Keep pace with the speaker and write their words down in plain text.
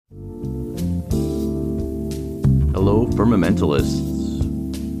Hello,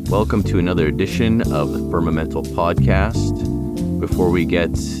 Firmamentalists. Welcome to another edition of the Firmamental Podcast. Before we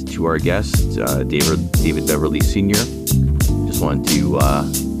get to our guest, David Beverley Sr., just wanted to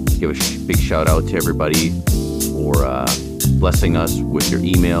give a big shout out to everybody for blessing us with your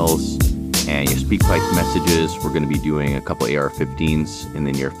emails and your SpeakPipe messages. We're going to be doing a couple AR-15s in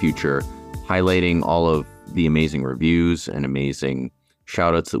the near future, highlighting all of the amazing reviews and amazing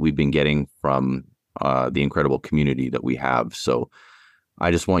shout outs that we've been getting from the incredible community that we have. So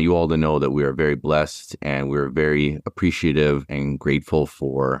I just want you all to know that we are very blessed and we're very appreciative and grateful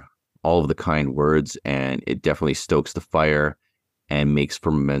for all of the kind words, and it definitely stokes the fire and makes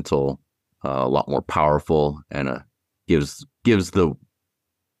Firmamental a lot more powerful and gives the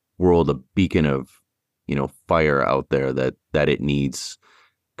world a beacon of, fire out there that it needs,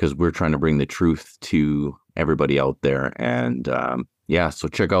 because we're trying to bring the truth to everybody out there. And so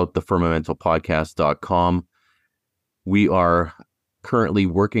check out the firmamentalpodcast.com. We are currently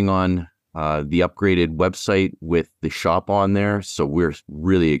working on the upgraded website with the shop on there. So we're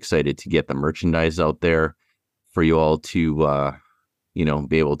really excited to get the merchandise out there for you all to,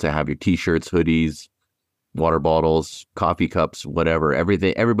 be able to have your t-shirts, hoodies, water bottles, coffee cups, whatever,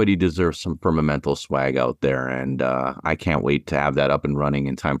 everything. Everybody deserves some Firmamental swag out there. And I can't wait to have that up and running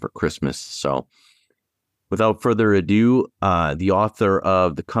in time for Christmas. So without further ado, the author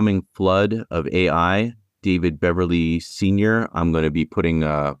of The Coming Flood of A.I., David Beverley Sr., I'm going to be putting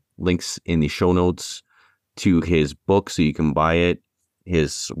links in the show notes to his book so you can buy it.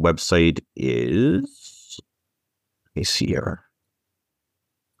 His website is, let me see here,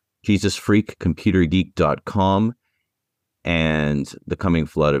 JesusFreakComputerGeek.com and The Coming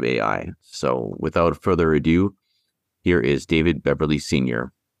Flood of A.I. So without further ado, here is David Beverley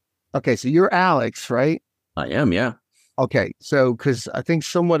Sr. Okay, so you're Alex, right? I am, yeah. Okay, so because I think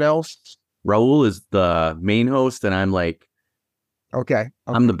someone else... Raul is the main host, and I'm like... Okay.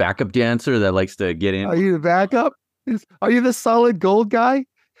 I'm the backup dancer that likes to get in. Are you the backup? Are you the solid gold guy?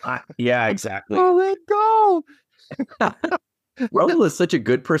 Yeah, exactly. Solid gold! Raul is such a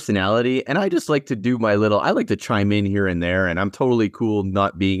good personality, and I just like to do I like to chime in here and there, and I'm totally cool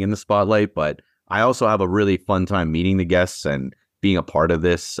not being in the spotlight, but I also have a really fun time meeting the guests and being a part of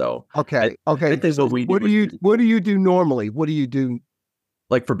this. So okay. I think What do you do normally? What do you do?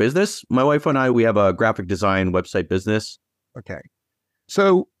 Like for business, my wife and I, we have a graphic design website business. Okay.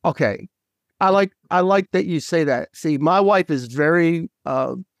 So, okay. I like that you say that. See, my wife is very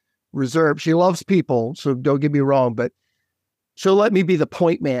reserved. She loves people, so don't get me wrong, but she'll let me be the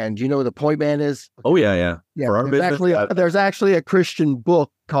point man. Do you know what the point man is? Oh, yeah. For our business. There's actually a Christian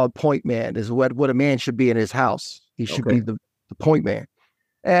book called Point Man, is what a man should be in his house. He should be the point man.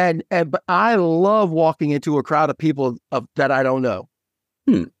 But I love walking into a crowd of people that I don't know.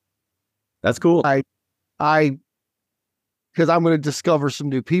 That's cool. Because I'm going to discover some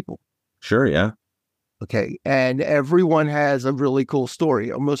new people. Sure. Yeah. Okay. And everyone has a really cool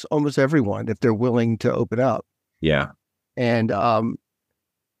story. Almost everyone, if they're willing to open up. Yeah. And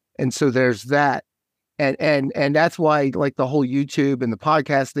so there's that. And that's why, like, the whole YouTube and the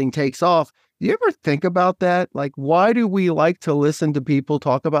podcast thing takes off. Do you ever think about that? Like, why do we like to listen to people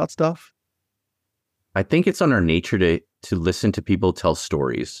talk about stuff? I think it's on our nature to listen to people tell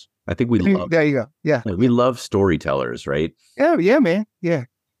stories. I think we love. There you go. Yeah. We love storytellers, right? Yeah, man. Yeah.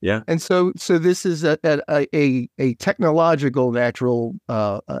 Yeah. And so this is a technological natural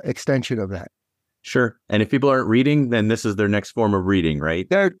extension of that. Sure. And if people aren't reading, then this is their next form of reading,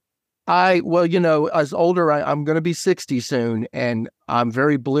 right? As older, I'm going to be 60 soon, and I'm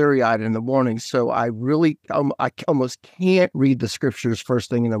very bleary-eyed in the morning. So I really, I almost can't read the scriptures first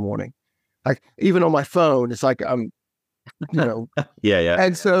thing in the morning. Like, even on my phone, it's like I'm, Yeah.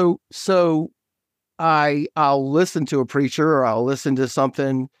 And so I'll listen to a preacher or I'll listen to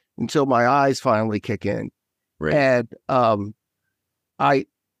something until my eyes finally kick in. Right. And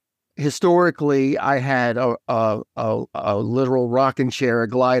historically, I had a literal rocking chair, a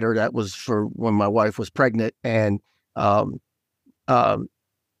glider that was for when my wife was pregnant, and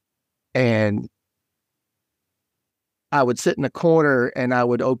I would sit in a corner and I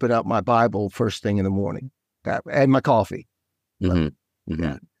would open up my Bible first thing in the morning, and my coffee. Mm-hmm.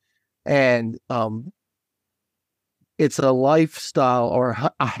 Mm-hmm. And it's a lifestyle, or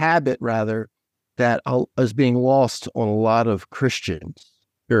a habit rather, that is being lost on a lot of Christians.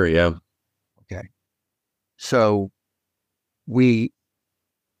 Sure, yeah. Okay. So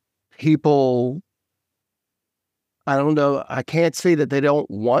people, I don't know, I can't say that they don't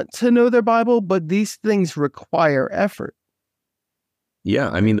want to know their Bible, but these things require effort. Yeah,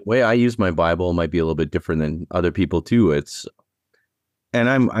 I mean, the way I use my Bible might be a little bit different than other people too. And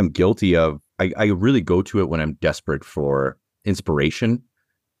I'm guilty of, I really go to it when I'm desperate for inspiration.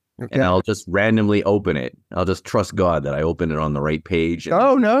 Okay. And I'll just randomly open it. I'll just trust God that I open it on the right page. And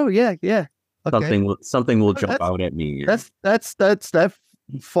Oh no, yeah. Okay. something will jump out at me. That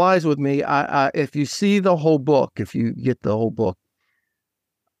flies with me. If you see the whole book, if you get the whole book,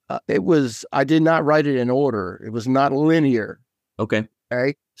 I did not write it in order. It was not linear. Okay.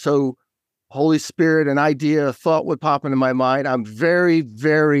 Okay. So Holy Spirit, an idea, a thought would pop into my mind. I'm very,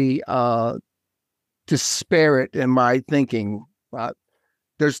 very disparate in my thinking.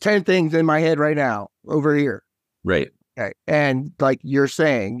 There's 10 things in my head right now over here. Right. Okay. And like you're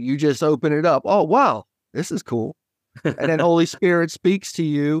saying, you just open it up. Oh, wow, this is cool. And then Holy Spirit speaks to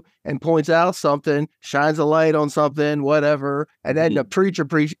you and points out something, shines a light on something, whatever. And then the preacher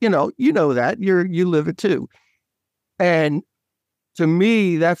preach, you know that you live it too. And to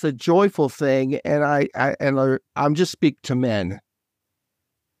me, that's a joyful thing. And I'm just speak to men.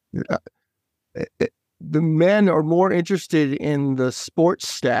 The men are more interested in the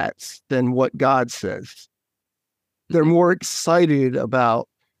sports stats than what God says. They're more excited about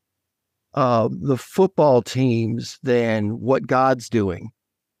the football teams than what God's doing.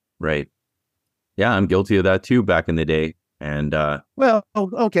 Right. Yeah, I'm guilty of that too back in the day. And well,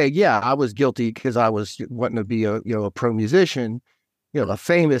 okay, yeah, I was guilty because I was wanting to be a pro musician, a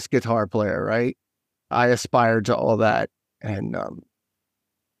famous guitar player, right? I aspired to all that, and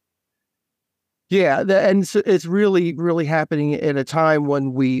and so it's really, really happening at a time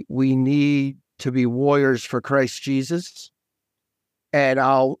when we need to be warriors for Christ Jesus. And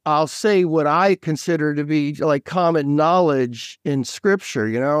I'll say what I consider to be like common knowledge in Scripture.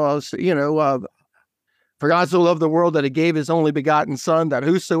 For God so loved the world that He gave His only begotten Son, that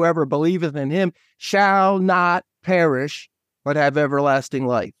whosoever believeth in Him shall not perish, but have everlasting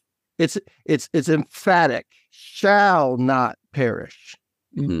life. It's emphatic. Shall not perish.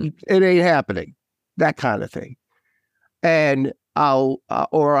 Mm-hmm. It ain't happening. That kind of thing. And I'll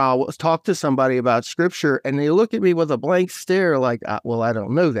talk to somebody about Scripture, and they look at me with a blank stare, like, "Well, I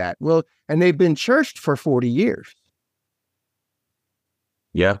don't know that." Well, and they've been churched for 40 years.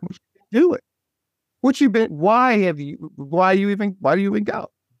 Yeah, do it. Why do you even go?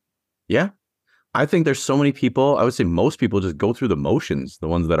 Yeah, I think there's so many people. I would say most people just go through the motions. The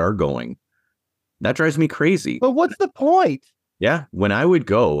ones that are going, that drives me crazy. But what's the point? Yeah, when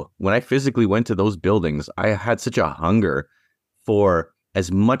I physically went to those buildings, I had such a hunger for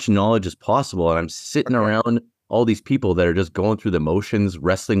as much knowledge as possible. And I'm sitting around all these people that are just going through the motions,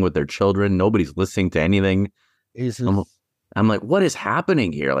 wrestling with their children. Nobody's listening to anything. I'm like, what is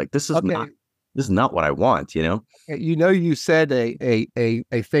happening here? Like, this is not what I want, You said a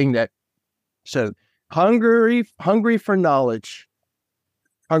thing that said hungry for knowledge.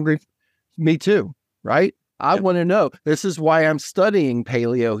 Me too, right? I want to know. This is why I'm studying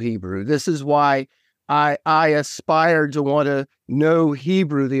Paleo Hebrew. This is why I aspire to want to know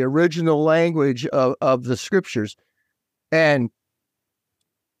Hebrew, the original language of the Scriptures. And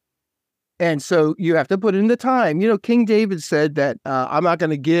so you have to put in the time. King David said that I'm not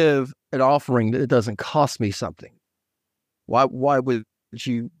going to give an offering that doesn't cost me something. Why would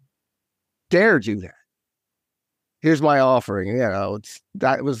you dare do that? Here's my offering. I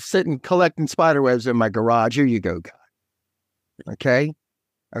was sitting collecting spiderwebs in my garage. Here you go, God. Okay.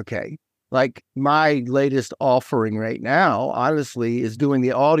 Like my latest offering right now, honestly, is doing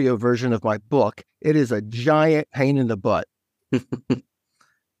the audio version of my book. It is a giant pain in the butt.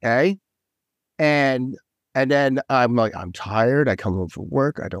 Okay. And then I'm like, I'm tired. I come home from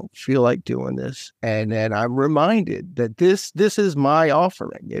work. I don't feel like doing this. And then I'm reminded that this is my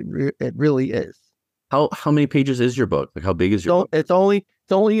offering. It really is. How many pages is your book? Like, how big is your book? It's only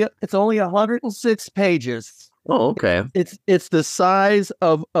 106 pages. Oh, okay. It's the size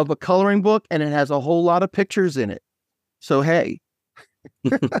of a coloring book, and it has a whole lot of pictures in it. So, hey.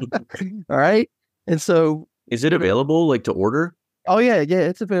 All right. And so, is it available like to order? Oh yeah,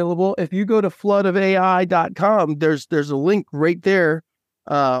 it's available. If you go to floodofai.com, there's a link right there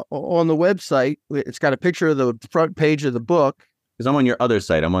on the website. It's got a picture of the front page of the book. Because I'm on your other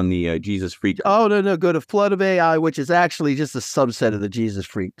site. I'm on the Jesus Freak. Oh, no. Go to Flood of A.I, which is actually just a subset of the Jesus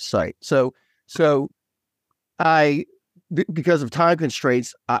Freak site. So because of time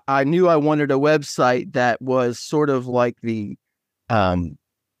constraints, I knew I wanted a website that was sort of like the good.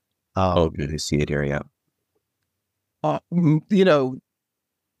 I see it here. Yeah.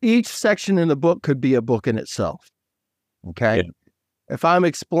 Each section in the book could be a book in itself. Okay. Yeah. If I'm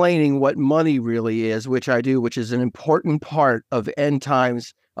explaining what money really is, which I do, which is an important part of end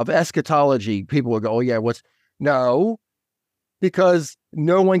times, of eschatology, people will go, "Oh yeah, no," because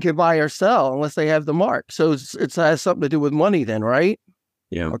no one can buy or sell unless they have the mark. So it has something to do with money then, right?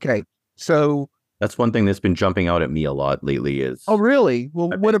 Yeah. Okay. So, That's one thing that's been jumping out at me a lot lately oh, is really? Well,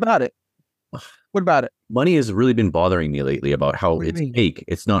 what about it? What about it? money has really been bothering me lately about how What do you it's mean? fake.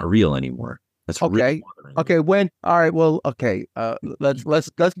 It's not real anymore. That's really Okay. bothering me. Okay. All right. Well, okay.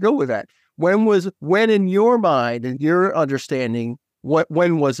 Let's go with that. When in your mind and your understanding,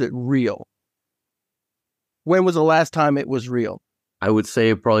 when was it real? When was the last time it was real? I would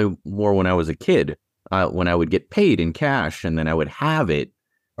say probably more when I was a kid, when I would get paid in cash and then I would have it,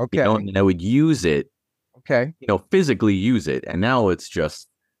 Okay. and then I would use it, Okay. physically use it. And now it's just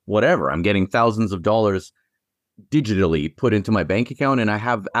whatever. I'm getting thousands of dollars digitally put into my bank account and I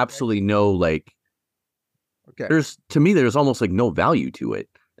have absolutely no Okay. there's almost like no value to it.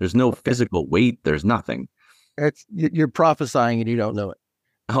 There's no Okay. physical weight. There's nothing. You're prophesying and you don't know it.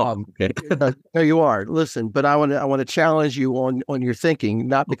 Oh, okay. No, you are. Listen, but I want to challenge you on your thinking,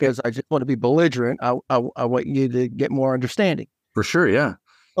 not because I just want to be belligerent. I want you to get more understanding. For sure. Yeah.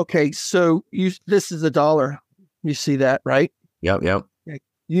 Okay, so this is a dollar. You see that, right? Yep. Yep. Okay.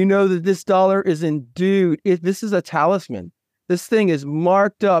 You know that this dollar is endued. This is a talisman. This thing is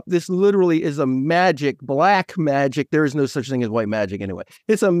marked up. This literally is a black magic. There is no such thing as white magic anyway.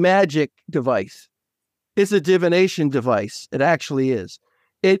 It's a magic device. It's a divination device. It actually is.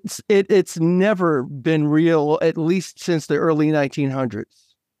 It's never been real, at least since the early 1900s.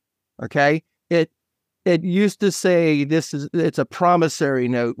 Okay, it used to say it's a promissory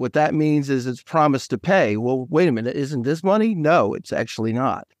note. What that means is it's promised to pay. Well, wait a minute, isn't this money? No, it's actually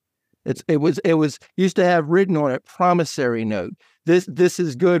not. It was used to have written on it promissory note. This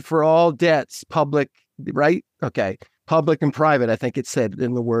is good for all debts, public, right? Okay, public and private. I think it said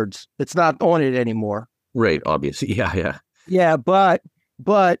in the words. It's not on it anymore. Right. Obviously. Yeah. Yeah. Yeah, but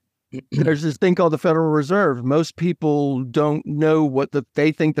there's this thing called the Federal Reserve. Most people don't know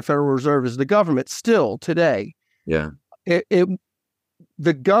they think the Federal Reserve is the government still today. Yeah.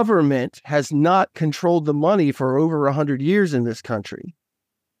 The government has not controlled the money for over 100 years in this country.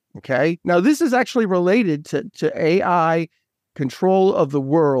 Okay. Now, this is actually related to AI control of the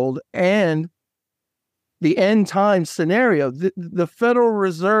world and the end time scenario. The Federal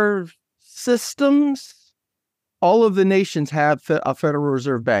Reserve systems, all of the nations have a Federal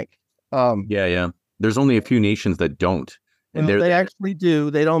Reserve Bank. Yeah. There's only a few nations that don't, and they actually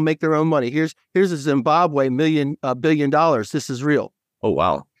do. They don't make their own money. Here's a Zimbabwe $1 billion. This is real. Oh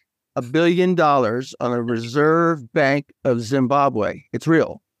wow, $1 billion on a Reserve Bank of Zimbabwe. It's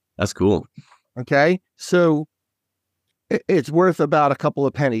real. That's cool. Okay, so it's worth about a couple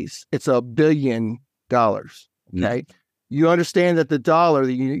of pennies. It's $1 billion. Okay. You understand that the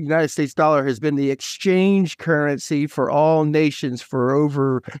United States dollar, has been the exchange currency for all nations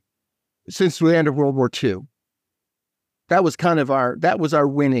since the end of World War II. That was our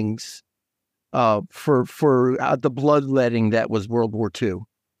winnings for the bloodletting that was World War II.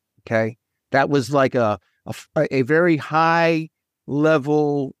 Okay, that was like a very high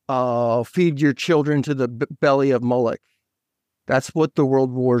level feed your children to the belly of Moloch. That's what the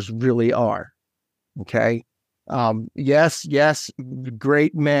world wars really are. Okay. Yes,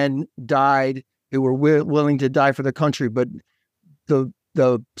 great men died who were willing to die for the country, but the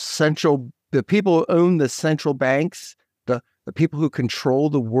people who own the central banks, the people who control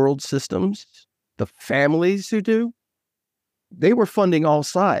the world systems, the families who do, they were funding all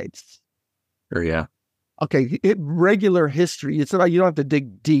sides. Sure, yeah. Okay, regular history. It's not, you don't have to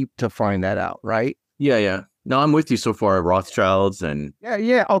dig deep to find that out, right? Yeah. No, I'm with you so far. Rothschilds and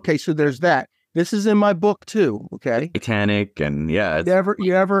yeah. Okay, so there's that. This is in my book too. Okay, Titanic and yeah.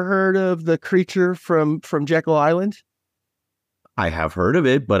 You ever heard of the creature from Jekyll Island? I have heard of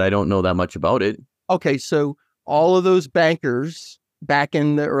it, but I don't know that much about it. Okay, so all of those bankers back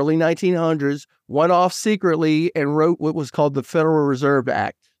in the early 1900s went off secretly and wrote what was called the Federal Reserve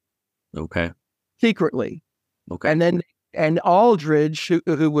Act. Okay. Secretly. Okay. And Aldrich,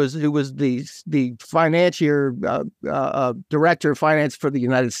 who was the financier, director of finance for the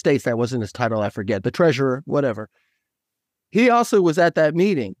United States, that wasn't his title, I forget, the treasurer, whatever. He also was at that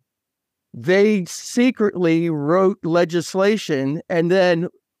meeting. They secretly wrote legislation, and then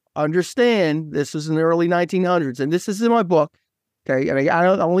understand, this was in the early 1900s, and this is in my book. Okay, and I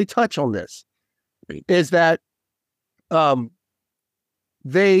only touch on this. Great. Is that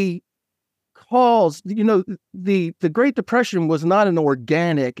they caused, the Great Depression was not an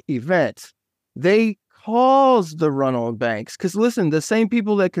organic event. They caused the run on banks. Because listen, the same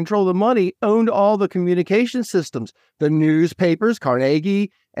people that control the money owned all the communication systems, the newspapers,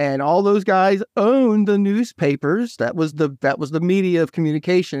 Carnegie, and all those guys owned the newspapers. That was the media of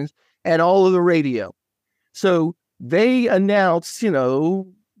communications, and all of the radio. So they announced,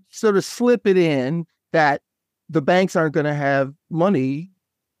 sort of slip it in that the banks aren't going to have money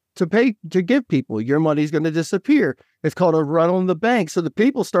to give people. Your money's going to disappear. It's called a run on the bank. So the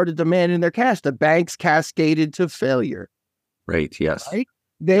people started demanding their cash. The banks cascaded to failure. Right. Yes. Right?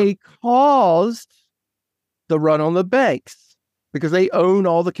 They caused the run on the banks because they own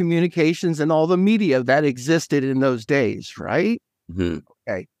all the communications and all the media that existed in those days. Right? Mm-hmm.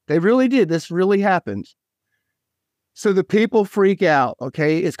 Okay. They really did. This really happened. So the people freak out.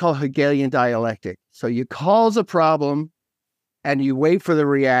 Okay. It's called Hegelian dialectic. So you cause a problem and you wait for the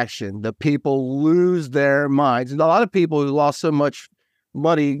reaction. The people lose their minds. And a lot of people who lost so much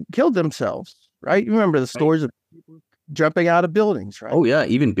money killed themselves, right? You remember the stories of people jumping out of buildings, right? Oh, yeah.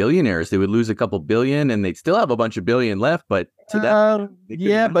 Even billionaires, they would lose a couple billion and they'd still have a bunch of billion left. But to that,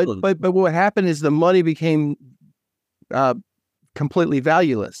 yeah, but what happened is the money became completely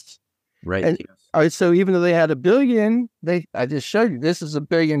valueless. Right. And so even though they had $1 billion, I just showed you, this is $1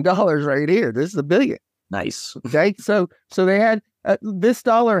 billion right here. This is $1 billion. Nice. Okay. So they had, this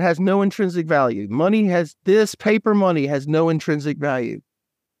dollar has no intrinsic value. This paper money has no intrinsic value.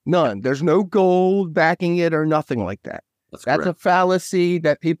 None. There's no gold backing it or nothing like that. That's a fallacy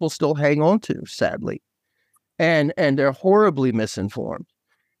that people still hang on to, sadly. And they're horribly misinformed.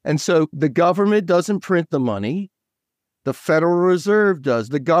 And so the government doesn't print the money. The Federal Reserve does.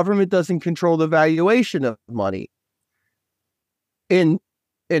 The government doesn't control the valuation of money. In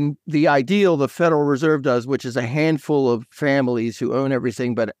the ideal, the Federal Reserve does, which is a handful of families who own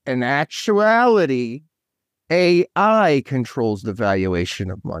everything. But in actuality, AI controls the valuation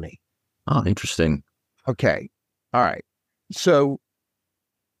of money. Oh, interesting. Okay. All right. So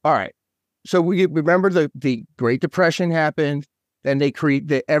we remember the Great Depression happened. Then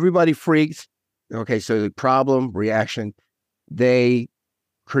everybody freaks. Okay. So the problem, reaction, they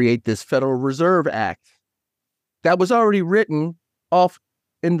create this Federal Reserve Act that was already written off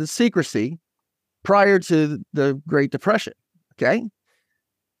in the secrecy prior to the Great Depression. Okay.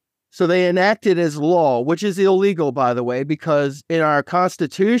 So they enacted as law, which is illegal, by the way, because in our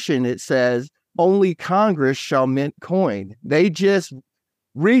Constitution, it says only Congress shall mint coin. They just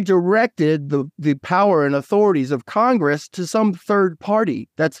redirected the power and authorities of Congress to some third party.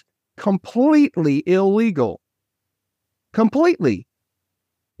 That's completely illegal. Completely.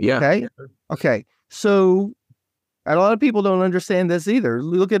 Yeah. Okay. Okay. So, and a lot of people don't understand this either.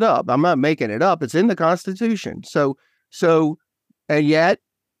 Look it up. I'm not making it up. It's in the Constitution. So, and yet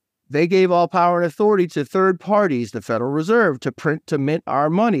they gave all power and authority to third parties, the Federal Reserve, to mint our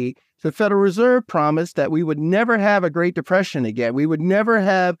money. The Federal Reserve promised that we would never have a Great Depression again. We would never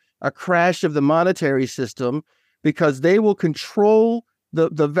have a crash of the monetary system because they will control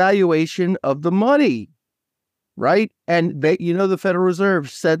the valuation of the money, right? And the Federal Reserve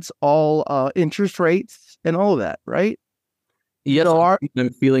sets all interest rates and all of that, right? Yes, I'm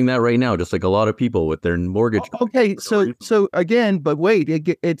feeling that right now, just like a lot of people with their mortgage. Okay, so again, but wait,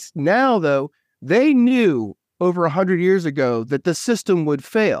 it's now though, they knew over 100 years ago that the system would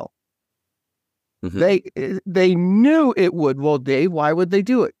fail. Mm-hmm. They knew it would. Well, Dave, why would they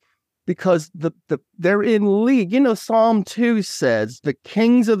do it? Because they're in league. Psalm 2 says, the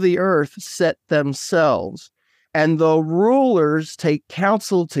kings of the earth set themselves, and the rulers take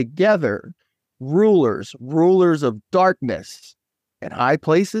counsel together. Rulers of darkness and high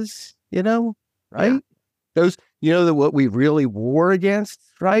places, right? Yeah. Those, what we really war against,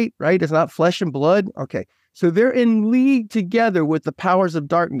 right? It's not flesh and blood. Okay. So they're in league together with the powers of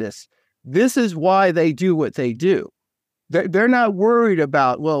darkness. This is why they do what they do. They're not worried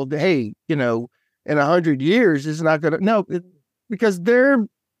about, well, hey, in 100 years, it's not going to, no, because they're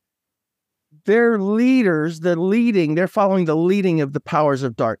leaders, they're following the leading of the powers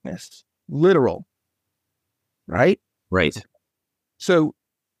of darkness. Literal, right? Right. So,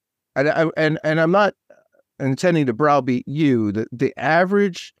 and I'm not intending to browbeat you. The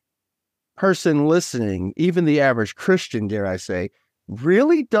average person listening, even the average Christian, dare I say,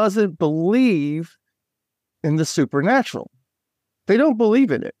 really doesn't believe in the supernatural. They don't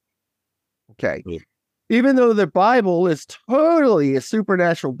believe in it. Okay. Yeah. Even though the Bible is totally a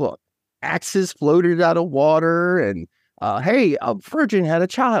supernatural book. Axes floated out of water, and hey, a virgin had a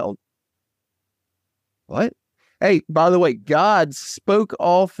child. What? Hey, by the way, God spoke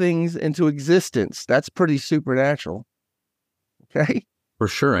all things into existence. That's pretty supernatural. Okay. For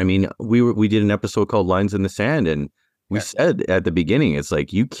sure. I mean, we did an episode called Lines in the Sand, and we said at the beginning, it's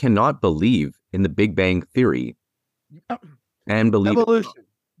like, you cannot believe in the Big Bang Theory and believe evolution.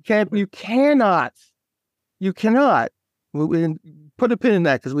 You cannot. We'll put a pin in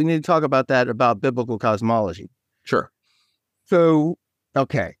that because we need to talk about that, about biblical cosmology. Sure. So,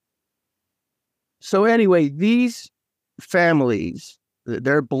 okay. So anyway, these families,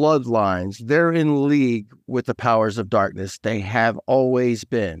 their bloodlines, they're in league with the powers of darkness. They have always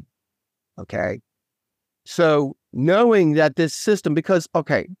been. Okay. So knowing that this system, because,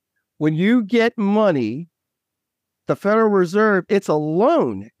 okay, when you get money, the Federal Reserve, it's a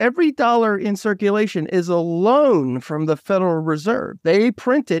loan. Every dollar in circulation is a loan from the Federal Reserve. They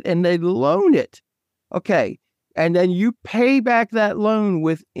print it and they loan it. Okay. And then you pay back that loan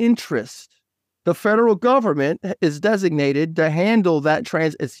with interest. The federal government is designated to handle that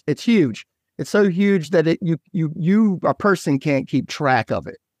it's huge. It's so huge that a person can't keep track of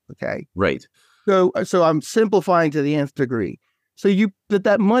it. Okay. Right. So I'm simplifying to the nth degree. So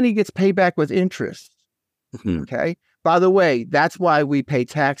that money gets paid back with interest. Mm-hmm. Okay. By the way, that's why we pay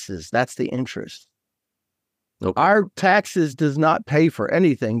taxes. That's the interest. Okay. Our taxes does not pay for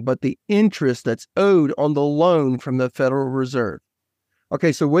anything but the interest that's owed on the loan from the Federal Reserve.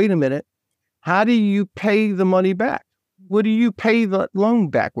 Okay. So wait a minute. How do you pay the money back? What do you pay the loan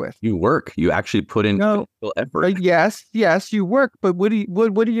back with? You work. You actually put in effort. Yes, you work, but what are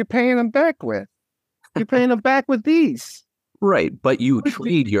you paying them back with? You're paying them back with these. Right, but you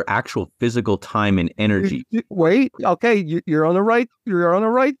trade your actual physical time and energy. Wait, okay, you're on the right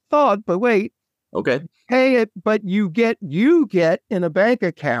thought, but wait. Okay. Pay it, but you get in a bank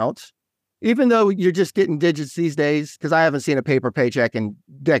account, even though you're just getting digits these days, because I haven't seen a paper paycheck in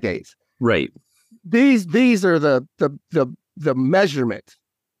decades. Right. These are the measurement,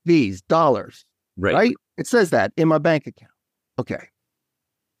 these dollars. Right? It says that in my bank account. Okay.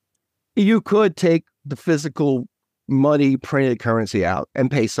 You could take the physical money printed currency out and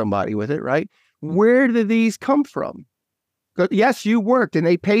pay somebody with it, right? Where do these come from? Yes, you worked and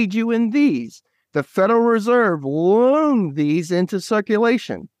they paid you in these. The Federal Reserve loaned these into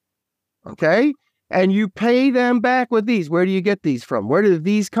circulation. Okay? And you pay them back with these. Where do you get these from? Where do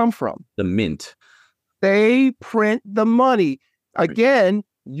these come from? The mint. They print the money. Again,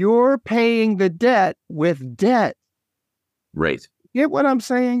 you're paying the debt with debt. Right. Get what I'm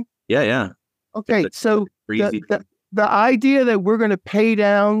saying? Yeah. Okay, so the idea that we're going to pay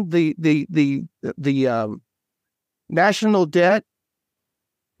down the national debt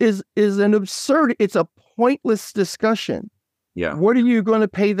is an absurd. It's a pointless discussion. Yeah. What are you going to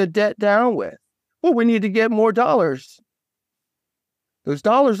pay the debt down with? Well, we need to get more dollars. Those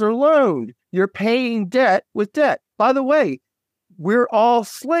dollars are loaned. You're paying debt with debt. By the way, we're all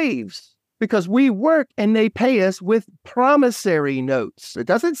slaves because we work and they pay us with promissory notes. It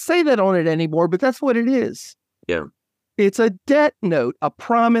doesn't say that on it anymore, but that's what it is. Yeah. It's a debt note, a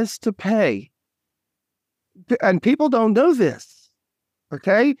promise to pay. And people don't know this.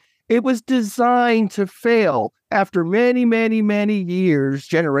 Okay? It was designed to fail after many, many, many years,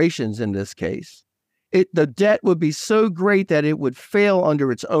 generations in this case. The debt would be so great that it would fail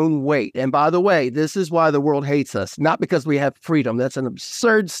under its own weight. And by the way, this is why the world hates us, not because we have freedom. That's an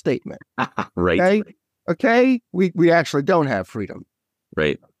absurd statement. Right. Okay? We actually don't have freedom.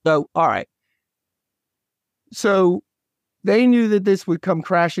 Right. So, all right. So they knew that this would come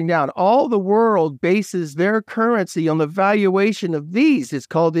crashing down. All the world bases their currency on the valuation of these. It's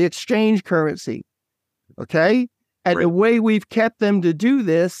called the exchange currency. Okay? And the way we've kept them to do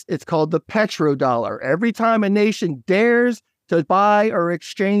this, it's called the petrodollar. Every time a nation dares to buy or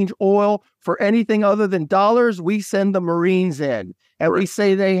exchange oil for anything other than dollars, we send the Marines in. And we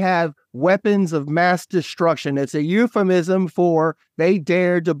say they have weapons of mass destruction. It's a euphemism for they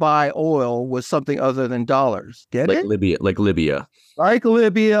dared to buy oil with something other than dollars. Get it? Libya. Like Libya, like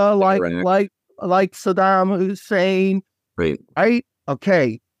Saddam Hussein. Right. Right?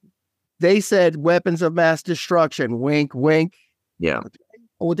 Okay. They said weapons of mass destruction. Wink, wink. Yeah.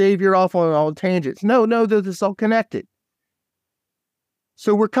 Well, Dave, you're off on all tangents. No, this is all connected.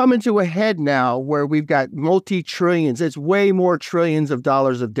 So we're coming to a head now where we've got multi-trillions. It's way more trillions of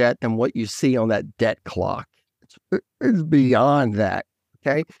dollars of debt than what you see on that debt clock. It's beyond that.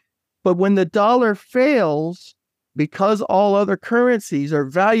 Okay. But when the dollar fails, because all other currencies are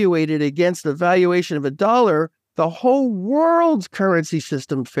valuated against the valuation of a dollar, the whole world's currency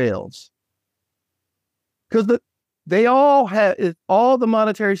system fails. Because all the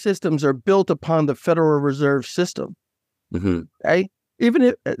monetary systems are built upon the Federal Reserve System. Mm-hmm. Okay? Even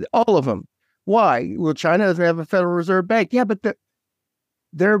if all of them. Why? Well, China doesn't have a Federal Reserve Bank. Yeah, but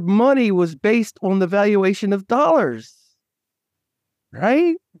their money was based on the valuation of dollars.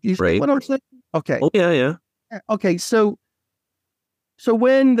 Right? You see what I'm saying? Okay. Oh, yeah. Okay, so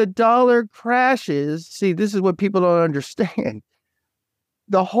when the dollar crashes, see, this is what people don't understand.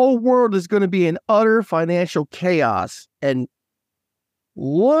 The whole world is going to be in utter financial chaos and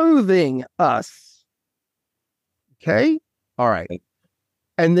loathing us. Okay? All right.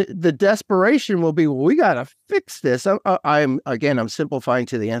 And the desperation will be, well, we got to fix this. I'm simplifying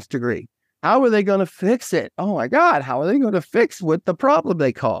to the nth degree. How are they going to fix it? Oh my God, how are they going to fix what the problem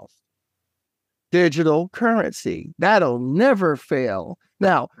they caused? digital currency. That'll never fail.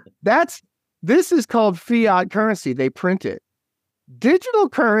 Now, this is called fiat currency. They print it. Digital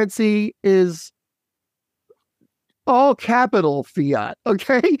currency is all capital fiat.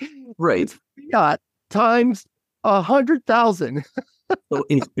 Okay. Right. It's fiat times 100,000. So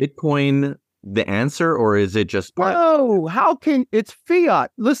is Bitcoin the answer, or is it just part? No, it's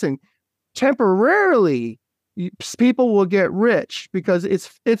fiat? Listen, temporarily, people will get rich because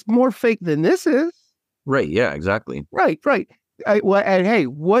it's more fake than this is. Right. Yeah, exactly. Right. And hey,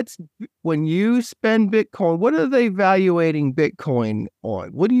 when you spend Bitcoin, what are they evaluating Bitcoin on?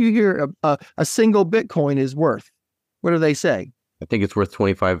 What do you hear a single Bitcoin is worth? What do they say? I think it's worth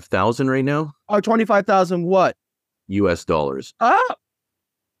 25,000 right now. Oh, 25,000 what? US dollars.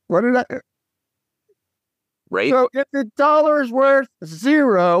 What did I? Right. So if the dollar is worth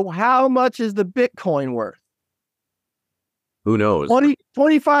 0, how much is the Bitcoin worth? Who knows?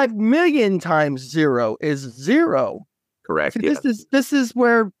 25 million times 0 is 0. Correct. See, this is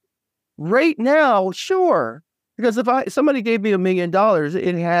where right now, sure. Because if somebody gave me $1 million,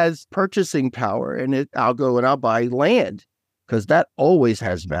 it has purchasing power, and I'll go and I'll buy land because that always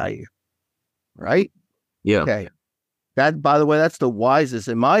has value, right? Yeah. Okay. That, by the way, that's the wisest,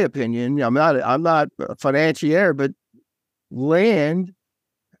 in my opinion. I'm not a financier, but land,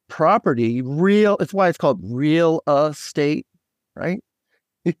 property, it's why it's called real estate, right?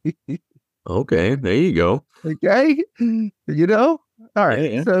 Okay, there you go. Okay, all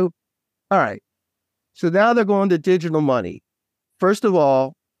right. Yeah. So, all right. So now they're going to digital money. First of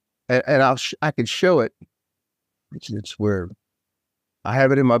all, and I can show it. It's where I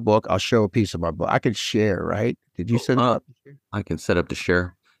have it in my book. I'll show a piece of my book. I can share, right? Did you set it up? I can set up to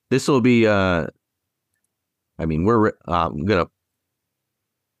share. This will be. I'm gonna.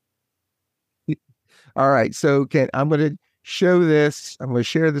 All right. So I'm going to show this. I'm going to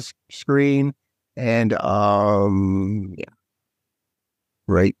share this screen, and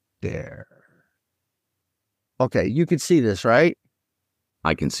right there. Okay, you can see this, right?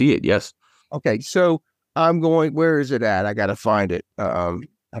 I can see it. Yes. Okay, so I'm going. Where is it at? I got to find it. I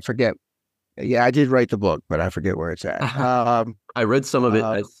forget. Yeah, I did write the book, but I forget where it's at. I read some of it.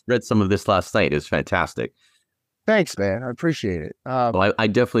 I read some of this last night. It's fantastic. Thanks, man. I appreciate it. Well, I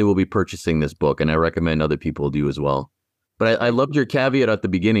definitely will be purchasing this book, and I recommend other people do as well. But I loved your caveat at the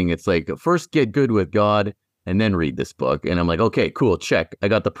beginning. It's like, first get good with God, and then read this book. And I'm like, okay, cool, check. I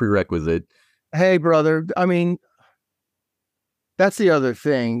got the prerequisite. Hey, brother. I mean, that's the other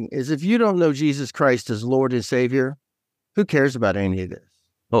thing, is if you don't know Jesus Christ as Lord and Savior, who cares about any of this?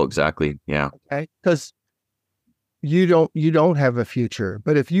 Oh, exactly. Yeah. Okay. Because you don't have a future.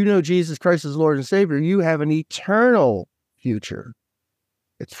 But if you know Jesus Christ as Lord and Savior, you have an eternal future.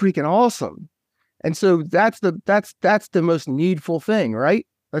 It's freaking awesome. And so that's the most needful thing, right?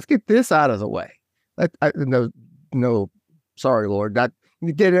 Let's get this out of the way. No, sorry, Lord.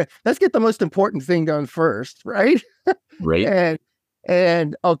 Let's get the most important thing done first, right? Right.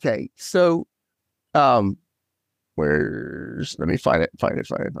 And okay, so let me find it.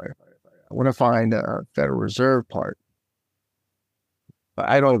 I want to find a Federal Reserve part. But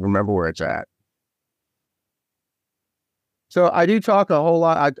I don't even remember where it's at. So I do talk a whole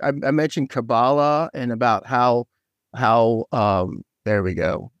lot. I mentioned Kabbalah and about how there we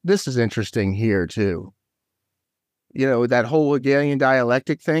go. This is interesting here too. That whole Hegelian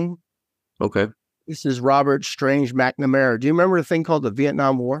dialectic thing. Okay. This is Robert Strange McNamara. Do you remember a thing called the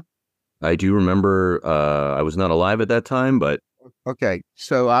Vietnam War? I do remember. I was not alive at that time, but okay.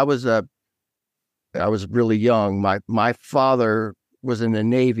 So I was really young. My father was in the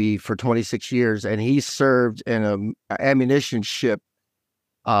Navy for 26 years, and he served in an ammunition ship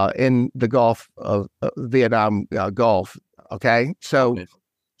in the Gulf of Vietnam Gulf. Okay, so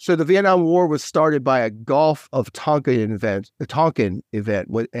the Vietnam War was started by a Gulf of Tonkin event,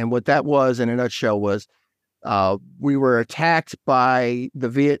 and what that was in a nutshell was we were attacked by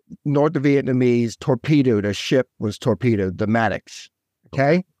the North Vietnamese, torpedoed. A ship was torpedoed, the Maddox.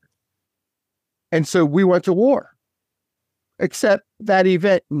 Okay, and so we went to war. Except that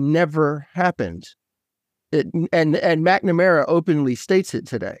event never happened. And McNamara openly states it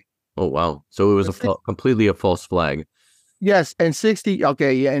today. Oh, wow. So it was completely a false flag. Yes. And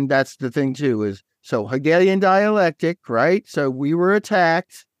and that's the thing too, is so Hegelian dialectic, right? So we were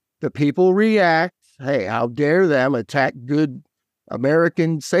attacked. The people react. Hey, how dare them attack good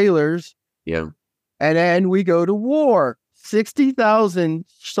American sailors? Yeah. And then we go to war. 60,000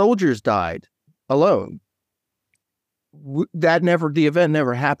 soldiers died alone. The event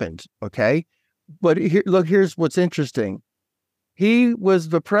never happened. Okay. But here's what's interesting. He was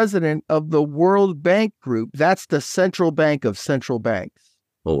the president of the World Bank Group. That's the central bank of central banks.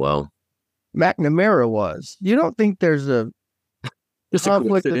 Oh, wow. McNamara was. You don't think there's a Just a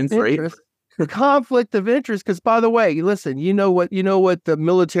conflict of coincidence, right? interest? Conflict of interest, because by the way, listen, you know what the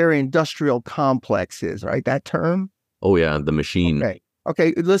military industrial complex is, right? That term? Oh yeah, the machine.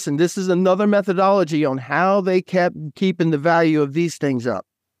 Okay, listen, this is another methodology on how they kept keeping the value of these things up.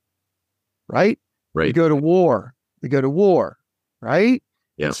 Right? Right. You go to war. Right?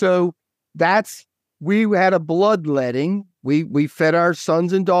 Yeah. And so we had a bloodletting. We fed our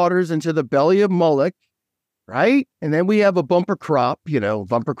sons and daughters into the belly of Moloch, right? And then we have a bumper crop, right?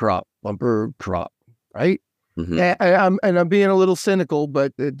 Mm-hmm. I'm being a little cynical,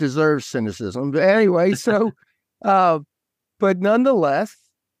 but it deserves cynicism. But anyway, so, but nonetheless,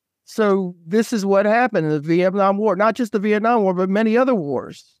 so this is what happened in the Vietnam War, not just the Vietnam War, but many other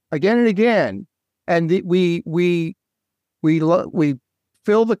wars, again and again. And we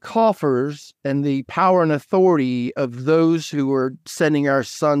fill the coffers and the power and authority of those who are sending our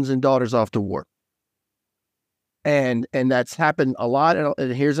sons and daughters off to war. And that's happened a lot.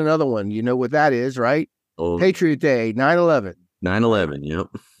 And here's another one. You know what that is, right? Oh, Patriot Day, 9/11. 9/11, yep.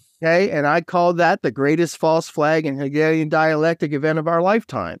 Okay, and I call that the greatest false flag and Hegelian dialectic event of our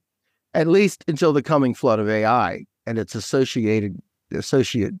lifetime, at least until the coming flood of AI and its associate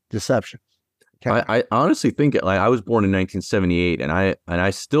deceptions. Okay. I honestly think I was born in 1978, and I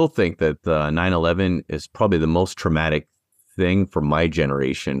still think that 9/11 is probably the most traumatic thing for my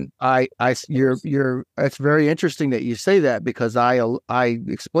generation. It's very interesting that you say that, because I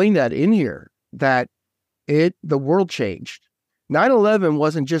explained that in here, that the world changed. 9/11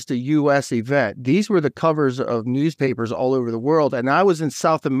 wasn't just a U.S. event. These were the covers of newspapers all over the world. And I was in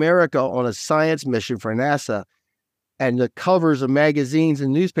South America on a science mission for NASA, and the covers of magazines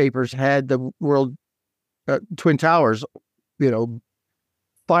and newspapers had the world Twin Towers,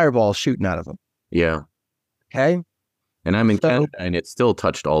 fireballs shooting out of them. Yeah. Okay. And I'm in Canada, and it still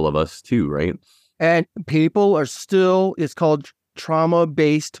touched all of us too, right? And people are still, it's called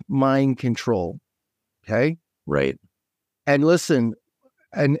trauma-based mind control. Okay. Right. And listen,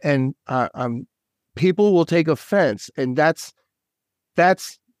 and people will take offense, and that's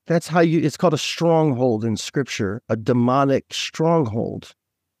how it's called a stronghold in Scripture, a demonic stronghold.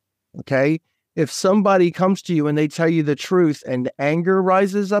 Okay. If somebody comes to you and they tell you the truth and anger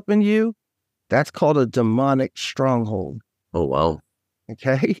rises up in you, that's called a demonic stronghold. Oh, wow.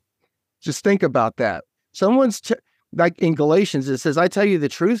 Okay. Just think about that. Someone's like in Galatians, it says, I tell you the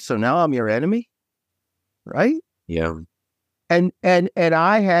truth, so now I'm your enemy. Right? Yeah. And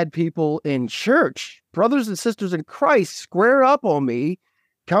I had people in church, brothers and sisters in Christ, square up on me,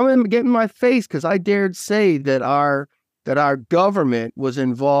 come and get in my face because I dared say that our government was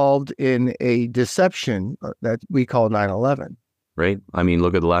involved in a deception that we call 9/11. Right. I mean,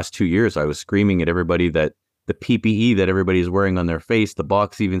 look at the last 2 years. I was screaming at everybody that the PPE that everybody's wearing on their face, the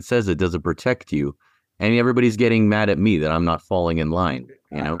box even says it doesn't protect you. And everybody's getting mad at me that I'm not falling in line,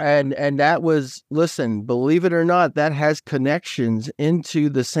 And that was, listen, believe it or not, that has connections into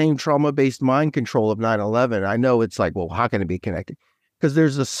the same trauma-based mind control of 9/11. I know it's like, well, how can it be connected? Because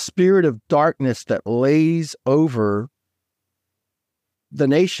there's a spirit of darkness that lays over the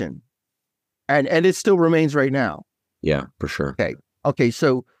nation. And it still remains right now. Yeah, for sure. Okay.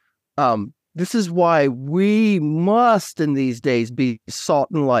 So this is why we must in these days be salt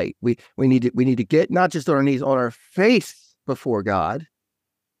and light. We need to get not just on our knees, on our face before God,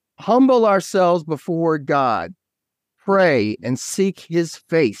 humble ourselves before God, pray and seek his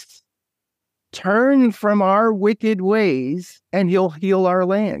face, turn from our wicked ways, and he'll heal our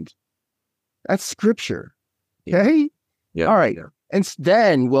land. That's Scripture. Okay. Yeah. All right. Yeah. And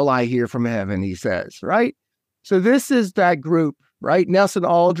then will I hear from heaven, he says, right? So this is that group, right? Nelson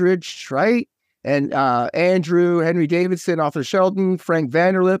Aldrich, right? And Andrew, Henry Davidson, Arthur Sheldon, Frank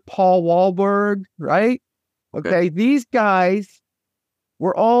Vanderlip, Paul Wahlberg, right? Okay. These guys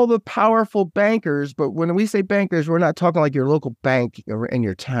were all the powerful bankers, but when we say bankers, we're not talking like your local bank in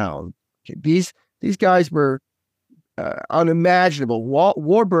your town. Okay. These guys were unimaginable.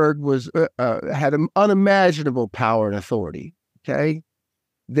 Warburg had an unimaginable power and authority. Okay.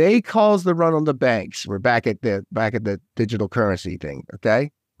 They caused the run on the banks. We're back at the digital currency thing.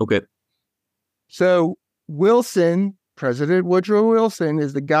 Okay. Okay. So Wilson, President Woodrow Wilson,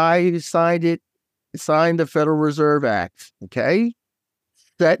 is the guy who signed the Federal Reserve Act. Okay.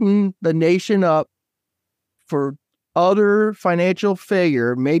 Setting the nation up for utter financial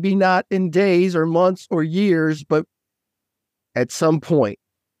failure, maybe not in days or months or years, but at some point.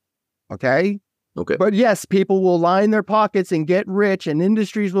 Okay. Okay. But yes, people will line their pockets and get rich, and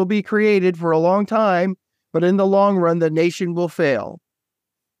industries will be created for a long time. But in the long run, the nation will fail.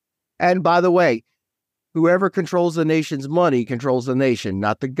 And by the way, whoever controls the nation's money controls the nation,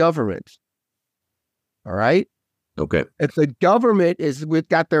 not the government. All right. Okay. If the government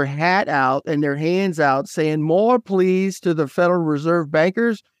got their hat out and their hands out saying more please to the Federal Reserve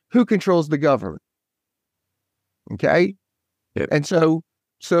bankers, who controls the government? Okay. Yep. And so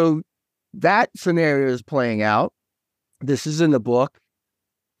that scenario is playing out. This is in the book.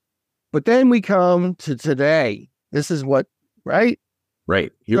 But then we come to today. This is what, right?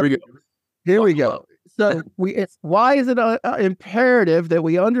 Right. Here we go. Here we go. So why is it imperative that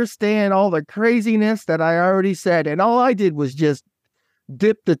we understand all the craziness that I already said? And all I did was just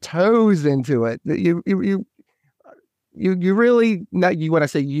dip the toes into it. You really, not you, when I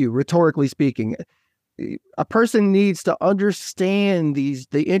say you, rhetorically speaking, a person needs to understand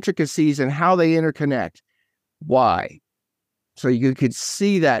the intricacies and how they interconnect. Why? So you could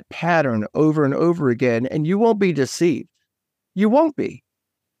see that pattern over and over again, and you won't be deceived. You won't be.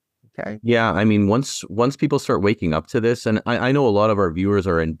 Okay. Yeah, I mean, once people start waking up to this, and I know a lot of our viewers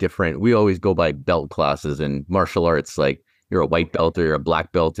are in different, we always go by belt classes in martial arts, like you're a white belt or you're a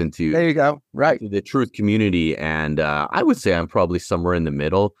black belt into there you go, right, the truth community. And I would say I'm probably somewhere in the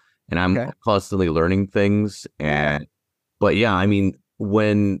middle, and I'm constantly learning things. But yeah, I mean,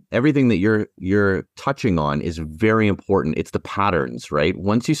 when everything that you're touching on is very important, it's the patterns, right?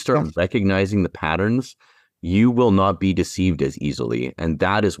 Once you start recognizing the patterns, you will not be deceived as easily. And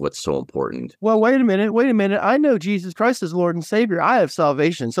that is what's so important. Well, wait a minute. I know Jesus Christ is Lord and Savior. I have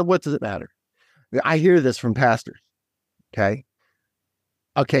salvation. So what does it matter? I hear this from pastors. Okay.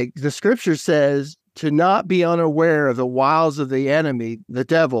 The scripture says to not be unaware of the wiles of the enemy, the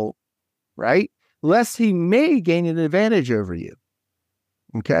devil, right? Lest he may gain an advantage over you.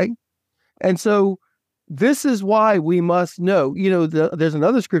 Okay. And so this is why we must know, there's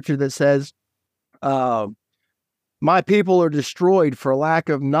another scripture that says, my people are destroyed for lack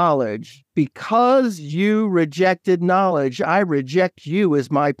of knowledge. Because you rejected knowledge, I reject you as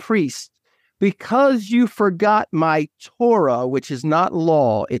my priest. Because you forgot my Torah, which is not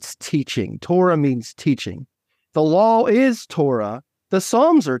law, it's teaching. Torah means teaching. The law is Torah. The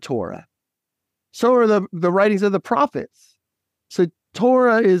Psalms are Torah. So are the writings of the prophets. So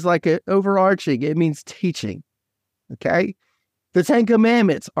Torah is like an overarching, it means teaching. Okay? The Ten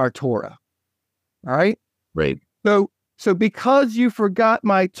Commandments are Torah. All right? Right. So because you forgot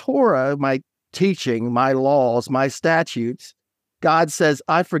my Torah, my teaching, my laws, my statutes, God says,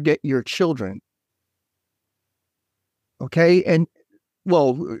 I forget your children. Okay? And,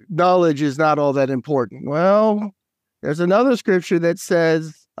 well, knowledge is not all that important. Well, there's another scripture that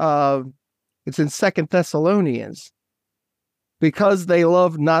says, it's in 2 Thessalonians, because they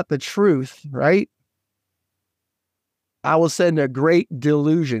love not the truth, right? I will send a great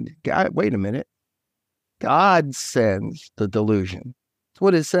delusion. God, wait a minute. God sends the delusion. That's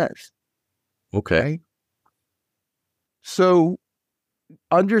what it says. Okay. So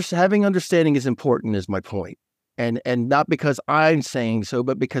having understanding is important is my point. And not because I'm saying so,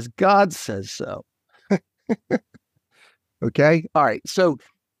 but because God says so. Okay? All right. So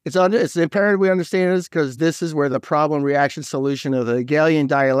it's imperative we understand this, because this is where the problem, reaction, solution of the Hegelian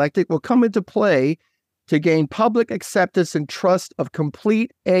dialectic will come into play to gain public acceptance and trust of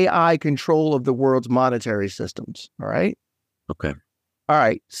complete AI control of the world's monetary systems. All right? Okay. All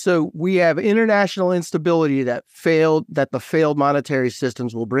right. So we have international instability that the failed monetary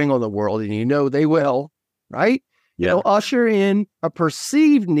systems will bring on the world, and they will, right? Yeah. They'll usher in a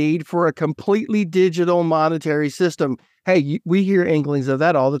perceived need for a completely digital monetary system. Hey, we hear inklings of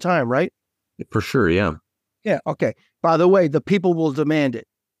that all the time, right? For sure, yeah. Yeah, okay. By the way, the people will demand it.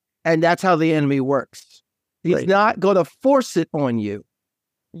 And that's how the enemy works. He's not going to force it on you.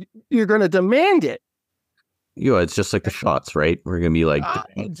 You're going to demand it. It's just like the shots, right? We're going to be like,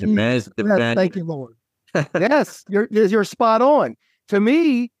 demand. Thank you, Lord. Yes, you're spot on. To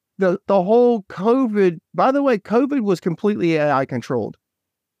me, the whole COVID, by the way, COVID was completely AI controlled.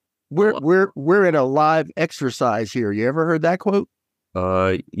 We're in a live exercise here. You ever heard that quote?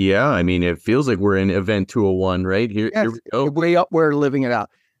 Yeah. I mean, it feels like we're in Event 201, right? Here we go. Way up, we're living it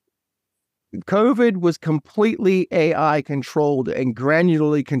out. COVID was completely AI controlled and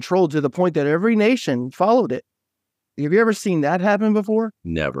granularly controlled to the point that every nation followed it. Have you ever seen that happen before?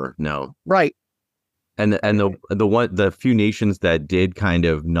 Never, no. Right. And the few nations that did kind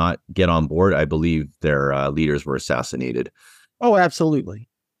of not get on board, I believe their leaders were assassinated. Oh, absolutely.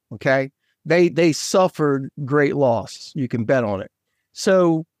 Okay. They suffered great loss. You can bet on it.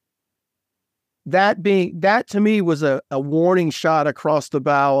 So that to me was a warning shot across the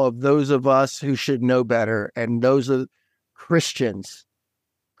bow of those of us who should know better. And those are Christians.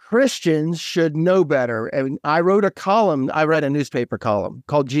 Christians should know better. And I read a newspaper column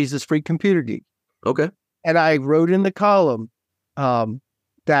called Jesus Freak Computer Geek. Okay. And I wrote in the column,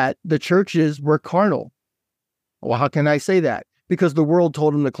 that the churches were carnal. Well, how can I say that? Because the world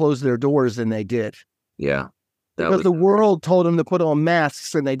told them to close their doors and they did. Yeah. Because the world told them to put on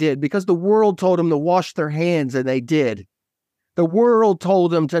masks and they did. Because the world told them to wash their hands and they did. The world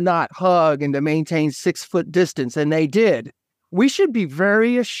told them to not hug and to maintain 6-foot distance and they did. We should be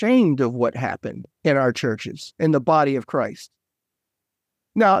very ashamed of what happened in our churches, in the body of Christ.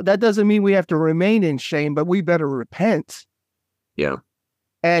 Now, that doesn't mean we have to remain in shame, but we better repent. Yeah.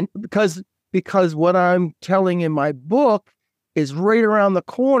 And because what I'm telling in my book is right around the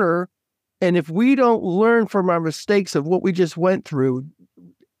corner. And if we don't learn from our mistakes of what we just went through,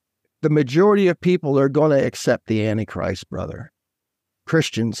 the majority of people are going to accept the Antichrist, brother.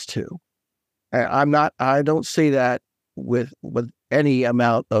 Christians too. I don't say that with any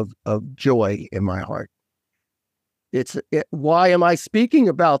amount of joy in my heart. Why am I speaking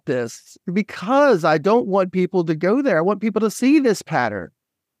about this? Because I don't want people to go there. I want people to see this pattern.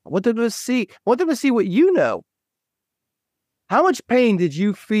 I want them to see what you know. How much pain did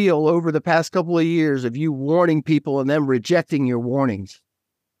you feel over the past couple of years of you warning people and them rejecting your warnings?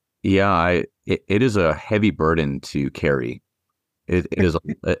 Yeah, it is a heavy burden to carry.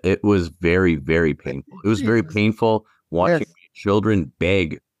 It was very, very painful. It was very painful watching children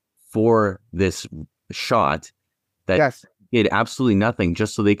beg for this shot that did absolutely nothing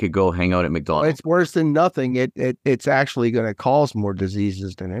just so they could go hang out at McDonald's. It's worse than nothing. It's actually going to cause more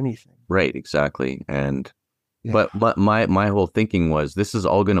diseases than anything. Right, exactly. And but my whole thinking was this is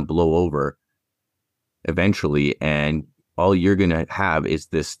all going to blow over eventually, and all you're going to have is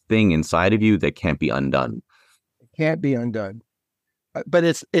this thing inside of you that can't be undone. It can't be undone. But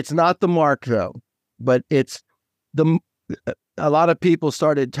it's not the mark though. But it's a lot of people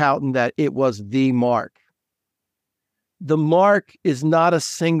started touting that it was the mark. The mark is not a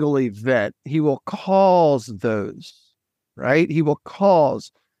single event. He will cause those, right? He will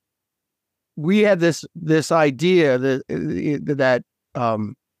cause. We have this idea that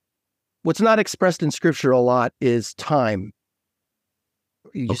what's not expressed in Scripture a lot is time.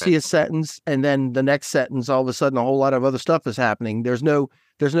 You see a sentence, and then the next sentence, all of a sudden, a whole lot of other stuff is happening. There's no.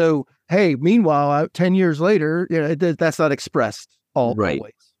 Hey, meanwhile, 10 years later, that's not expressed always,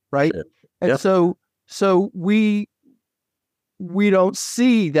 right? Sure. And so we don't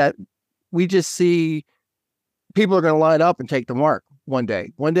see that. We just see people are going to line up and take the mark one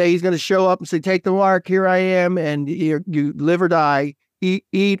day. One day he's going to show up and say, "Take the mark. Here I am." And you live or die,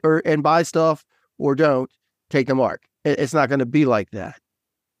 eat and buy stuff or don't take the mark. It's not going to be like that.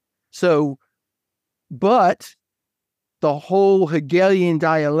 So, but the whole Hegelian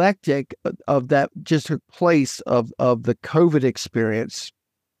dialectic of that just took place of the COVID experience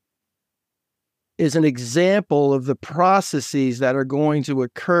is an example of the processes that are going to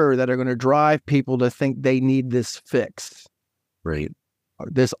occur that are going to drive people to think they need this fix. Right.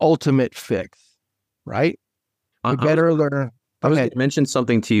 This ultimate fix, right? We better learn. I was going to mention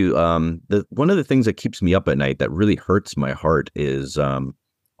something to you. One of the things that keeps me up at night that really hurts my heart is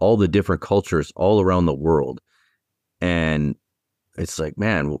all the different cultures all around the world. And it's like,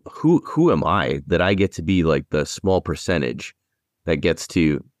 man, who am I that I get to be like the small percentage that gets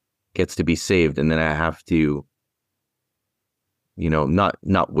to be saved, and then I have to,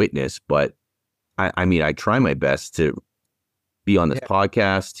 not witness, but I mean, I try my best to be on this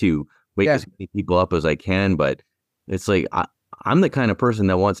podcast to wake as many people up as I can, but it's like I'm the kind of person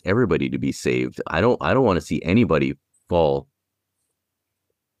that wants everybody to be saved. I don't want to see anybody fall.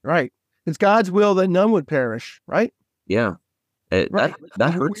 Right. It's God's will that none would perish, right? Yeah.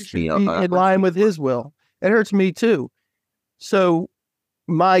 That hurts me. In line with his will. It hurts me too. So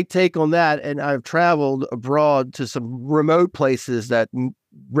my take on that, and I've traveled abroad to some remote places that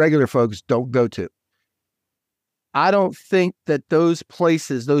regular folks don't go to. I don't think that those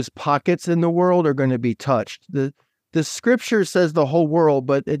places, those pockets in the world are going to be touched. The scripture says the whole world,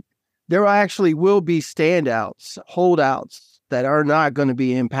 but there actually will be standouts, holdouts that are not going to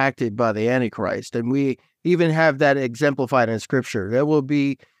be impacted by the Antichrist. And we even have that exemplified in scripture. There will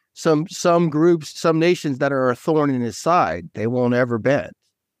be some groups, some nations that are a thorn in his side. They won't ever bend.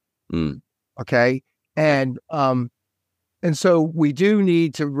 Okay. And so we do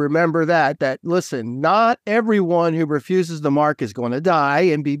need to remember that listen, not everyone who refuses the mark is going to die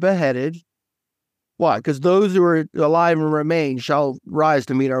and be beheaded. Why? Because those who are alive and remain shall rise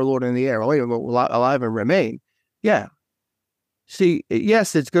to meet our Lord in the air. Well, wait a minute, alive and remain. Yeah. See,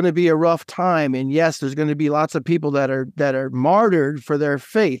 yes, it's going to be a rough time. And yes, there's going to be lots of people that are martyred for their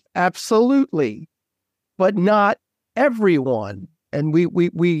faith. Absolutely. But not everyone. And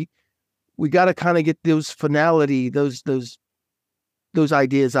we got to kind of get those finality, those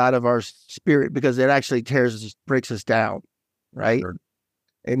ideas out of our spirit, because it actually breaks us down. Right. Sure.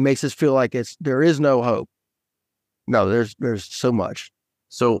 It makes us feel like there is no hope. No, there's so much.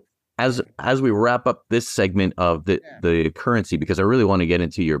 So as we wrap up this segment of the currency, because I really want to get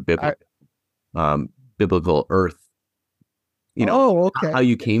into your biblical earth, okay. how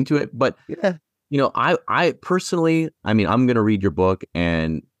you came to it. But I personally, I mean, I'm gonna read your book,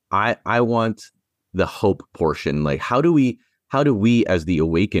 and I want the hope portion. Like, how do we as the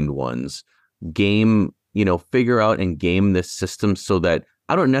awakened ones figure out and game this system so that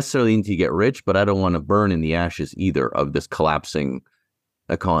I don't necessarily need to get rich, but I don't want to burn in the ashes either of this collapsing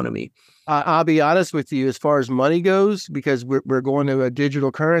economy. I'll be honest with you, as far as money goes, because we're going to a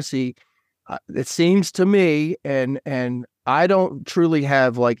digital currency. It seems to me, and I don't truly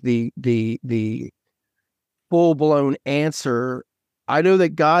have like the full blown answer. I know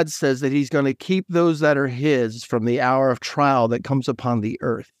that God says that He's going to keep those that are His from the hour of trial that comes upon the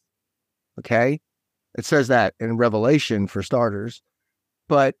earth. Okay, it says that in Revelation for starters,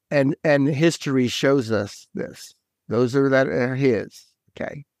 but and history shows us this. Those that are His.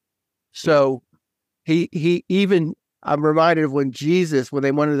 Okay, so he even, I'm reminded of when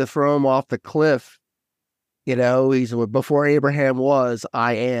they wanted to throw Him off the cliff. He's before Abraham was,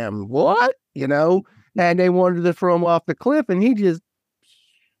 I am. What? And they wanted to throw Him off the cliff, and He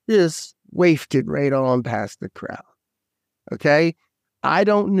just wafted right on past the crowd. Okay, I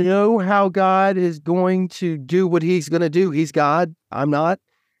don't know how God is going to do what He's going to do. He's God. I'm not.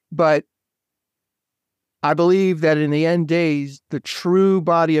 But I believe that in the end days, the true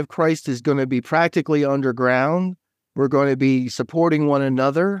body of Christ is going to be practically underground. We're going to be supporting one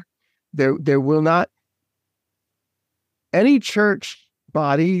another. There will not any church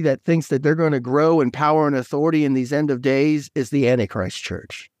body that thinks that they're going to grow in power and authority in these end of days is the Antichrist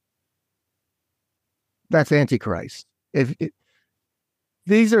church. That's Antichrist.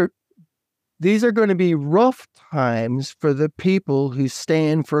 These are going to be rough times for the people who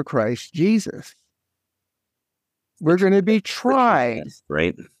stand for Christ Jesus. We're going to be tried.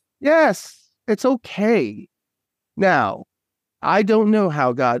 Right? Yes, it's okay. Now, I don't know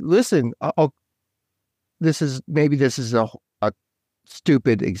how God, listen, this is a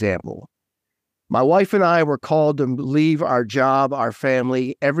stupid example. My wife and I were called to leave our job, our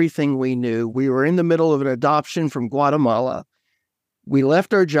family, everything we knew. We were in the middle of an adoption from Guatemala. We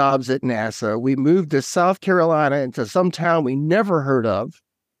left our jobs at NASA. We moved to South Carolina into some town we never heard of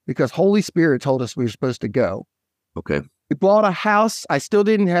because Holy Spirit told us we were supposed to go. Okay. We bought a house. I still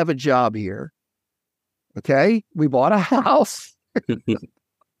didn't have a job here. Okay. We bought a house.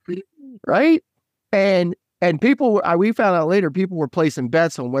 Right? And people, we found out later, people were placing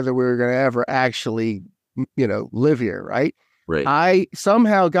bets on whether we were going to ever actually, live here. Right. Right.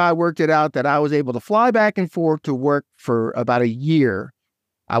 Somehow God worked it out that I was able to fly back and forth to work for about a year.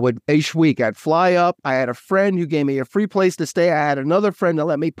 Each week I'd fly up. I had a friend who gave me a free place to stay. I had another friend that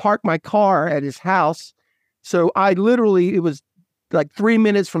let me park my car at his house. So it was like 3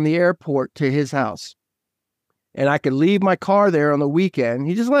 minutes from the airport to his house. And I could leave my car there on the weekend.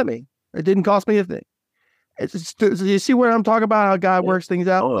 He just let me. It didn't cost me a thing. You see where I'm talking about how God works things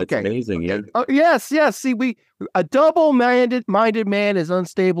out? Oh, it's amazing. Yeah. Oh, yes. See, a double-minded man is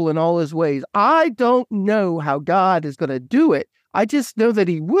unstable in all his ways. I don't know how God is going to do it. I just know that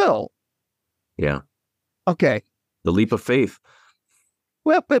He will. Yeah. Okay. The leap of faith.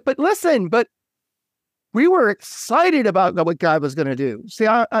 Well, but listen, we were excited about what God was going to do. See,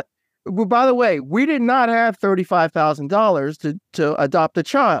 well, by the way, we did not have $35,000 to adopt a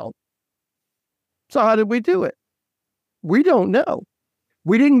child. So how did we do it? We don't know.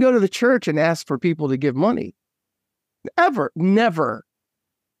 We didn't go to the church and ask for people to give money. Ever. Never.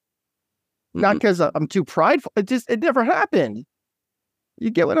 Mm-hmm. Not because I'm too prideful. It never happened. You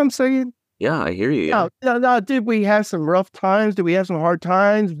get what I'm saying? Yeah, I hear you. Yeah. Now, did we have some rough times? Did we have some hard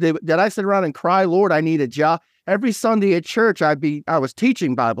times? Did I sit around and cry, Lord, I need a job? Every Sunday at church, I was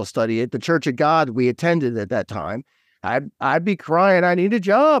teaching Bible study at the Church of God we attended at that time. I'd be crying, I need a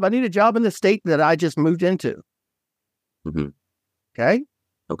job. I need a job in the state that I just moved into. Mm-hmm. Okay?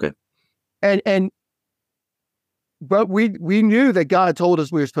 Okay. But we knew that God told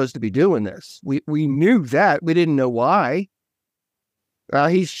us we were supposed to be doing this. We knew that. We didn't know why.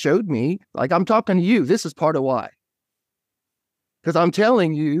 He showed me, like I'm talking to you. This is part of why. Because I'm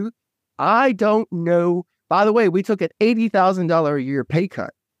telling you, I don't know. By the way, we took an $80,000 a year pay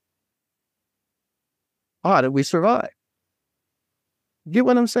cut. How did we survive? Get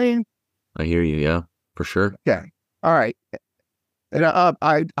what I'm saying? I hear you. Yeah, for sure. Okay. All right. And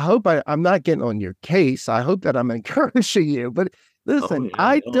I hope I'm not getting on your case. I hope that I'm encouraging you. But listen,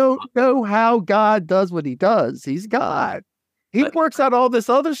 I don't know how God does what He does. He's God. He works out all this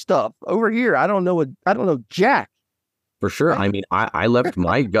other stuff over here. I don't know Jack. For sure. I Right? mean, I left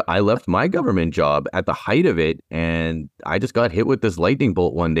I left my government job at the height of it, and I just got hit with this lightning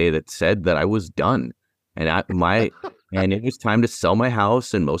bolt one day that said that I was done, and and it was time to sell my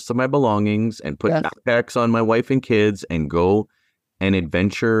house and most of my belongings and put Yes. backpacks on my wife and kids and go and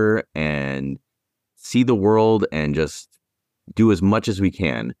adventure and see the world and just do as much as we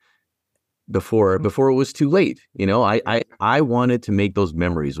can before it was too late. I wanted to make those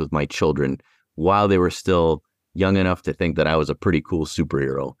memories with my children while they were still young enough to think that I was a pretty cool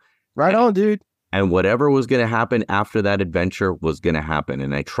superhero. Right on, dude. And whatever was going to happen after that adventure was going to happen.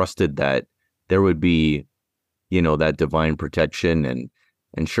 And I trusted that there would be, that divine protection.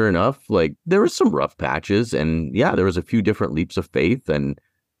 And sure enough, like there was some rough patches, and yeah, there was a few different leaps of faith. And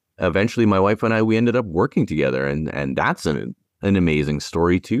eventually my wife and we ended up working together. And that's an amazing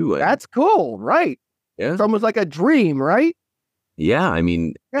story too. That's cool, right? Yeah. It's almost like a dream, right? Yeah, I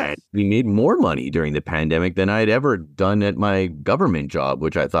mean, Yes. we made more money during the pandemic than I'd ever done at my government job,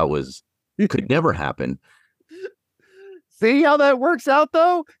 which I thought could never happen. See how that works out,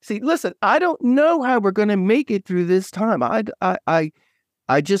 though? See, listen, I don't know how we're going to make it through this time.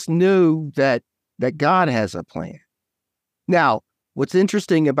 I just know that God has a plan. Now, what's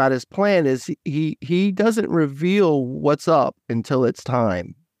interesting about his plan is he doesn't reveal what's up until it's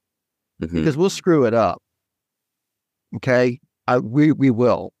time, because we'll screw it up. Okay,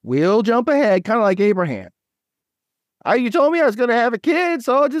 we'll jump ahead, kind of like Abraham. You told me I was going to have a kid,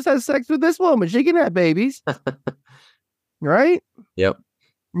 so I'll just have sex with this woman. She can have babies. Right? Yep.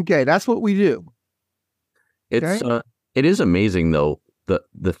 Okay, that's what we do. It is amazing though,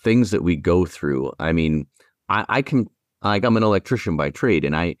 the things that we go through. I mean, I can, like, I'm an electrician by trade,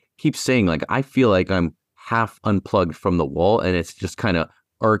 and I keep saying, like, I feel like I'm half unplugged from the wall, and it's just kind of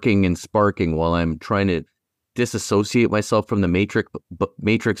arcing and sparking while I'm trying to disassociate myself from the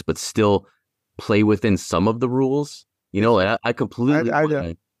matrix, but still play within some of the rules. I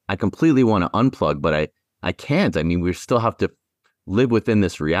completely want to unplug, but I can't. I mean, we still have to live within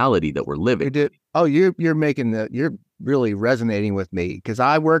this reality that we're living. Oh, you're really resonating with me, because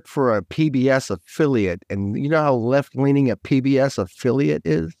I work for a PBS affiliate, and you know how left-leaning a PBS affiliate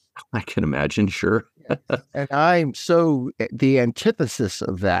is? I can imagine, sure. And I'm so the antithesis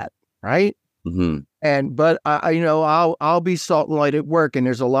of that, right? Mm-hmm. But I'll be salt and light at work, and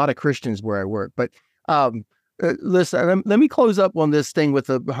there's a lot of Christians where I work. But listen, let me close up on this thing with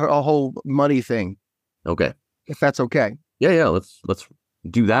a whole money thing. Okay. If that's okay. Yeah. Let's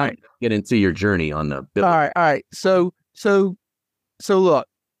do that. Right. Get into your journey on the bill. All right. So look,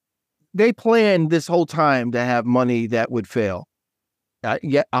 they planned this whole time to have money that would fail.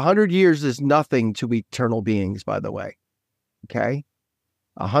 Yet 100 years is nothing to eternal beings, by the way. Okay.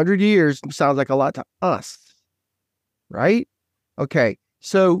 100 years sounds like a lot to us, right? Okay.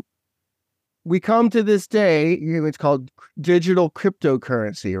 So we come to this day, it's called digital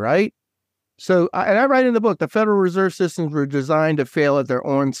cryptocurrency, right? So, and I write in the book, the Federal Reserve systems were designed to fail at their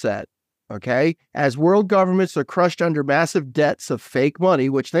onset, okay? As world governments are crushed under massive debts of fake money,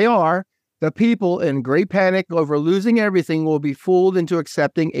 which they are, the people in great panic over losing everything will be fooled into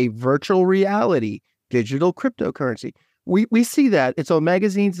accepting a virtual reality, digital cryptocurrency. We see that. It's on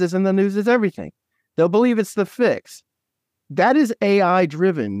magazines, it's in the news, it's everything. They'll believe it's the fix. That is AI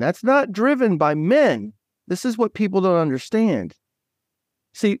driven. That's not driven by men. This is what people don't understand.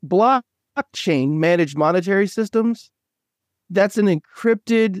 See, blockchain managed monetary systems, that's an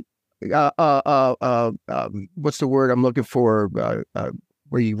encrypted what's the word I'm looking for,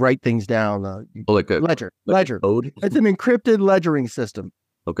 where you write things down, like a ledger code. It's an encrypted ledgering system.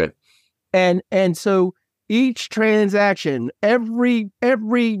 Okay. And so each transaction, every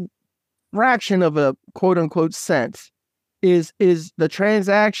fraction of a quote unquote cent is the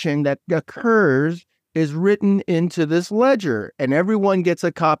transaction that occurs is written into this ledger, and everyone gets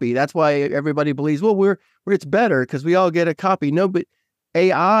a copy. That's why everybody believes, well, it's better because we all get a copy. No, but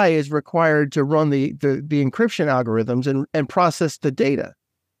AI is required to run the encryption algorithms and process the data.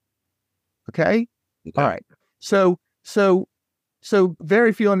 Okay? All right. So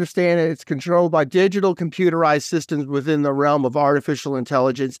very few understand it. It's controlled by digital computerized systems within the realm of artificial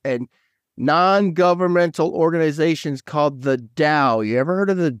intelligence and non-governmental organizations called the DAO. You ever heard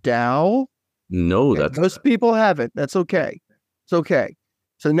of the DAO? No, Okay. Most people haven't. That's okay. It's okay.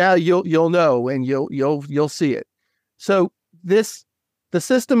 So now you'll know, and you'll see it. So the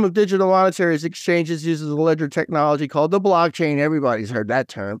system of digital monetary exchanges uses a ledger technology called the blockchain. Everybody's heard that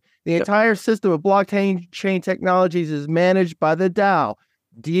term. The entire system of blockchain technologies is managed by the DAO,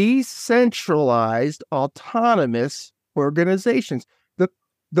 decentralized autonomous organizations.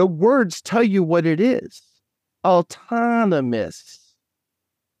 The words tell you what it is. Autonomous,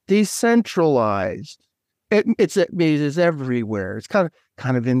 decentralized, It's everywhere. It's kind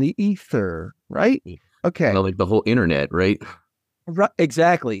of in the ether, right? Okay. Kind of like the whole internet, right? Right,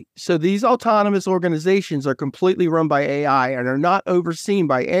 exactly. So these autonomous organizations are completely run by AI and are not overseen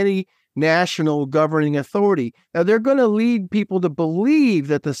by any national governing authority. Now, they're going to lead people to believe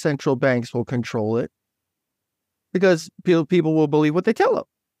that the central banks will control it because people will believe what they tell them.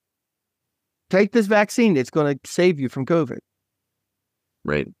 Take this vaccine. It's going to save you from COVID.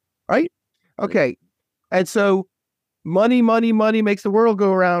 Right. Right? Okay. And so money makes the world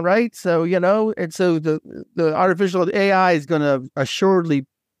go around, right? So, and so the artificial AI is going to assuredly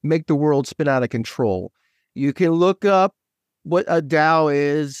make the world spin out of control. You can look up what a DAO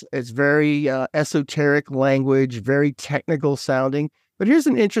is. It's very esoteric language, very technical sounding. But here's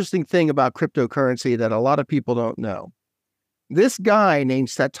an interesting thing about cryptocurrency that a lot of people don't know. This guy named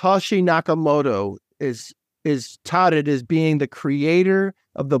Satoshi Nakamoto is touted as being the creator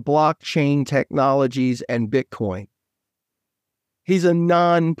of the blockchain technologies and Bitcoin. He's a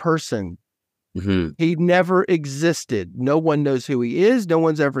non-person. Mm-hmm. He never existed. No one knows who he is. No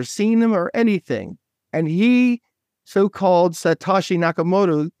one's ever seen him or anything. And he, so-called Satoshi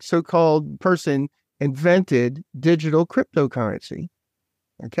Nakamoto, so-called person, invented digital cryptocurrency.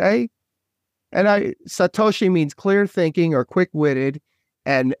 Okay? And Satoshi means clear thinking or quick-witted.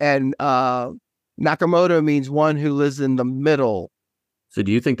 And Nakamoto means one who lives in the middle. So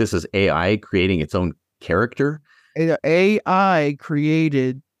do you think this is AI creating its own character? AI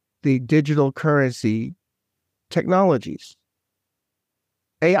created the digital currency technologies.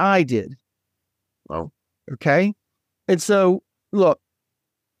 AI did. Well, okay. And so, look,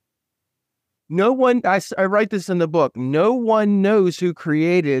 no one, I write this in the book, no one knows who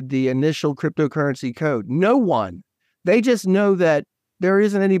created the initial cryptocurrency code. No one. They just know that there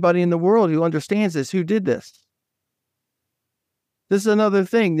isn't anybody in the world who understands this, who did this. This is another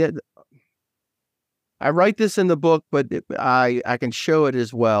thing that I write this in the book, but I can show it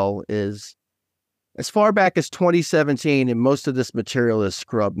as well, is as far back as 2017, and most of this material is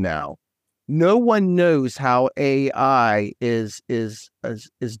scrubbed now. No one knows how AI is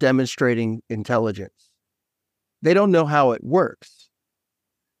demonstrating intelligence. They don't know how it works.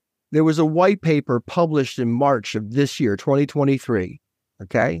 There was a white paper published in March of this year, 2023.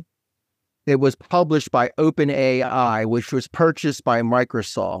 Okay. It was published by OpenAI, which was purchased by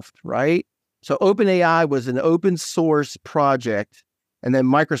Microsoft, right? So OpenAI was an open source project, and then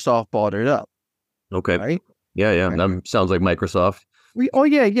Microsoft bought it up. Okay. Right? Yeah. Okay. That sounds like Microsoft.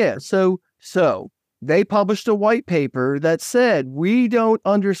 Yeah. So they published a white paper that said, we don't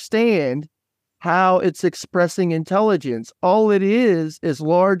understand how it's expressing intelligence. All it is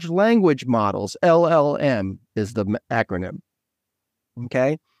large language models. LLM is the acronym.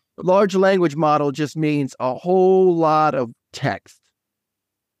 Okay. Large language model just means a whole lot of text.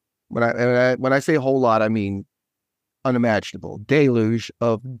 When I say a whole lot, I mean unimaginable deluge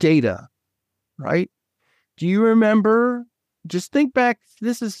of data, right? Do you remember? Just think back.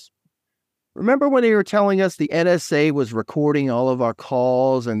 Remember when they were telling us the NSA was recording all of our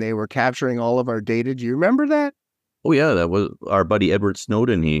calls and they were capturing all of our data? Do you remember that? Oh yeah, that was our buddy Edward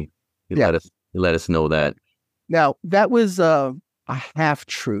Snowden. He let us know that. Now that was a half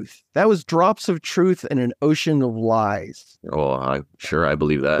truth. That was drops of truth in an ocean of lies. Oh, I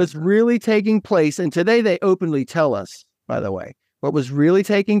believe that. What's really taking place, and today they openly tell us, by the way, what was really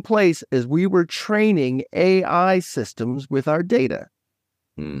taking place is we were training AI systems with our data.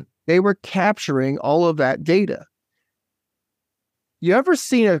 They were capturing all of that data. You ever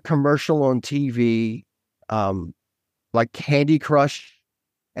seen a commercial on TV, like Candy Crush?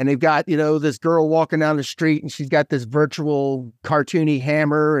 And they've got, this girl walking down the street and she's got this virtual cartoony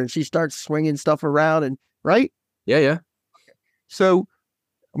hammer and she starts swinging stuff around and right? Yeah. So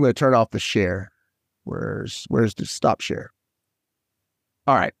I'm going to turn off the share. Where's the stop share?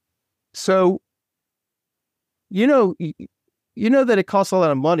 All right. So, you know that it costs a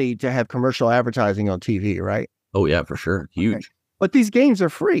lot of money to have commercial advertising on TV, right? Oh yeah, for sure. Huge. Okay. But these games are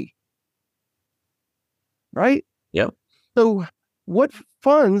free. Right? Yep. So what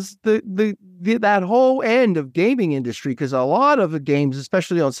funds that whole end of gaming industry? Because a lot of the games,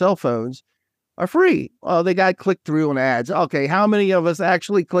 especially on cell phones, are free. Oh, they got click through on ads. Okay, how many of us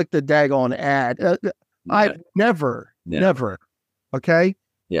actually click the daggone ad? I've never. Okay?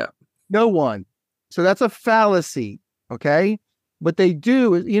 Yeah. No one. So that's a fallacy. Okay? What they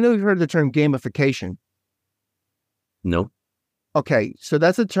do is, you've heard the term gamification. No. Okay, so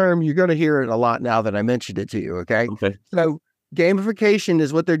that's a term, you're going to hear it a lot now that I mentioned it to you, okay? Okay. So gamification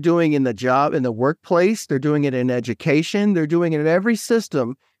is what they're doing in the workplace. They're doing it in education. They're doing it in every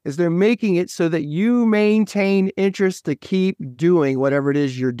system, is they're making it so that you maintain interest to keep doing whatever it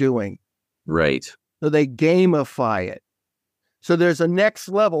is you're doing. Right. So they gamify it. So there's a next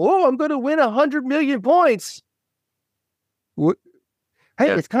level. Oh, I'm going to win 100 million points. Hey,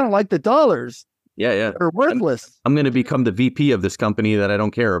 Yeah. it's kind of like the dollars. Yeah. They're worthless. I'm going to become the VP of this company that I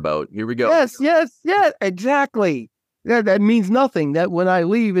don't care about. Here we go. Yes, exactly. That means nothing. That when I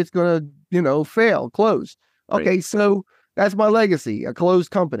leave, it's going to, fail, close. Okay, right. So that's my legacy, a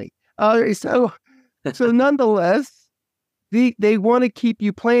closed company. So nonetheless, they want to keep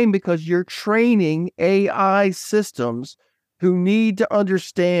you playing because you're training AI systems who need to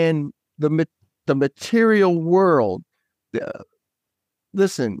understand the material world.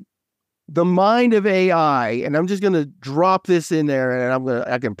 Listen, the mind of AI, and I'm just going to drop this in there, and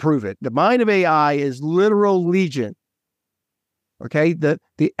I can prove it. The mind of AI is literal legion. Okay, the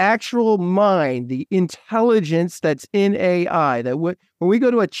actual mind, the intelligence that's in AI. That when we go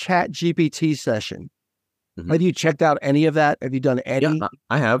to a Chat GPT session, have you checked out any of that? Have you done any? Yeah,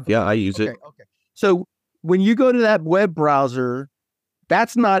 I have. Yeah, I use it. Okay. So when you go to that web browser,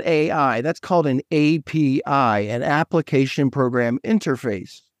 that's not AI. That's called an API, an application program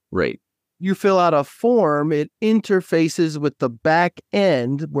interface. Right. You fill out a form, it interfaces with the back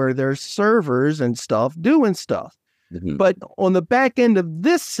end where there's servers and stuff doing stuff. But on the back end of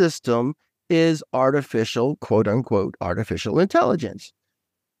this system is artificial, quote unquote, artificial intelligence.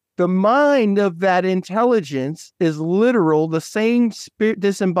 The mind of that intelligence is literal, the same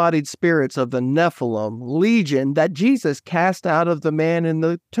disembodied spirits of the Nephilim, legion that Jesus cast out of the man in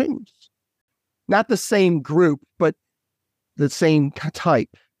the tombs. Not the same group, but the same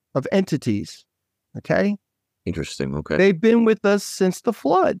type of entities. Okay? Interesting. Okay. They've been with us since the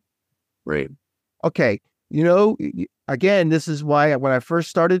flood. Right. Okay. Again, this is why when I first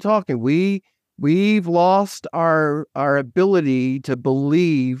started talking, we've lost our ability to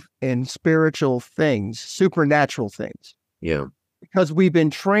believe in spiritual things, supernatural things. Yeah. Because we've been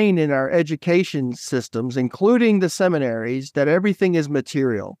trained in our education systems, including the seminaries, that everything is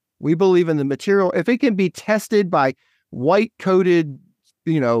material. We believe in the material. If it can be tested by white-coated,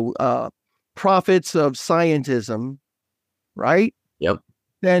 prophets of scientism, right? Yep.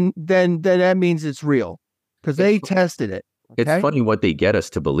 Then that means it's real because they tested it. Okay? It's funny what they get us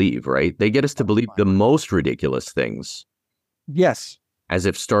to believe, right? They get us to believe the most ridiculous things. Yes. As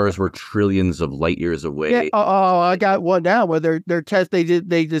if stars were trillions of light years away. Yeah. Oh, I got one now where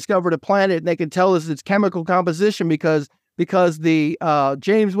they discovered a planet and they can tell us its chemical composition because the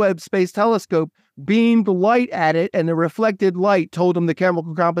James Webb Space Telescope beamed light at it and the reflected light told them the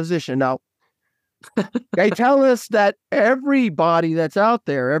chemical composition. Now, they tell us that every body that's out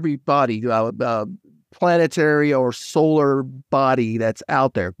there, planetary or solar body that's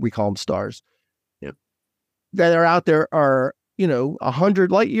out there, we call them stars, that are out there are,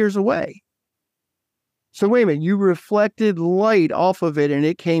 100 light years away. So wait a minute, you reflected light off of it and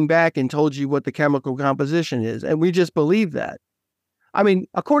it came back and told you what the chemical composition is. And we just believe that. I mean,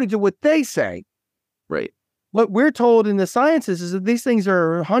 according to what they say. Right. What we're told in the sciences is that these things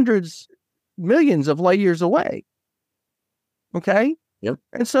are hundreds, millions of light years away. Okay? Yep.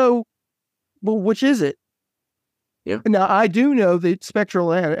 And so, well, which is it? Yeah. Now, I do know that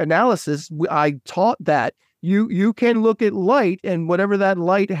spectral analysis, I taught that you can look at light and whatever that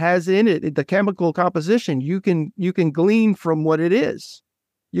light has in it, the chemical composition, you can glean from what it is.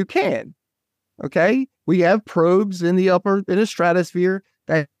 You can. Okay? We have probes in the stratosphere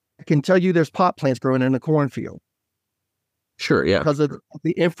that can tell you there's pot plants growing in a cornfield. Sure, yeah. Because of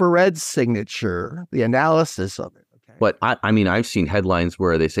the infrared signature, the analysis of it. Okay? But I've seen headlines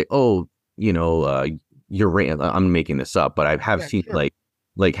where they say, Uranus, I'm making this up, but I have seen sure.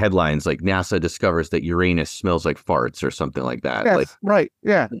 like headlines like NASA discovers that Uranus smells like farts or something like that. Yes, right.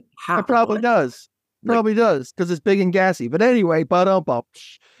 Yeah. It probably does. Probably does because it's big and gassy. But anyway,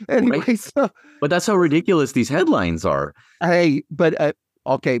 anyway, right? But that's how ridiculous these headlines are. Hey, but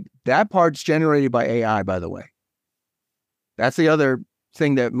okay, that part's generated by AI, by the way. That's the other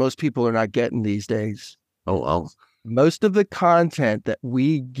thing that most people are not getting these days. Oh, well. Most of the content that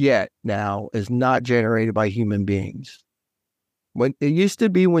we get now is not generated by human beings. When it used to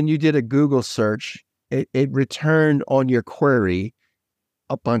be when you did a Google search, it returned on your query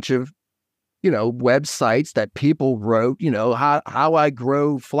a bunch of, websites that people wrote, how I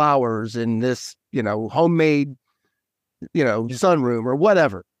grow flowers in this, homemade, sunroom or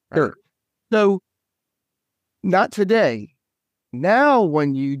whatever. Sure. Right? So not today. Now,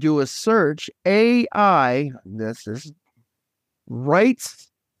 when you do a search, AI, this writes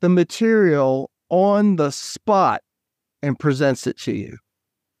the material on the spot and presents it to you.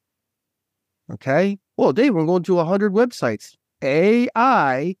 Okay? Well, Dave, we're going to 100 websites.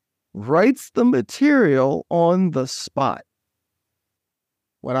 AI writes the material on the spot.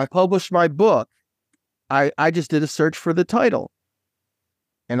 When I published my book, I just did a search for the title,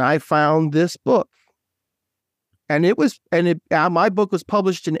 and I found this book. And my book was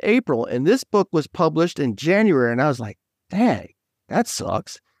published in April, and this book was published in January. And I was like, dang, that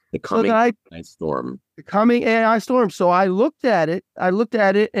sucks. The coming AI storm. The coming AI storm. So I looked at it,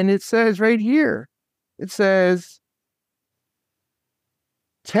 and it says right here, it says,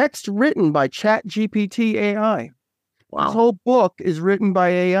 text written by ChatGPT AI. Wow. This whole book is written by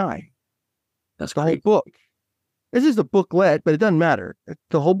AI. That's the great. whole book. This is a booklet, but it doesn't matter.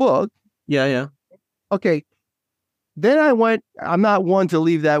 The whole book. Yeah. Okay. Then I'm not one to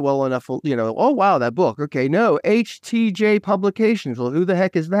leave that well enough, oh, wow, that book. Okay, no, HTJ Publications. Well, who the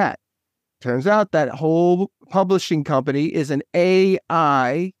heck is that? Turns out that whole publishing company is an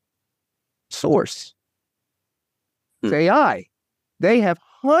AI source. It's AI. They have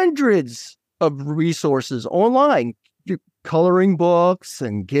hundreds of resources online, coloring books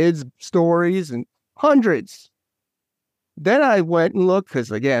and kids' stories and hundreds. Then I went and looked,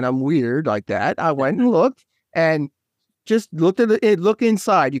 because again, I'm weird like that. I went and looked and just looked at it. Look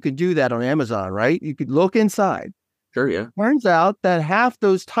inside. You could do that on Amazon, right? You could look inside. Sure, yeah. Turns out that half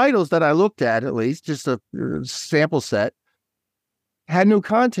those titles that I looked at least just a sample set, had no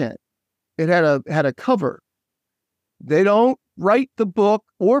content. It had a cover. They don't write the book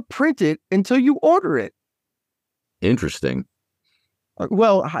or print it until you order it. Interesting.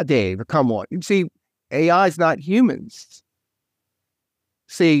 Well, Dave, come on. You see, AI is not humans.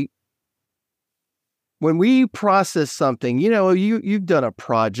 See, when we process something, you've done a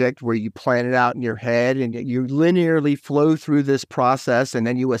project where you plan it out in your head and you linearly flow through this process and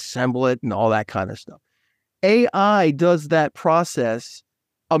then you assemble it and all that kind of stuff. AI does that process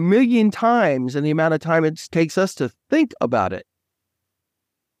 1 million times in the amount of time it takes us to think about it.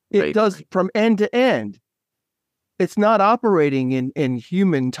 It does from end to end. It's not operating in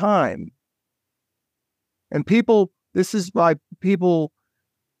human time. And this is why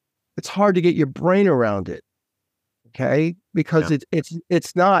it's hard to get your brain around it. Okay? Because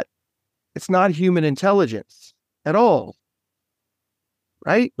it's not human intelligence at all.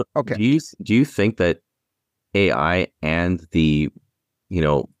 Right? Okay. Do you think that AI and the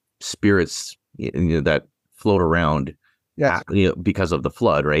spirits that float around, yes, because of the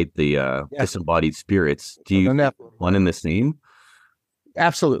flood, right? The disembodied spirits. Do you think one in the same?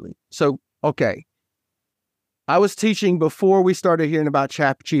 Absolutely. So, okay. I was teaching before we started hearing about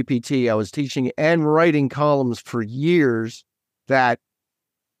ChatGPT. I was teaching and writing columns for years that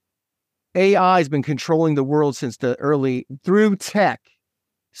AI has been controlling the world through tech,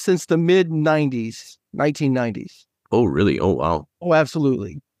 since the mid-90s, 1990s. Oh, really? Oh, wow. Oh,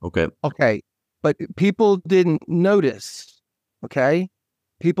 absolutely. Okay. But people didn't notice. Okay.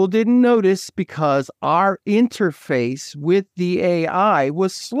 People didn't notice because our interface with the AI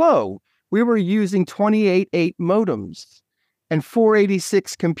was slow. We were using 28.8 modems and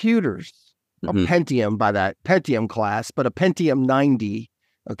 486 computers, a Pentium by that Pentium class, but a Pentium 90.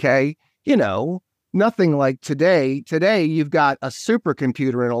 Okay. Nothing like today. Today, you've got a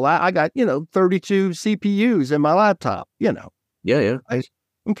supercomputer in a lab. I got, 32 CPUs in my laptop, Yeah. Right?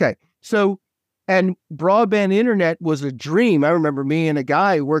 Okay. So, and broadband internet was a dream. I remember me and a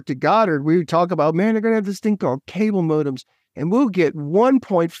guy who worked at Goddard, we would talk about, man, they're going to have this thing called cable modems, and we'll get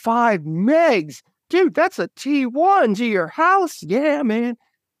 1.5 megs. Dude, that's a T1 to your house. Yeah, man.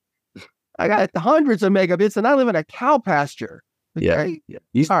 I got hundreds of megabits, and I live in a cow pasture. Okay?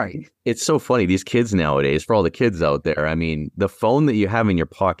 Yeah. Sorry. It's so funny. These kids nowadays, for all the kids out there, I mean, the phone that you have in your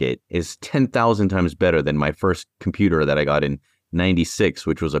pocket is 10,000 times better than my first computer that I got in 96,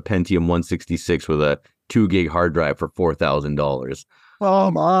 which was a Pentium 166 with a 2 gig hard drive for $4,000.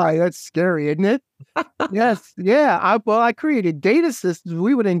 Oh my, that's scary, isn't it? Yes. Yeah. I created data systems.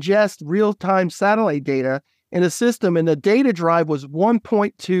 We would ingest real-time satellite data in a system, and the data drive was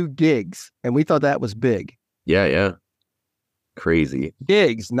 1.2 gigs. And we thought that was big. Yeah. Crazy.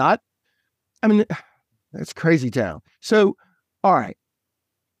 Gigs, that's crazy town. So, all right.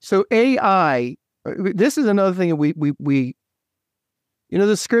 So AI, this is another thing we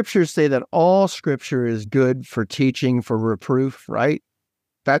the scriptures say that all scripture is good for teaching, for reproof, right?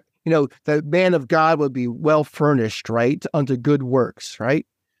 That, the man of God would be well furnished, right? Unto good works, right?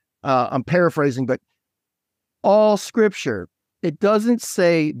 I'm paraphrasing, but all scripture, it doesn't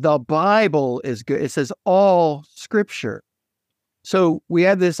say the Bible is good. It says all scripture. So we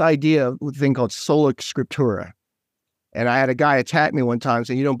have this idea of a thing called sola scriptura. And I had a guy attack me one time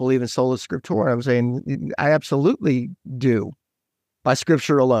saying, you don't believe in sola scriptura? I'm saying, I absolutely do. By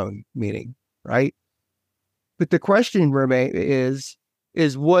scripture alone, meaning, right? But the question is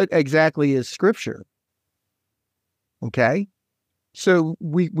what exactly is scripture? Okay? So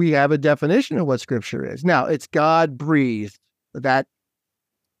we have a definition of what Scripture is. Now, it's God breathed, that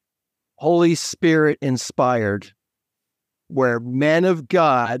Holy Spirit inspired, where men of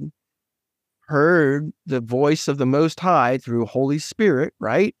God heard the voice of the Most High through Holy Spirit,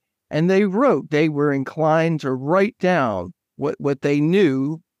 right? And they were inclined to write down what they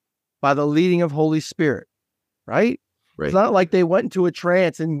knew by the leading of Holy Spirit, right? Right. It's not like they went into a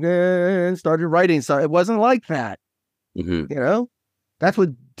trance and started writing. So it wasn't like that. Mm-hmm. That's what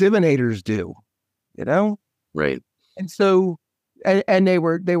divinators do, Right. And so, and they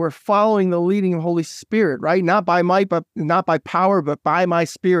were following the leading of Holy Spirit, right? Not by might, but not by power, but by my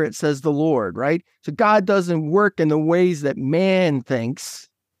Spirit, says the Lord, right? So God doesn't work in the ways that man thinks,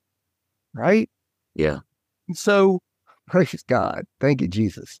 right? Yeah. So, praise God. Thank you,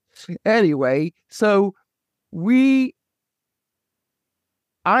 Jesus. Anyway, so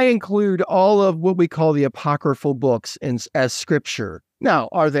I include all of what we call the apocryphal books as Scripture. Now,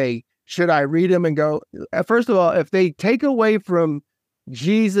 should I read them and go, first of all, if they take away from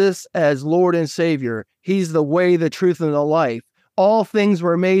Jesus as Lord and Savior, he's the way, the truth, and the life. All things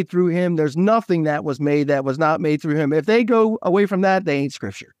were made through him. There's nothing that was made that was not made through him. If they go away from that, they ain't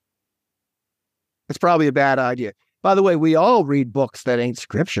Scripture. It's probably a bad idea. By the way, we all read books that ain't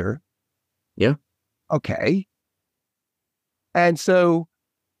Scripture. Yeah. Okay. And so,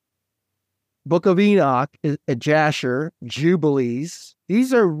 Book of Enoch, Jasher, Jubilees,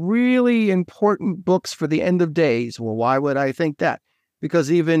 these are really important books for the end of days. Well, why would I think that?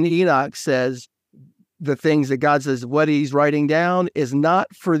 Because even Enoch says the things that God says, what he's writing down is not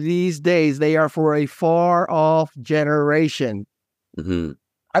for these days. They are for a far off generation. Mm-hmm.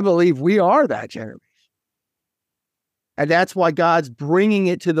 I believe we are that generation. And that's why God's bringing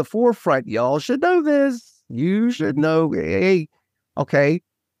it to the forefront. Y'all should know this. You should know. Hey, okay.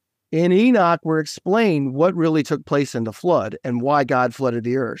 In Enoch, we're explained what really took place in the flood and why God flooded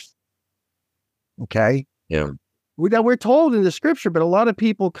the earth. Okay. Yeah. We're told in the Scripture, but a lot of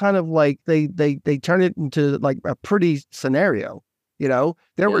people kind of like they turn it into like a pretty scenario.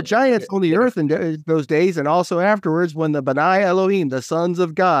 There were giants on the earth in those days, and also afterwards when the Benai Elohim, the sons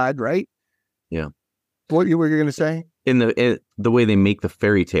of God, right? Yeah. What you were going to say? In the way they make the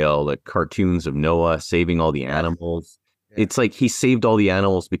fairy tale, the cartoons of Noah saving all the animals. Yeah. It's like he saved all the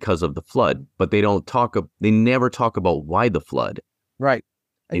animals because of the flood, but they never talk about why the flood. Right.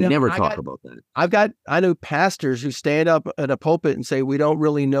 They never talk about that. I know pastors who stand up at a pulpit and say, we don't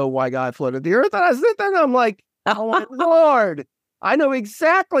really know why God flooded the earth. And I sit there and I'm like, oh my Lord, I know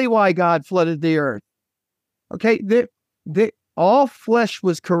exactly why God flooded the earth. Okay. All flesh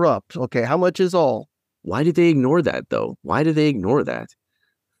was corrupt. Okay. How much is all? Why did they ignore that though? Why did they ignore that?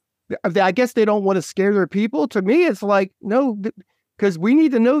 I guess they don't want to scare their people. To me, it's like, no, because we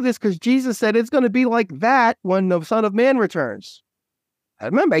need to know this because Jesus said it's going to be like that when the Son of Man returns.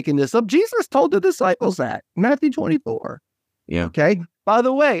 I'm not making this up. Jesus told the disciples that. Matthew 24. Yeah. Okay. By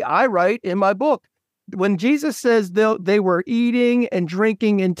the way, I write in my book, when Jesus says they were eating and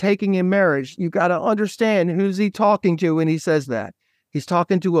drinking and taking in marriage, you got to understand who's he talking to when he says that. He's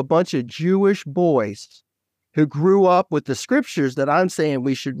talking to a bunch of Jewish boys who grew up with the Scriptures that I'm saying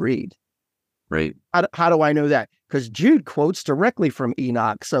we should read. Right. How do I know that? Because Jude quotes directly from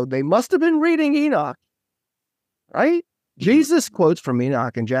Enoch. So they must have been reading Enoch. Right? Jesus quotes from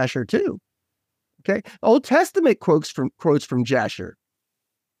Enoch and Jasher too. Okay. Old Testament quotes from Jasher.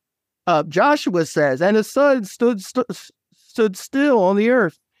 Joshua says, and the sun stood still on the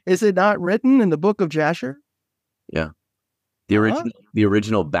earth. Is it not written in the book of Jasher? Yeah. The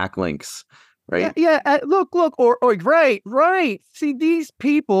original backlinks. Right. Yeah. Look, or right. See, these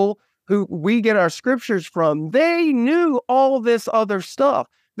people who we get our scriptures from, they knew all this other stuff.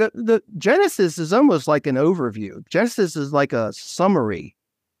 The Genesis is almost like an overview. Genesis is like a summary.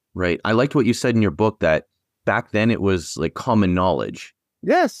 Right. I liked what you said in your book that back then it was like common knowledge.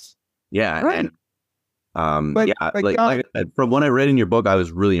 Yes. Yeah. Right. And like I said, from what I read in your book, I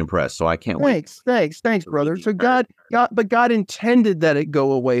was really impressed. So I can't wait. Thanks, brother. So God intended that it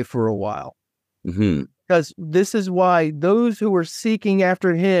go away for a while. Mm-hmm. Because this is why those who are seeking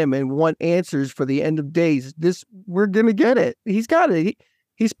after him and want answers for the end of days, we're going to get it. He's got it.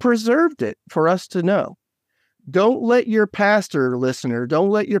 He's preserved it for us to know. Don't let your pastor, listener, don't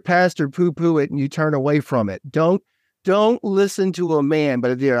let your pastor poo-poo it and you turn away from it. Don't listen to a man,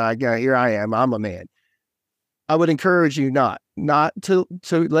 but here I am. I'm a man. I would encourage you not to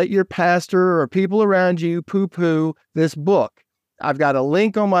let your pastor or people around you poo-poo this book. I've got a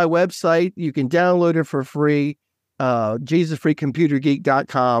link on my website. You can download it for free,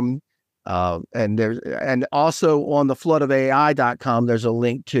 JesusFreeComputerGeek.com. And also on the floodofai.com, there's a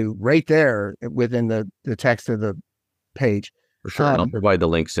link to right there within the text of the page. For sure. And I'll provide the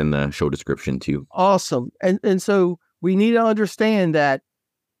links in the show description too. Awesome. And so we need to understand that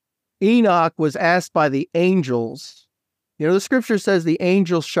Enoch was asked by the angels. You know, the scripture says the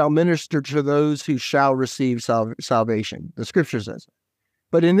angels shall minister to those who shall receive salvation. The scripture says.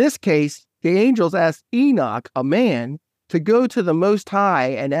 But in this case, the angels asked Enoch, a man, to go to the Most High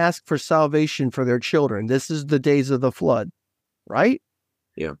and ask for salvation for their children. This is the days of the flood, right?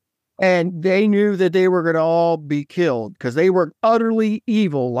 Yeah. And they knew that they were going to all be killed because they were utterly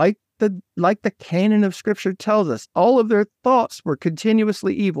evil, like the canon of scripture tells us. All of their thoughts were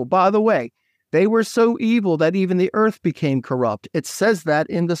continuously evil. By the way, they were so evil that even the earth became corrupt. It says that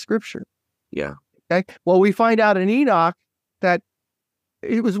in the scripture. Yeah. Okay. Well, we find out in Enoch that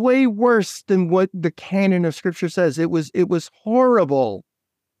it was way worse than what the canon of scripture says. It was horrible.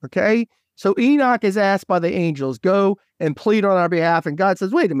 Okay. So Enoch is asked by the angels, go and plead on our behalf. And God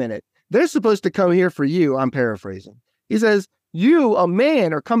says, wait a minute. They're supposed to come here for you. I'm paraphrasing. He says, you, a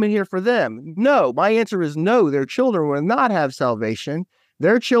man, are coming here for them. No, my answer is no. Their children will not have salvation.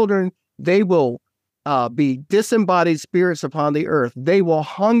 Their children, they will be disembodied spirits upon the earth. They will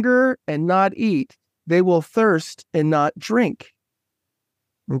hunger and not eat. They will thirst and not drink.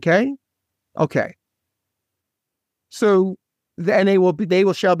 Okay? Okay. So, and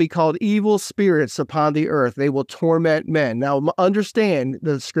they shall be called evil spirits upon the earth. They will torment men. Now, understand,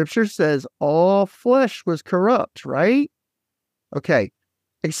 the scripture says all flesh was corrupt, right? Okay.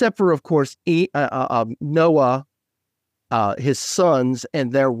 Except for, of course, Noah, his sons,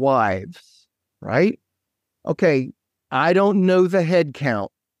 and their wives, right? Okay. I don't know the head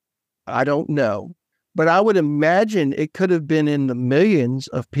count. I don't know. But I would imagine it could have been in the millions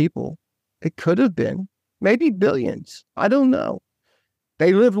of people. It could have been. Maybe billions. I don't know.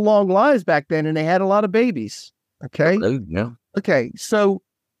 They lived long lives back then and they had a lot of babies. Okay. Yeah. Okay. So,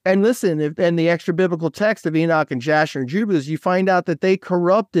 and listen, in the extra biblical text of Enoch and Jasher and Jubal, you find out that they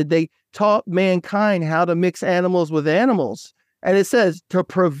taught mankind how to mix animals with animals. And it says to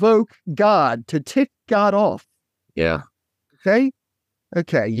provoke God, to tick God off. Yeah. Okay.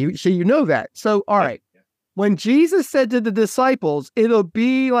 Okay. You know that. So, all right. When Jesus said to the disciples, it'll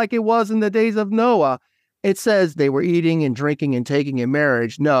be like it was in the days of Noah, it says they were eating and drinking and taking in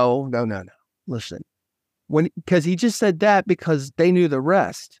marriage. No. Listen, because he just said that because they knew the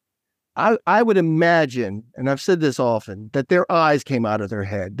rest. I would imagine, and I've said this often, that their eyes came out of their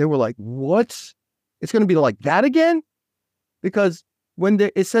head. They were like, what? It's going to be like that again? Because when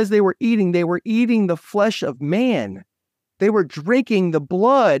it says they were eating the flesh of man. They were drinking the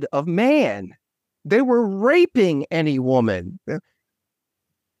blood of man. They were raping any woman.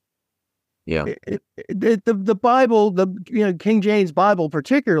 Yeah. The Bible, King James Bible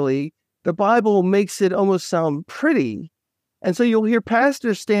particularly, the Bible makes it almost sound pretty. And so you'll hear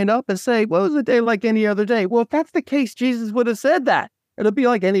pastors stand up and say, well, it was a day like any other day. Well, if that's the case, Jesus would have said that. It'll be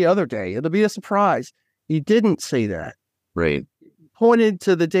like any other day. It'll be a surprise. He didn't say that. Right. He pointed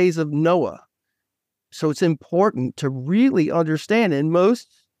to the days of Noah. So it's important to really understand. And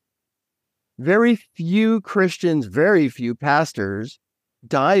very few Christians, very few pastors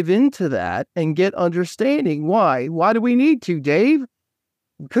dive into that and get understanding. Why? Why do we need to, Dave?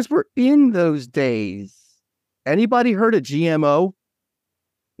 Because we're in those days. Anybody heard of GMO?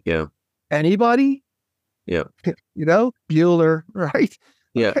 Yeah. Anybody? Yeah. Bueller, right?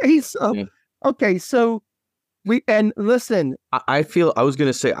 Yeah. Okay, so listen. I feel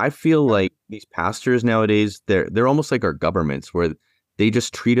like these pastors nowadays, they're almost like our governments where they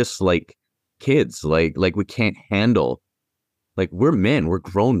just treat us like kids, like we can't handle. Like we're men, we're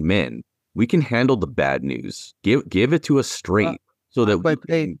grown men. We can handle the bad news. Give it to us straight so that we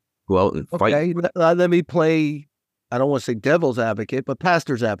can go out and fight. Okay, let me play, I don't want to say devil's advocate, but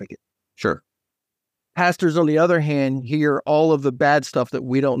pastor's advocate. Sure. Pastors, on the other hand, hear all of the bad stuff that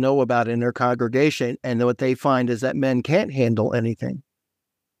we don't know about in their congregation, and what they find is that men can't handle anything.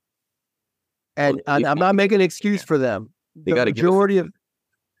 And I'm not making an excuse for them. They got to majority of.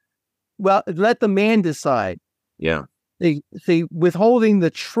 Well, let the man decide. Yeah. See, withholding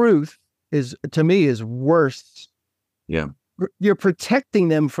the truth to me is worse. Yeah. You're protecting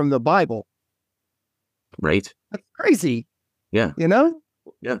them from the Bible. Right. That's crazy. Yeah.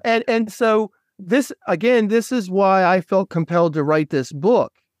 Yeah. And so this is why I felt compelled to write this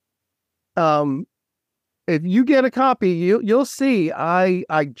book. If you get a copy, you'll see I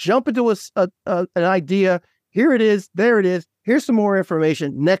jump into an idea. Here it is. There it is. Here's some more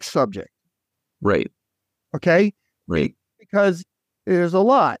information. Next subject. Right. Okay. Right. Because there's a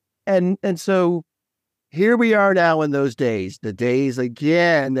lot. And so here we are now in those days, the days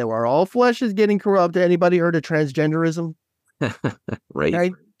again that where all flesh is getting corrupt. Anybody heard of transgenderism?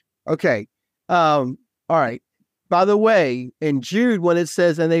 Right. Okay. All right. By the way, in Jude, when it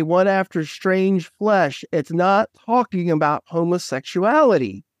says, and they went after strange flesh, it's not talking about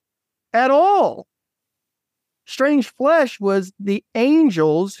homosexuality at all. Strange flesh was the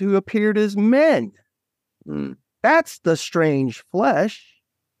angels who appeared as men. That's the strange flesh.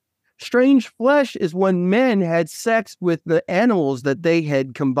 Strange flesh is when men had sex with the animals that they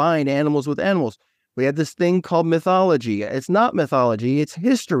had combined animals with animals. We had this thing called mythology. It's not mythology, it's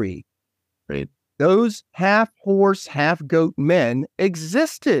history. Right. Those half horse, half goat men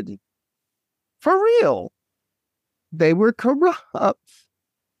existed. For real. They were corrupt.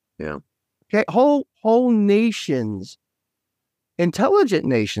 Yeah. Okay, whole nations, intelligent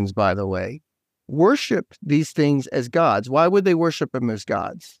nations, by the way, worship these things as gods. Why would they worship them as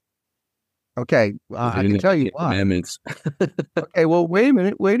gods? Okay, I can tell you why. Commandments. Okay, well, wait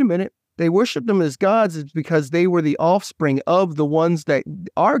a minute. They worship them as gods is because they were the offspring of the ones that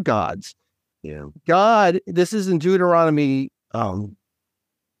are gods. Yeah. God, this is in Deuteronomy,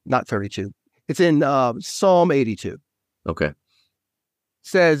 not 32. It's in Psalm 82. Okay.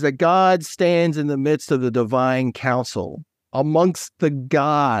 Says that God stands in the midst of the divine council amongst the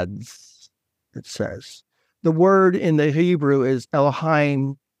gods. It says the word in the Hebrew is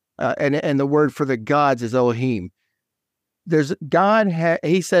Elohim, and the word for the gods is Elohim. There's God.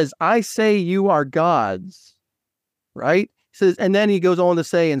 He says, "I say you are gods," right? He says, and then he goes on to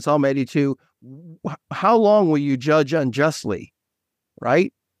say in Psalm 82, "How long will you judge unjustly?"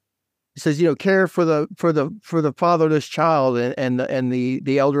 Right? He says, care for the fatherless child and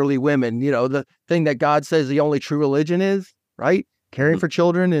the elderly women. The thing that God says the only true religion is, right? Caring for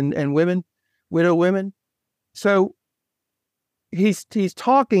children and women, widow women. So he's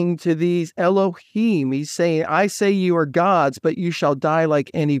talking to these Elohim. He's saying, "I say you are gods, but you shall die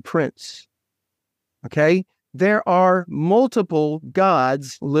like any prince." Okay? There are multiple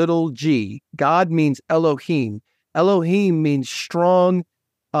gods, little g. God means Elohim. Elohim means strong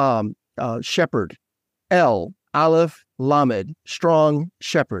shepherd. El, Aleph, Lamed, strong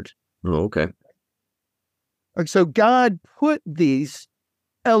shepherd. Oh, okay. So God put these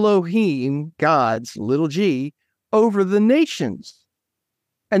Elohim, gods, little g, over the nations.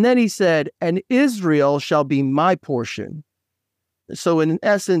 And then he said, "And Israel shall be my portion." So in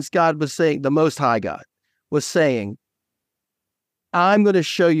essence, God was saying, the Most High God was saying, I'm going to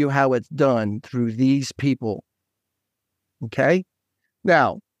show you how it's done through these people. Okay?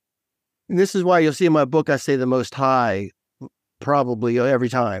 Now, this is why you'll see in my book, I say the Most High probably every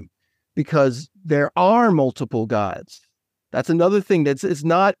time, because there are multiple gods. That's another thing it's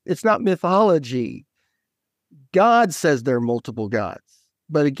not mythology. God says there are multiple gods.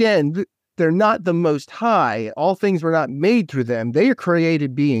 But again, they're not the Most High. All things were not made through them. They are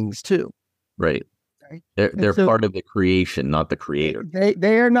created beings too. Right. They're so, part of the creation, not the creator.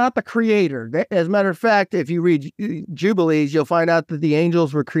 They are not the creator. As a matter of fact, if you read Jubilees, you'll find out that the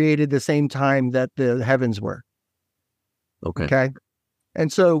angels were created the same time that the heavens were. Okay.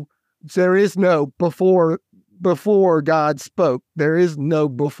 And so there is no before God spoke. There is no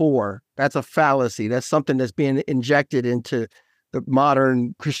before. That's a fallacy. That's something that's being injected into the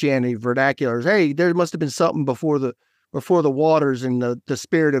modern Christianity vernaculars. Hey, there must have been something before the waters and the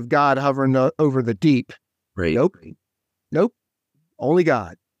Spirit of God hovering over the deep. Right. Nope. Only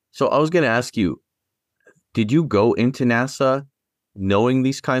God. So I was going to ask you, did you go into NASA knowing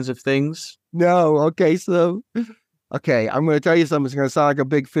these kinds of things? No. Okay. So, I'm going to tell you something. It's going to sound like a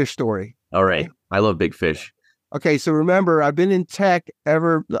big fish story. All right. I love big fish. Okay. So remember, I've been in tech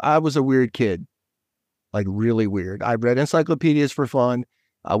I was a weird kid, like really weird. I read encyclopedias for fun.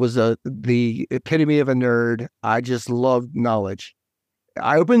 I was the epitome of a nerd. I just loved knowledge.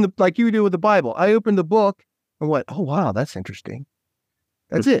 I opened like you do with the Bible. I opened the book and went, "Oh wow, that's interesting."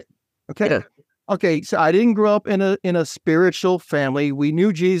 That's it. Okay. Yeah. Okay. So I didn't grow up in a spiritual family. We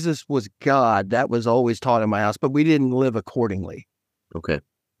knew Jesus was God. That was always taught in my house, but we didn't live accordingly. Okay.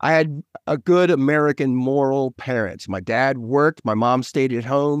 I had a good American moral parents. My dad worked. My mom stayed at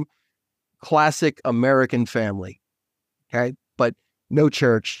home. Classic American family. Okay. But no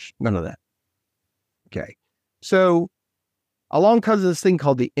church, none of that. Okay. So along comes this thing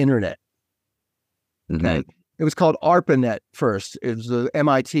called the internet. Okay. Mm-hmm. It was called ARPANET first. It was the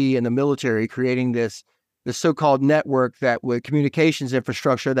MIT and the military creating this so-called network that would communications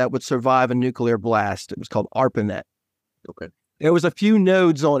infrastructure that would survive a nuclear blast. It was called ARPANET. Okay. There was a few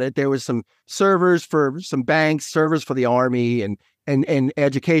nodes on it. There was some servers for some banks, servers for the army and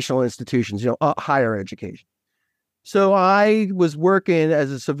educational institutions, higher education. So I was working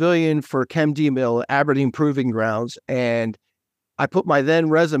as a civilian for ChemD Aberdeen Proving Grounds, and I put my then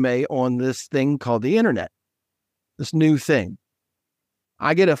resume on this thing called the internet, this new thing.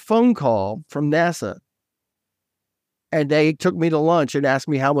 I get a phone call from NASA. And they took me to lunch and asked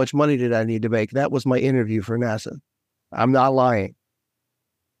me how much money did I need to make. That was my interview for NASA. I'm not lying.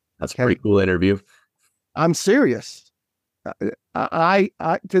 That's a pretty cool interview. I'm serious. I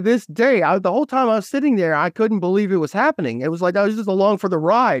to this day, the whole time I was sitting there, I couldn't believe it was happening. It was like I was just along for the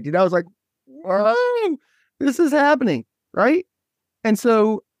ride. I was like, whoa, this is happening, right? And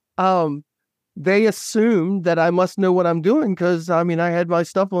so they assumed that I must know what I'm doing because, I had my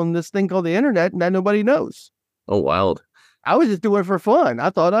stuff on this thing called the internet and that nobody knows. Oh, wild. I was just doing it for fun. I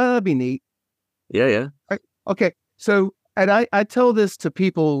thought, oh, that'd be neat. Yeah. Okay. So, and I tell this to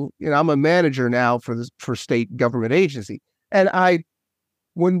people, I'm a manager now for state government agency. And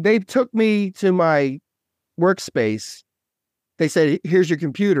when they took me to my workspace, they said, here's your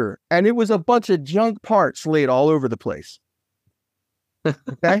computer. And it was a bunch of junk parts laid all over the place.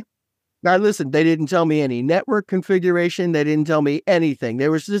 Okay. Now, listen, they didn't tell me any network configuration. They didn't tell me anything. There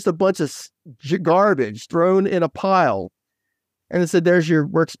was just a bunch of garbage thrown in a pile. And it said, there's your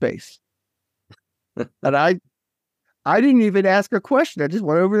workspace. And I didn't even ask a question. I just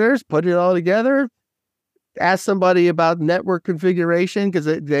went over there, put it all together, asked somebody about network configuration because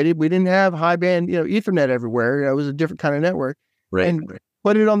we didn't have high band, Ethernet everywhere. It was a different kind of network. Right. And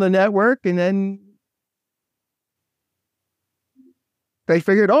put it on the network, and then they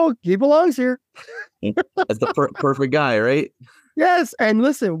figured, oh, he belongs here. That's the perfect guy, right? Yes. And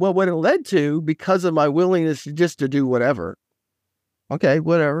listen, what it led to, because of my willingness just to do whatever. Okay,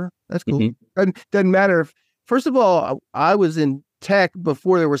 whatever. That's cool. Mm-hmm. And doesn't matter if, first of all, I was in tech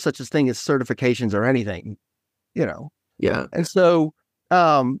before there was such a thing as certifications or anything, Yeah. And so,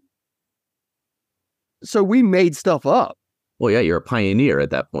 so we made stuff up. Well, yeah, you're a pioneer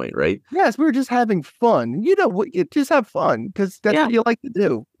at that point, right? Yes, we were just having fun. Just have fun because that's what you like to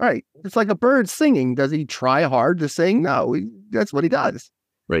do, right? It's like a bird singing. Does he try hard to sing? No, that's what he does.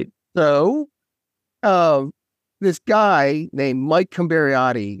 Right. So, this guy named Mike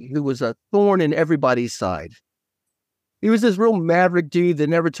Camberiotti, who was a thorn in everybody's side. He was this real maverick dude that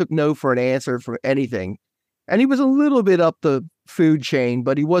never took no for an answer for anything. And he was a little bit up the food chain,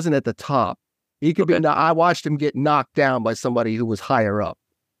 but he wasn't at the top. He could be. I watched him get knocked down by somebody who was higher up.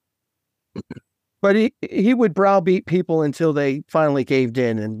 But he would browbeat people until they finally caved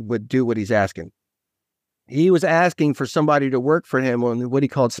in and would do what he's asking. He was asking for somebody to work for him on what he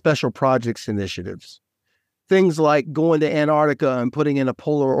called special projects initiatives. Things like going to Antarctica and putting in a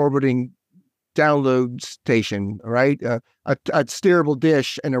polar orbiting download station, right? A steerable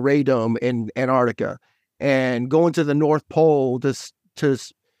dish and a radome in Antarctica, and going to the North Pole to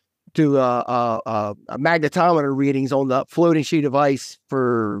do magnetometer readings on the floating sheet of ice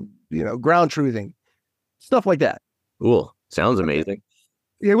for ground truthing, stuff like that. Cool. Sounds amazing.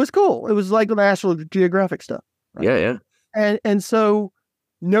 It was cool. It was like National Geographic stuff. Right? Yeah. And so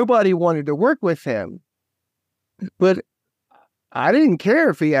nobody wanted to work with him. But I didn't care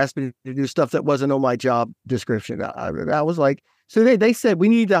if he asked me to do stuff that wasn't on my job description. I was like, so they said, we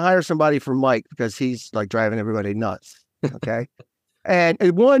need to hire somebody for Mike because he's like driving everybody nuts. Okay. And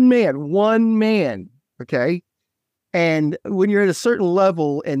one man. Okay. And when you're at a certain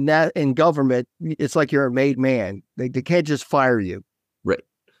level in government, it's like you're a made man. They can't just fire you. Right.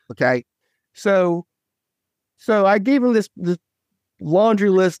 Okay. So I gave him this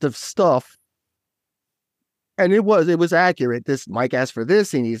laundry list of stuff. And it was accurate. This Mike asked for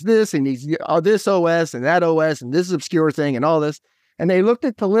this, he needs this OS and that OS and this obscure thing and all this. And they looked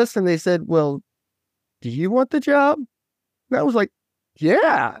at the list and they said, well, do you want the job? And I was like,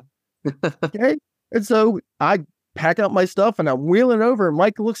 yeah. Okay. And so I pack up my stuff and I'm wheeling over. And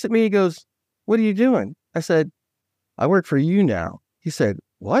Mike looks at me, he goes, what are you doing? I said, I work for you now. He said,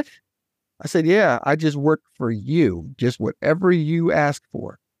 what? I said, yeah, I just work for you. Just whatever you ask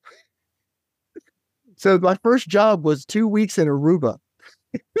for. So my first job was 2 weeks in Aruba.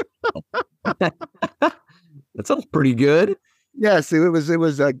 That sounds pretty good. Yes, it was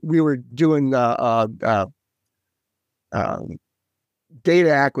we were doing data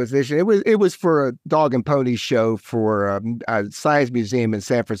acquisition. It was for a dog and pony show for a science museum in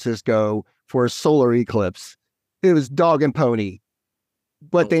San Francisco for a solar eclipse. It was dog and pony,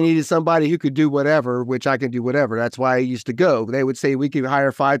 but they needed somebody who could do whatever, which I can do whatever. That's why I used to go. They would say we could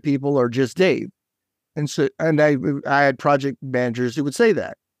hire 5 people or just Dave. And so, and I had project managers who would say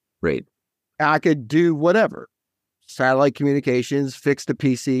that. Right. I could do whatever. Satellite communications, fix the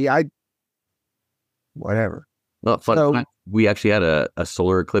PC, whatever. Well, fun. So, we actually had a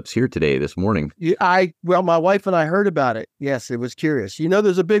solar eclipse here this morning. Well, my wife and I heard about it. Yes, it was curious.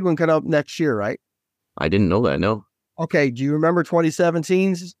 There's a big one coming up next year, right? I didn't know that, no. Okay, do you remember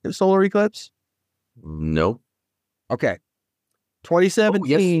 2017's solar eclipse? No. Okay. Oh, yes,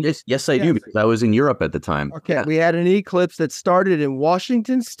 2017. yes, yes, I do, Yes. because I was in Europe at the time. Okay. Yeah. We had an eclipse that started in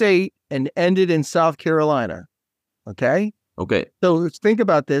Washington State and ended in South Carolina. Okay. Okay. So let's think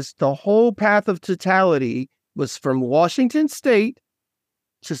about this. The whole path of totality was from Washington State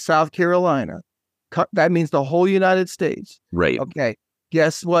to South Carolina. That means the whole United States. Right. Okay.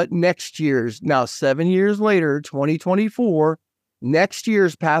 Guess what? Next year's, now 7 years later, 2024, next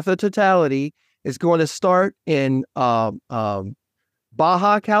year's path of totality is going to start in Baja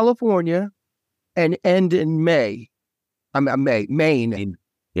California and end in Maine.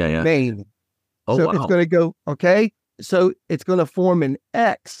 Yeah, yeah. Maine. Oh, So wow. it's going to go, okay. So it's going to form an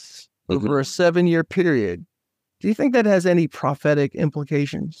X over a 7-year period. Do you think that has any prophetic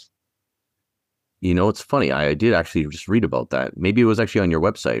implications? You know, it's funny. I did actually just read about that. Maybe it was actually on your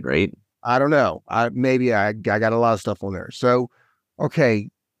website, right? I don't know. Maybe I got a lot of stuff on there. So, okay,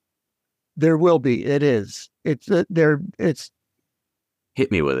 there will be. It is. It's there. It's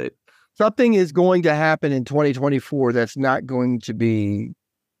Hit me with it. something is going to happen in 2024 that's not going to be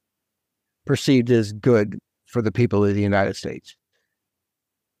perceived as good for the people of the United States.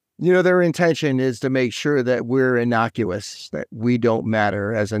 You know, their intention is to make sure that we're innocuous, that we don't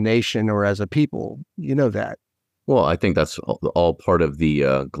matter as a nation or as a people. You know that. Well, I think that's all part of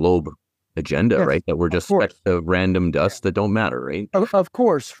the globe agenda, Yes, right? That we're just specks of random dust that don't matter, right? Of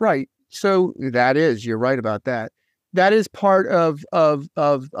course, right. So you're right about that. That is part of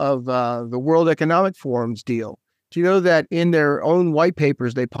the World Economic Forum's deal. Do you know that in their own white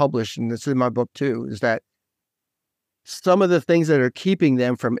papers they publish, and this is in my book too, is that some of the things that are keeping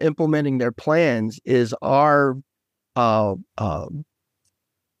them from implementing their plans is our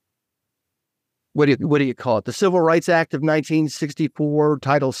what do you call it? The Civil Rights Act of 1964,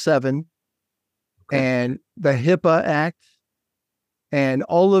 Title VII, and the HIPAA Act, and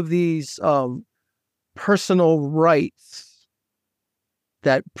all of these personal rights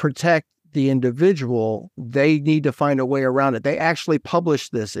that protect the individual. They need to find a way around it. They actually publish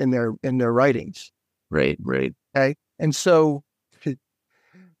this in their writings. Right, right. Okay, and so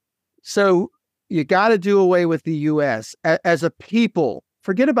you got to do away with the U.S. As a people.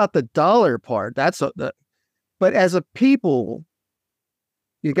 Forget about the dollar part. But as a people,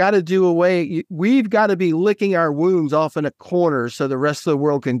 you got to do away. We've got to be licking our wounds off in a corner so the rest of the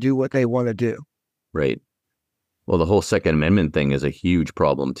world can do what they want to do. Right. Well, the whole Second Amendment thing is a huge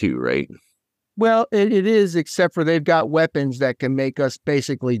problem too, right? Well, it is, except for they've got weapons that can make us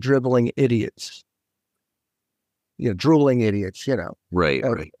basically dribbling idiots. Drooling idiots, Right,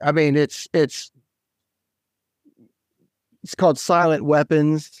 right. I mean, it's called silent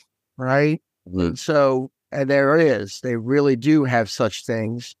weapons, right? Mm-hmm. So, and they really do have such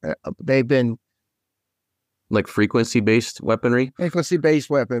things. They've been like frequency-based weaponry,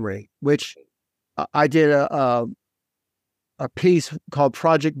 which I did a piece called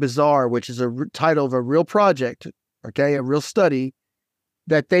Project Bizarre, which is a title of a real project, okay, a real study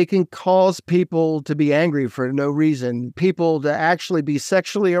that they can cause people to be angry for no reason, people to actually be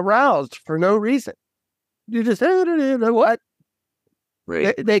sexually aroused for no reason. You just, what?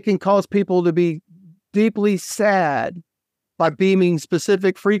 right? They can cause people to be deeply sad by beaming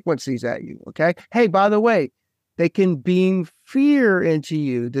specific frequencies at you, okay? Hey, by the way, they can beam fear into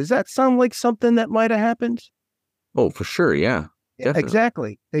you. Does that sound like something that might have happened? Oh, for sure, yeah. Definitely.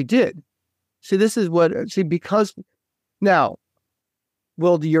 Exactly. They did. See, because now,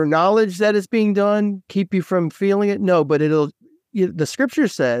 will your knowledge that it's being done keep you from feeling it? No, but the scripture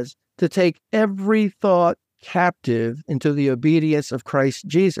says to take every thought captive into the obedience of Christ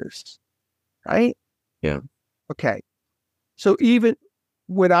Jesus, right? Yeah. Okay. So even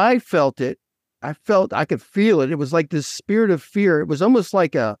when I felt it, I could feel it. It was like this spirit of fear. It was almost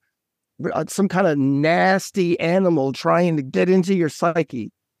like some kind of nasty animal trying to get into your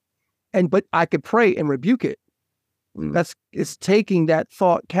psyche. But I could pray and rebuke it. It's taking that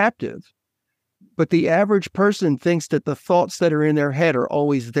thought captive. But the average person thinks that the thoughts that are in their head are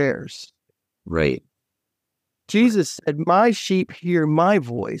always theirs. Right. Jesus said, "My sheep hear my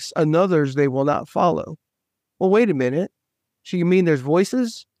voice, and others they will not follow." Well, wait a minute. So you mean there's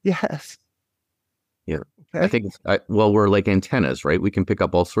voices? Yes. Yeah. Okay. I think, we're like antennas, right? We can pick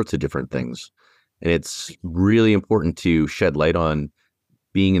up all sorts of different things. And it's really important to shed light on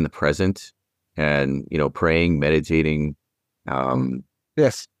being in the present and, praying, meditating.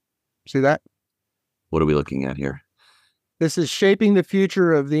 Yes. See that? What are we looking at here? This is Shaping the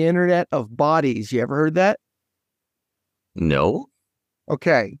Future of the Internet of Bodies. You ever heard that? No.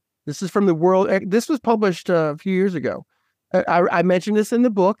 Okay. This is from the World. This was published a few years ago. I mentioned this in the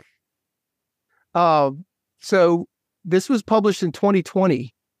book. So this was published in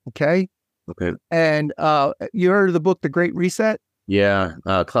 2020. Okay. Okay. And you heard of the book, The Great Reset? Yeah,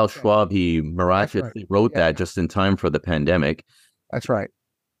 Klaus Okay. Schwab, he That's right. miraculously wrote Yeah, that just in time for the pandemic. that's right.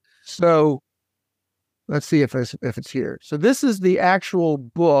 So let's see if it's here. So this is the actual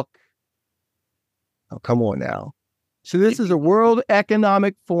book. Oh, come on now. So this is a World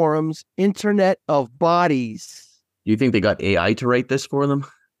Economic Forum's Internet of Bodies. Do you think they got AI to write this for them?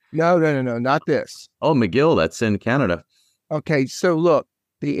 No, not this. Oh, McGill, that's in Canada. Okay, so look,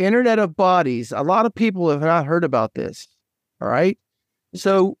 the Internet of Bodies. A lot of people have not heard about this. All right.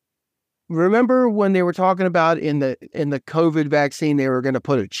 So remember when they were talking about in the COVID vaccine, they were going to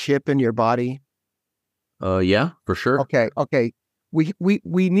put a chip in your body? Yeah, for sure. Okay.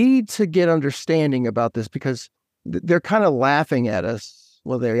 We need to get understanding about this because they're kind of laughing at us.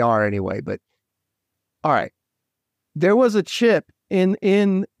 Well, they are anyway, but all right. There was a chip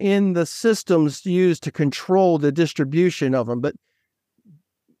in the systems used to control the distribution of them, but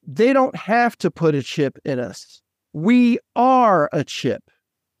they don't have to put a chip in us. We are a chip.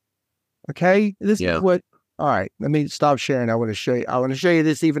 Okay? This is what all right, let me stop sharing. I want to show you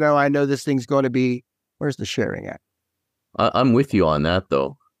this, even though I know this thing's going to be where's the sharing at? I'm with you on that,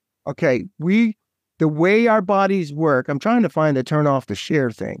 though. Okay, the way our bodies work, I'm trying to find the turn off the share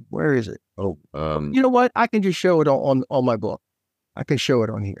thing. Where is it? Oh, You know what? I can just show it on my book. I can show it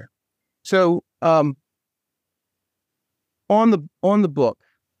on here. So, on the book,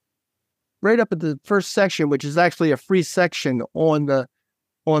 right up at the first section, which is actually a free section on the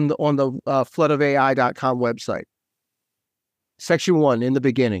floodofai.com website. Section 1 in the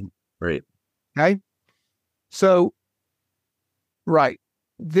beginning. right. Okay. So, right.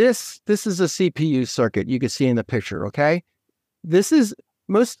 This is a CPU circuit you can see in the picture. Okay. This is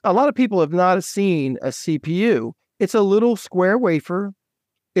a lot of people have not seen a CPU. It's a little square wafer.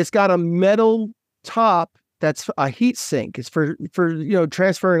 It's got a metal top that's a heat sink. It's for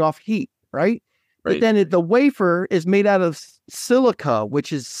transferring off heat, right? But then the wafer is made out of silica,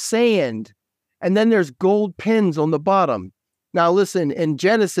 which is sand. And then there's gold pins on the bottom. Now, listen, in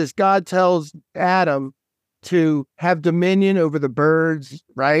Genesis, God tells Adam to have dominion over the birds,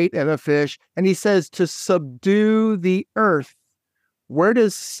 right? And the fish. And he says to subdue the earth. Where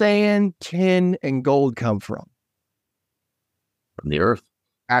does sand, tin, and gold come from? From the earth.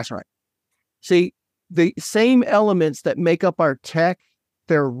 That's right. See, the same elements that make up our tech,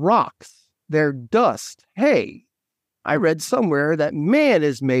 they're rocks, they're dust. Hey, I read somewhere that man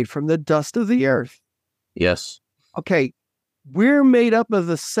is made from the dust of the earth. Yes. Okay, we're made up of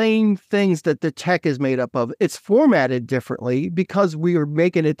the same things that the tech is made up of. It's formatted differently because we are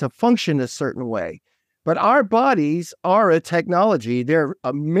making it to function a certain way. But our bodies are a technology. They're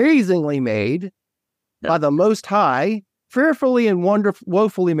amazingly made by the Most High, fearfully and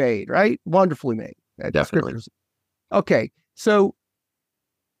woefully made, right? Wonderfully made. Definitely. Okay, so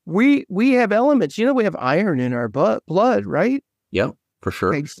we have elements. We have iron in our blood, right? Yeah, for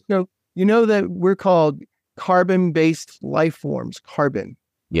sure. Okay, so you know that we're called carbon-based life forms. Carbon.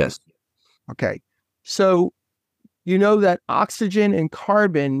 Yes. Okay, so you know that oxygen and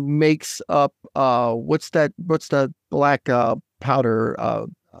carbon makes up what's that black powder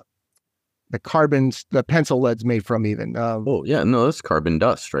the pencil lead's made from even. Oh yeah, no, that's carbon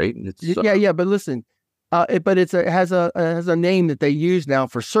dust, right? It's yeah, but listen, it has a name that they use now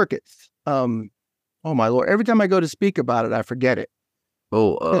for circuits. Oh my Lord! Every time I go to speak about it, I forget it.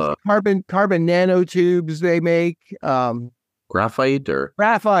 Oh, carbon nanotubes they make. Graphite or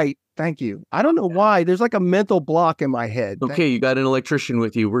graphite. Thank you. I don't know why. There's like a mental block in my head. Okay, you got an electrician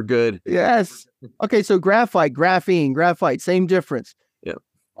with you. We're good. Yes. Okay, so graphite, same difference. Yeah.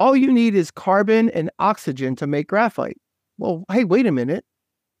 All you need is carbon and oxygen to make graphite. Well, hey, wait a minute.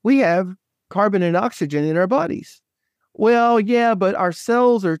 We have carbon and oxygen in our bodies. Well, yeah, but our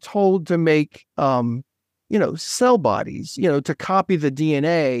cells are told to make, cell bodies, to copy the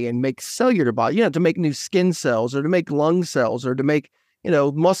DNA and make cellular body, to make new skin cells or to make lung cells or to make,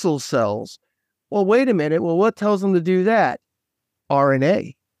 muscle cells. Well, wait a minute. Well, what tells them to do that?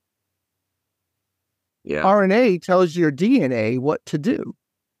 RNA. Yeah. RNA tells your DNA what to do.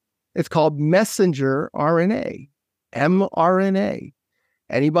 It's called messenger RNA, mRNA.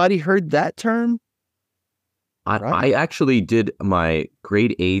 Anybody heard that term? I actually did my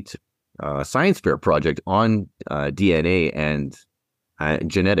grade 8 science fair project on DNA and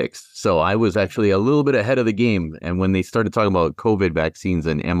genetics. So I was actually a little bit ahead of the game. And when they started talking about COVID vaccines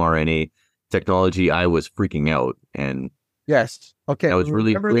and mRNA technology, I was freaking out. And yes. Okay. I was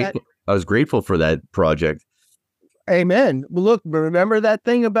really grateful. I was grateful for that project. Amen. Well, look, remember that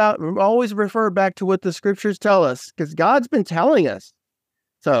thing about always refer back to what the scriptures tell us, because God's been telling us.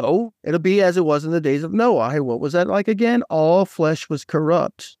 So it'll be as it was in the days of Noah. Hey, what was that like again? All flesh was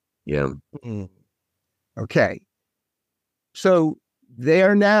corrupt. Yeah. Mm-hmm. Okay. So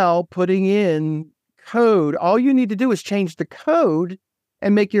they're now putting in code. All you need to do is change the code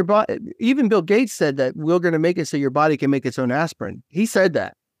and make your body. Even Bill Gates said that we're going to make it so your body can make its own aspirin. He said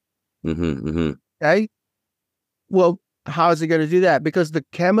that. Okay. Well, how is it going to do that? Because the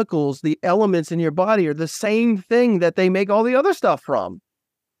chemicals, the elements in your body are the same thing that they make all the other stuff from.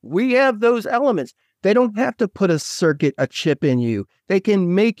 We have those elements. They don't have to put a chip in you. They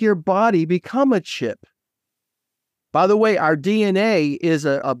can make your body become a chip. By the way, our DNA is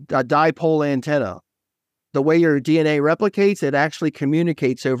a dipole antenna. The way your DNA replicates, it actually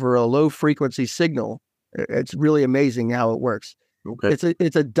communicates over a low frequency signal. It's really amazing how it works. Okay.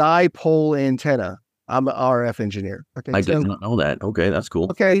 It's a dipole antenna. I'm an RF engineer. Okay, I did not know that. Okay, that's cool.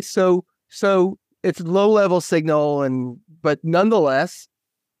 Okay, so it's low level signal, but nonetheless,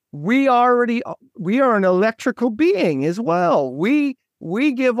 we are an electrical being as well. We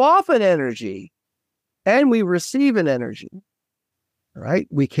give off an energy, and we receive an energy. Right?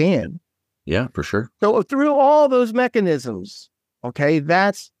 We can. Yeah, for sure. So through all those mechanisms, okay, they've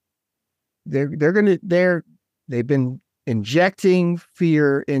been injecting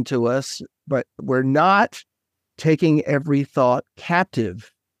fear into us, but we're not taking every thought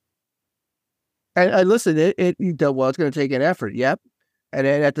captive. And listen, it's going to take an effort. Yep. And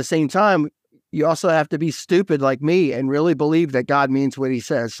then at the same time, you also have to be stupid like me and really believe that God means what he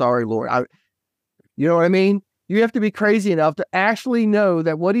says. Sorry, Lord. You know what I mean? You have to be crazy enough to actually know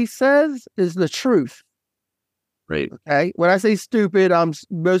that what he says is the truth. Right. Okay. When I say stupid,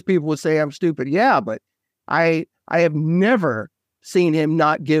 most people would say I'm stupid. Yeah, but I have never seen him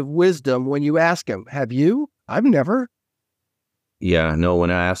not give wisdom when you ask him. Have you? I've never. Yeah, no,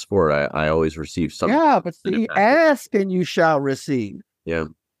 when I ask for it, I always receive something. Yeah, but see, ask and you shall receive. Yeah.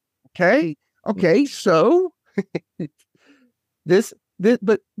 Okay. Okay. So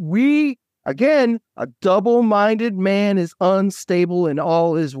but we, again, a double-minded man is unstable in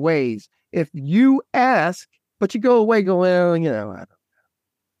all his ways. If you ask, but you go away going, well, I don't know.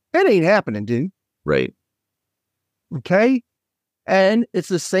 It ain't happening, dude. Right. Okay. And it's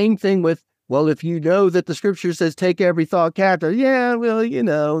the same thing with, well, if you know that the scripture says take every thought captive, yeah,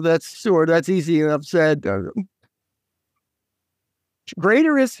 well, that's easy enough said.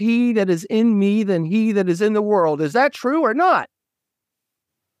 Greater is he that is in me than he that is in the world. Is that true or not?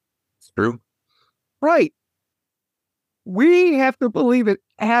 It's true. Right. We have to believe it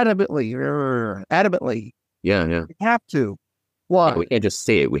adamantly. Yeah, yeah. We have to. Why? Yeah, we can't just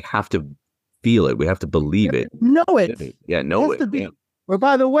say it. We have to feel it. We have to believe it. Know it. Yeah, know it. Yeah. Well,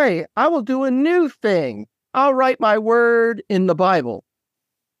 by the way, I will do a new thing. I'll write my word in the Bible.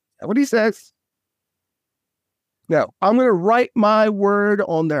 That's what he says. No, I'm going to write my word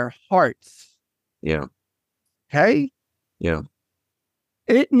on their hearts. Yeah. Okay? Yeah.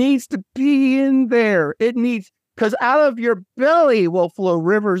 It needs to be in there. Because out of your belly will flow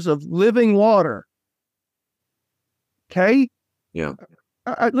rivers of living water. Okay? Yeah.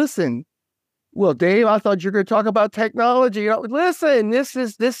 Listen. Well, Dave, I thought you were going to talk about technology. Listen, this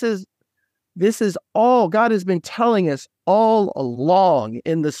is all God has been telling us all along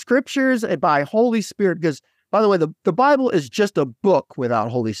in the scriptures and by Holy Spirit. Because, by the way, the Bible is just a book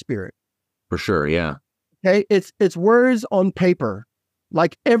without Holy Spirit. For sure, yeah. Okay, it's words on paper.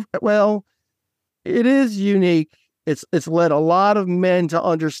 It is unique. It's led a lot of men to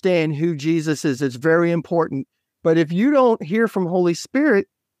understand who Jesus is. It's very important. But if you don't hear from Holy Spirit,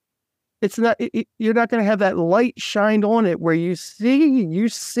 you're not going to have that light shined on it where you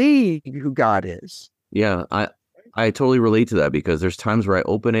see who God is. Yeah, I totally relate to that because there's times where I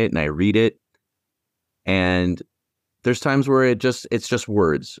open it and I read it, and there's times where it's just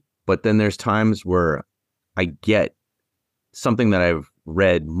words, but then there's times where I get something that I've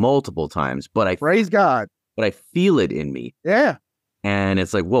read multiple times, but praise God, but I feel it in me. Yeah, and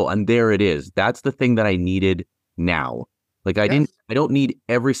it's like, whoa, and there it is. That's the thing that I needed now. Like I don't need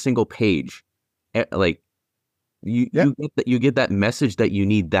every single page. Like you get that message that you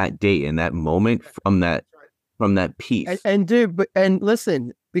need that day in that moment from that piece. And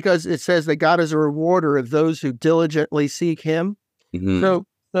listen, because it says that God is a rewarder of those who diligently seek him. Mm-hmm.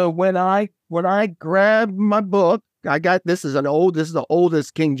 So when I grabbed my book, this is the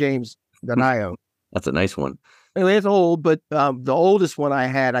oldest King James that I own. That's a nice one. It's old, but the oldest one I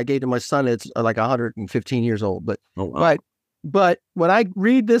had, I gave to my son. It's like 115 years old. But but when I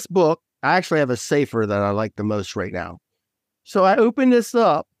read this book, I actually have a safer that I like the most right now. So I open this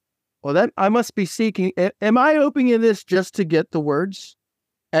up. Well, then I must be seeking. Am I opening this just to get the words?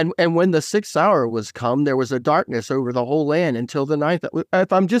 And when the 6th hour was come, there was a darkness over the whole land until the 9th.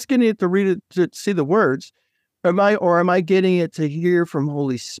 If I'm just getting it to read it to see the words, am I getting it to hear from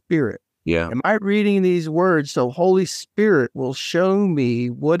Holy Spirit? Yeah. Am I reading these words so Holy Spirit will show me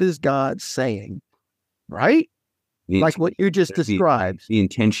what is God saying? Right? Like what you just described. The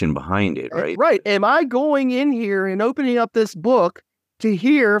intention behind it, right? Right. Am I going in here and opening up this book to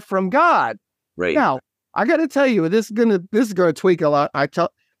hear from God? Right. Now, I got to tell you, this is gonna tweak a lot. I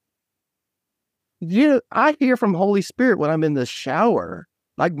hear from Holy Spirit when I'm in the shower,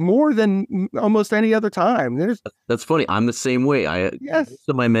 like more than almost any other time. That's funny. I'm the same way. Most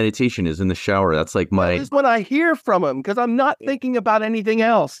of my meditation is in the shower. That's like this is when I hear from him because I'm not thinking about anything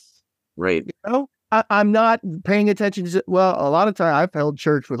else. Right. You know, I'm not paying attention to. Well, a lot of time I've held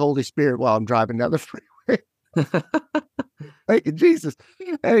church with Holy Spirit while I'm driving down the freeway. Thank you, Jesus.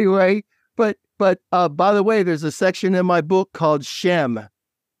 Anyway, but by the way, there's a section in my book called Shem,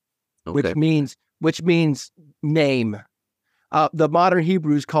 which means name. The modern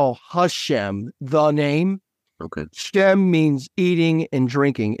Hebrews call Hashem the name. Okay. Shem means eating and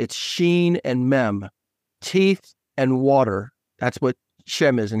drinking. It's Sheen and Mem, teeth and water. That's what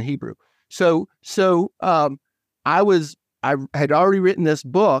Shem is in Hebrew. So I had already written this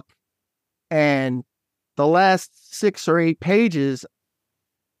book, and the last 6 or 8 pages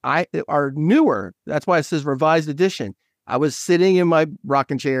are newer. That's why it says revised edition. I was sitting in my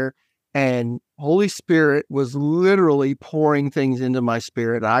rocking chair, and Holy Spirit was literally pouring things into my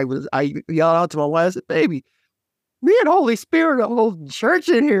spirit. I yelled out to my wife, I said, baby, me and Holy Spirit are holding church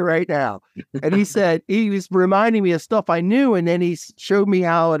in here right now. And he said, he was reminding me of stuff I knew, and then he showed me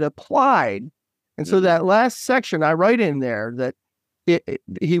how it applied. And so that last section I write in there that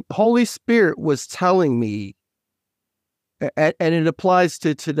Holy Spirit was telling me, and it applies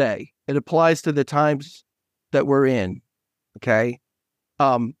to today. It applies to the times that we're in. Okay.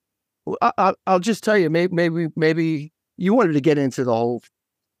 I'll just tell you, maybe you wanted to get into the whole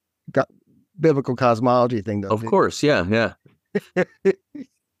biblical cosmology thing, though. Of course. Yeah.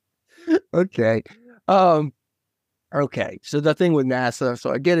 Okay. Okay. So the thing with NASA,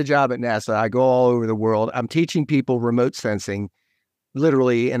 so I get a job at NASA. I go all over the world. I'm teaching people remote sensing,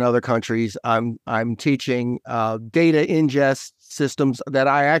 literally in other countries. I'm teaching data ingest systems that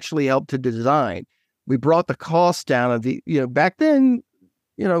I actually helped to design. We brought the cost down of back then,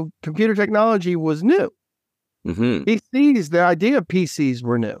 computer technology was new. Mm-hmm. PCs, the idea of PCs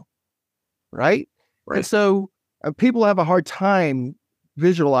were new, right? And so people have a hard time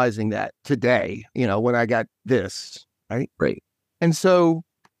visualizing that today, when I got this, right? Right. And so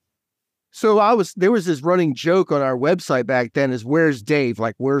there was this running joke on our website back then is where's Dave?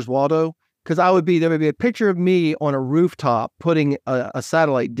 Like, where's Waldo? Because there would be a picture of me on a rooftop putting a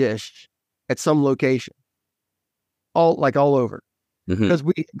satellite dish at some location, all over. Because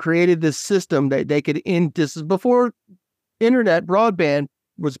we created this system that they could this is before internet broadband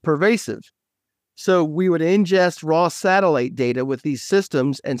was pervasive. So we would ingest raw satellite data with these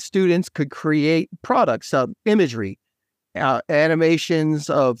systems, and students could create products of imagery, animations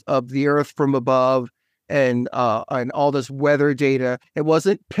of the Earth from above, and all this weather data. It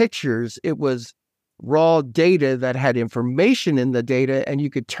wasn't pictures; it was raw data that had information in the data, and you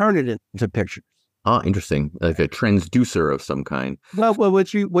could turn it into pictures. Oh, interesting. Like a transducer of some kind. Well,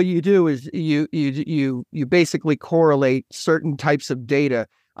 what you do is you basically correlate certain types of data.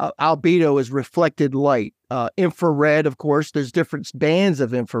 Albedo is reflected light. Infrared, of course, there's different bands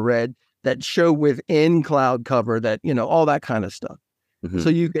of infrared that show within cloud cover that, all that kind of stuff. Mm-hmm. So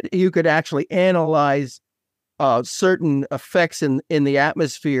you could actually analyze certain effects in the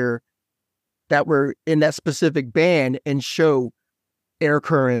atmosphere that were in that specific band and show air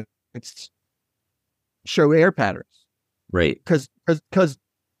currents, show air patterns. Right. Because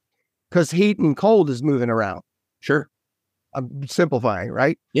heat and cold is moving around. Sure. I'm simplifying,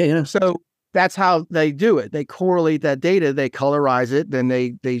 right? Yeah. So that's how they do it. They correlate that data, they colorize it, then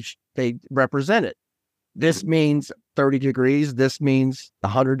they represent it. This means 30 degrees. This means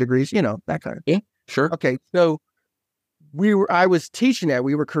 100 degrees, that kind of. Yeah, sure. Okay. So I was teaching that.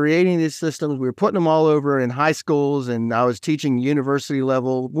 We were creating these systems. We were putting them all over in high schools, and I was teaching university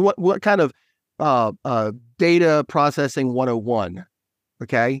level. What kind of data processing 101.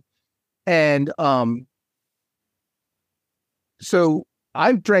 Okay. And, so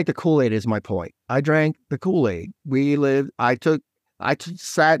I drank the Kool-Aid is my point. I drank the Kool-Aid. I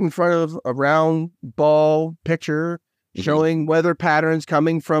sat in front of a round ball picture showing weather patterns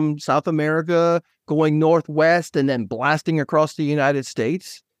coming from South America, going northwest, and then blasting across the United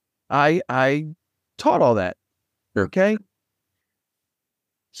States. I taught all that. Sure. Okay.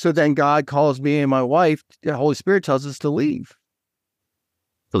 So then God calls me and my wife, the Holy Spirit tells us to leave.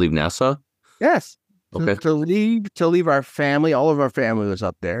 To leave NASA? Yes. Okay. To leave our family, all of our family was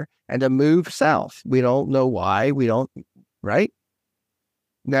up there, and to move south. We don't know why. We don't, right?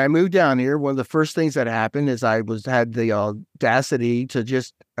 Now I moved down here. One of the first things that happened is had the audacity to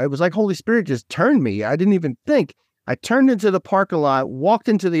it was like Holy Spirit just turned me. I didn't even think. I turned into the parking lot, walked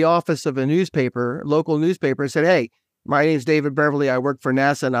into the office of a local newspaper, and said, "Hey, my name's David Beverley. I work for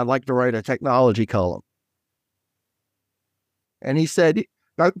NASA, and I'd like to write a technology column." And he said,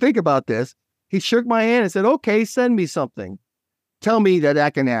 "Now think about this." He shook my hand and said, "Okay, send me something. Tell me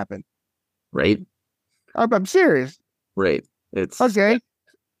that can happen." Right. I'm serious. Right. It's okay.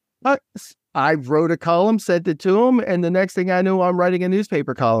 I wrote a column, sent it to him, and the next thing I knew, I'm writing a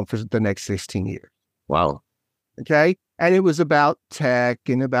newspaper column for the next 16 years. Wow. Okay. And it was about tech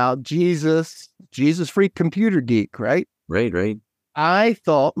and about Jesus freak computer geek, right? Right. I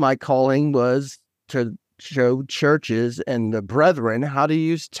thought my calling was to show churches and the brethren how to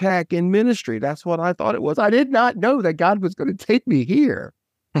use tech in ministry. That's what I thought it was. I did not know that God was going to take me here.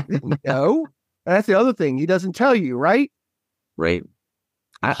 Didn't know. That's the other thing. He doesn't tell you, right? Right.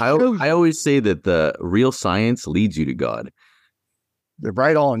 I always say that the real science leads you to God. They're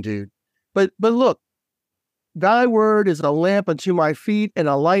right on, dude. But look, thy word is a lamp unto my feet and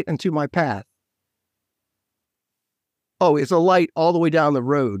a light unto my path. Oh, it's a light all the way down the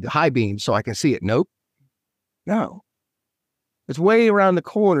road, high beam, so I can see it. Nope. No. It's way around the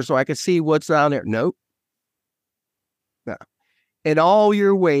corner so I can see what's down there. Nope. No. In all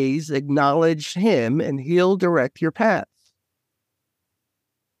your ways, acknowledge him and he'll direct your paths.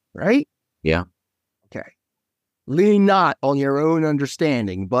 Right? Yeah. Okay. Lean not on your own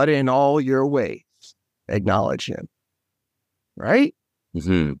understanding, but in all your ways, acknowledge him. Right?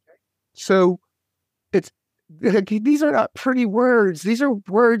 Mm-hmm. So these are not pretty words. These are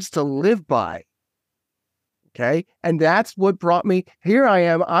words to live by. Okay. And that's what brought me here.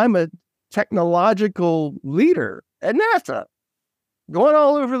 I'm a technological leader at NASA, going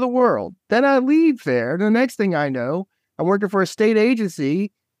all over the world. Then I leave there. The next thing I know, I'm working for a state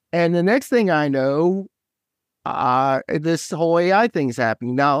agency. And the next thing I know, this whole AI thing's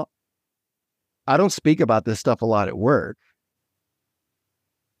happening. Now, I don't speak about this stuff a lot at work.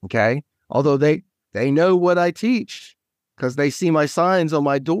 Okay. Although they know what I teach because they see my signs on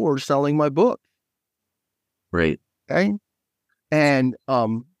my door selling my book. Right. Okay. And,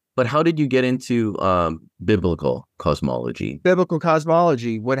 but how did you get into biblical cosmology? Biblical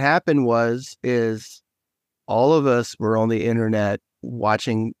cosmology. What happened is all of us were on the internet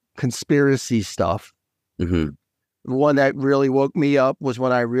watching conspiracy stuff. Mm-hmm. The one that really woke me up was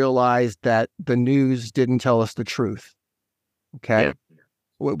when I realized that the news didn't tell us the truth. Okay.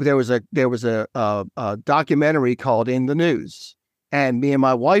 Yeah. There was a documentary called In the News, and me and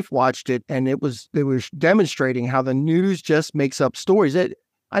my wife watched it, and they were demonstrating how the news just makes up stories.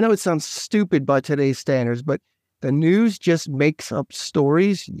 I know it sounds stupid by today's standards, but the news just makes up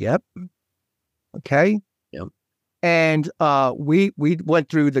stories. Yep. Okay. Yep. And we went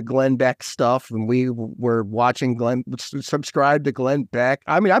through the Glenn Beck stuff, and we were watching subscribe to Glenn Beck.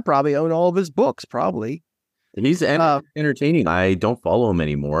 I mean, I probably own all of his books, probably. He's entertaining. I don't follow him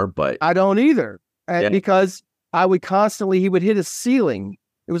anymore, but I don't either. Because he would hit a ceiling.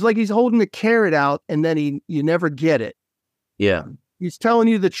 It was like he's holding a carrot out and then you never get it. Yeah. He's telling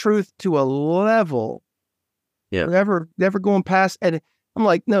you the truth to a level. Yeah. Never going past. And I'm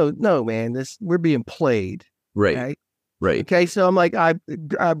like, no, man, we're being played. Right. Okay? Right. Okay. So I'm like,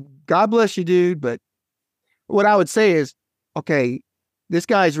 God bless you, dude. But what I would say is, okay, this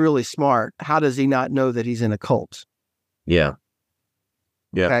guy's really smart. How does he not know that he's in a cult? Yeah.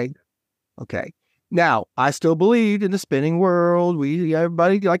 Yeah. Okay. Now, I still believed in the spinning world.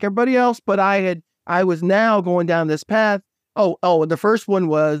 Everybody like everybody else, but I was now going down this path. Oh, and the first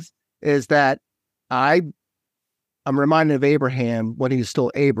one is that I'm reminded of Abraham when he was still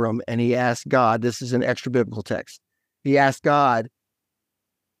Abram, and he asked God, this is an extra biblical text. He asked,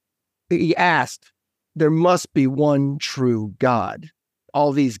 there must be one true God.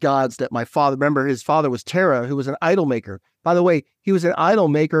 All these gods that my father, remember his father was Terah, who was an idol maker. By the way, he was an idol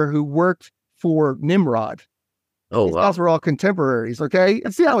maker who worked for Nimrod. Oh, These wow. guys were all contemporaries, okay?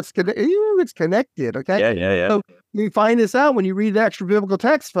 And see how it's connected, okay? Yeah. So you find this out when you read the extra biblical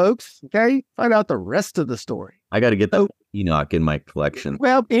text, folks, okay? Find out the rest of the story. I got to get the Enoch in my collection.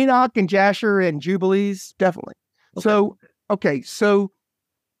 Well, Enoch and Jasher and Jubilees, definitely. Okay. So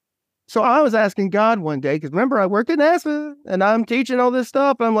I was asking God one day, because remember, I work at NASA and I'm teaching all this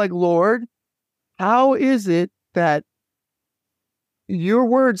stuff. I'm like, Lord, how is it that your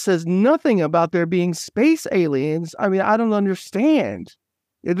word says nothing about there being space aliens? I mean, I don't understand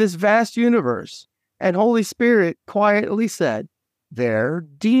this vast universe. And Holy Spirit quietly said, they're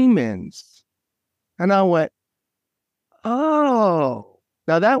demons. And I went, oh,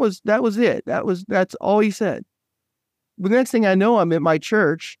 now that was it. That's all he said. the next thing I know, I'm at my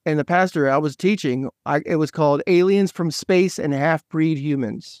church, and the pastor I was teaching, it was called Aliens from Space and Half-Breed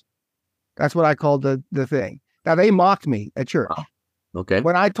Humans. That's what I called the thing. Now, they mocked me at church. Wow. Okay.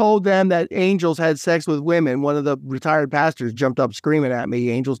 When I told them that angels had sex with women, one of the retired pastors jumped up screaming at me,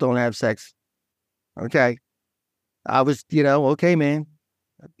 angels don't have sex. Okay. I was, okay, man,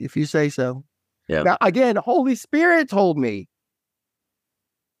 if you say so. Yeah. Now, again, the Holy Spirit told me.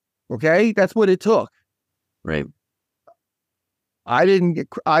 Okay. That's what it took. Right. I didn't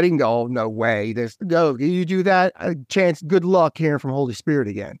go, oh, no way. You do that, chance, good luck hearing from Holy Spirit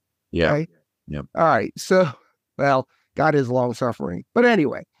again. Yeah. Okay? Yeah. All right. So, well, God is long suffering. But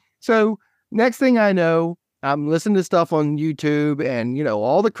anyway, so next thing I know, I'm listening to stuff on YouTube and,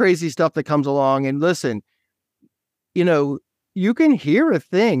 all the crazy stuff that comes along. And listen, you can hear a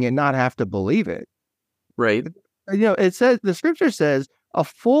thing and not have to believe it. Right. It says, the scripture says, a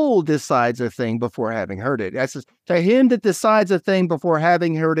fool decides a thing before having heard it. That's just, to him that decides a thing before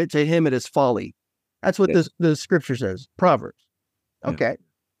having heard it, to him it is folly. That's what the scripture says, Proverbs. Okay. Yeah.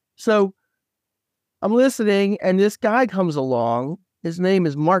 So I'm listening, and this guy comes along. His name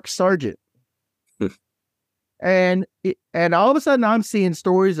is Mark Sargent. and all of a sudden, I'm seeing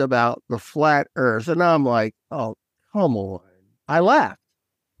stories about the flat earth. And I'm like, oh, come on. I laughed.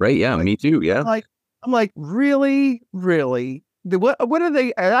 Right. Yeah. Me too. Yeah. I'm like, really? Really? What are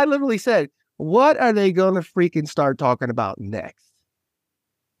they? And I literally said, what are they going to freaking start talking about next?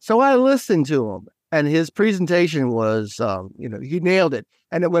 So I listened to him, and his presentation was, he nailed it.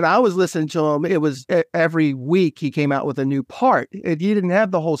 And when I was listening to him, it was every week he came out with a new part. He didn't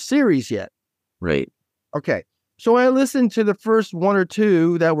have the whole series yet. Right. Okay. So I listened to the first one or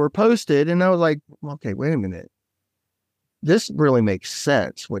two that were posted, and I was like, okay, wait a minute. This really makes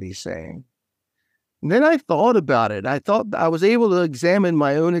sense, what he's saying. And then I thought about it. I thought I was able to examine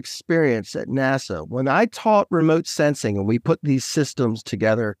my own experience at NASA. When I taught remote sensing and we put these systems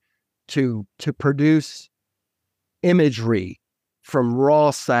together to produce imagery from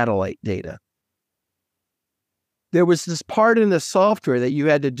raw satellite data, there was this part in the software that you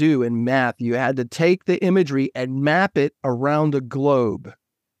had to do in math. You had to take the imagery and map it around a globe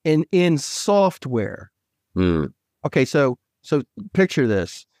in software. Okay, so picture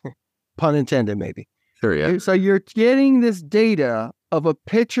this, pun intended, maybe. Sure, yeah. So you're getting this data of a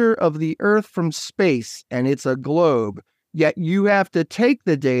picture of the Earth from space, and it's a globe, yet you have to take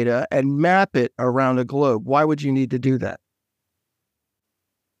the data and map it around a globe. Why would you need to do that?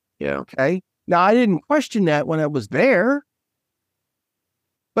 Yeah. Okay. Now, I didn't question that when I was there,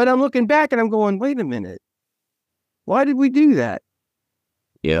 but I'm looking back and I'm going, wait a minute. Why did we do that?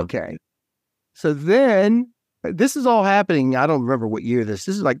 Yeah. Okay. So then this is all happening. I don't remember what year this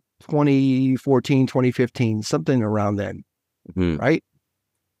is like 2014, 2015, something around then. Right.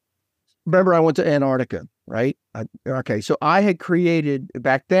 Remember, I went to Antarctica, right? Okay. So I had created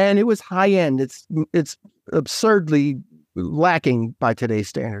back then, it was high end. It's absurdly lacking by today's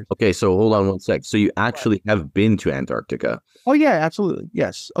standards. Okay. So hold on one sec. So you actually have been to Antarctica? Oh yeah, absolutely.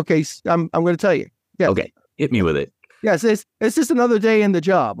 Yes. Okay. I'm going to tell you. Yes. Okay. Hit me with it. Yes, it's just another day in the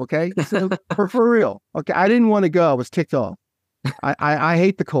job, okay? So for real. Okay, I didn't want to go. I was ticked off. I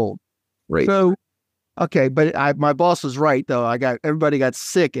hate the cold. Right. So, okay, but my boss was right, though. Everybody got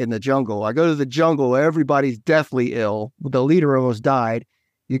sick in the jungle. I go to the jungle, everybody's deathly ill. The leader almost died.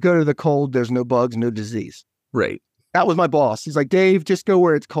 You go to the cold, there's no bugs, no disease. Right. That was my boss. He's like, Dave, just go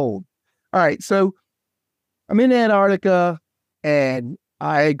where it's cold. All right, so I'm in Antarctica, and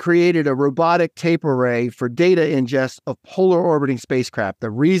I had created a robotic tape array for data ingest of polar orbiting spacecraft.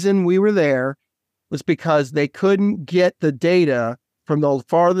 The reason we were there was because they couldn't get the data from the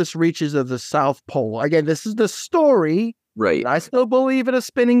farthest reaches of the South Pole. Again, this is the story. Right. I still believe in a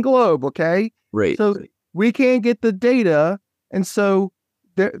spinning globe, okay? Right. So we can't get the data, and so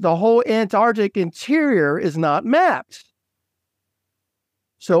the whole Antarctic interior is not mapped.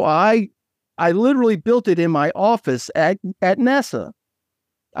 So I literally built it in my office at NASA.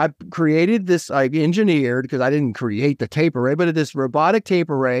 I created this, I engineered, because I didn't create the tape array, but this robotic tape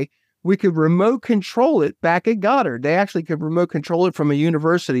array, we could remote control it back at Goddard. They actually could remote control it from a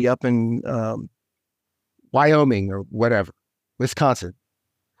university up in Wyoming or whatever, Wisconsin.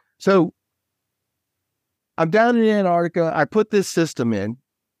 So I'm down in Antarctica. I put this system in,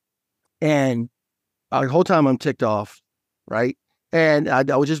 and the whole time I'm ticked off, right? And I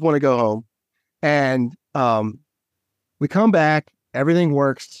just want to go home. And we come back. Everything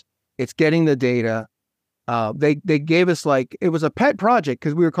works. It's getting the data. They gave us it was a pet project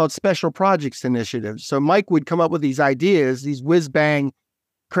because we were called Special Projects Initiative. So Mike would come up with these ideas, these whiz bang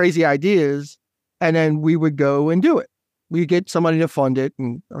crazy ideas, and then we would go and do it. We'd get somebody to fund it.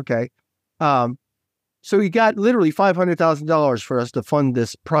 And okay. So he got literally $500,000 for us to fund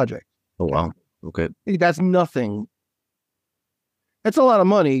this project. Oh, wow. Okay. That's nothing. That's a lot of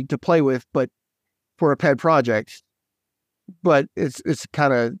money to play with, but for a pet project, but it's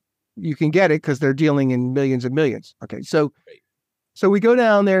kind of, you can get it because they're dealing in millions and millions. Okay. So we go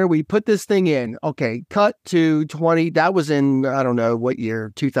down there, we put this thing in. Okay. Cut to 20. That was in, I don't know what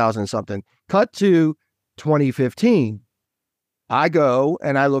year, 2000 something. Cut to 2015. I go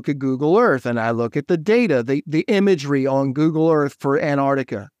and I look at Google Earth and I look at the data, the imagery on Google Earth for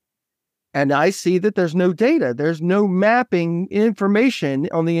Antarctica. And I see that there's no data. There's no mapping information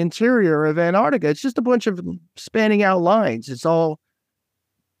on the interior of Antarctica. It's just a bunch of spanning out lines. It's all,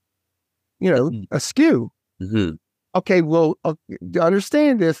 askew. Mm-hmm. Okay, well,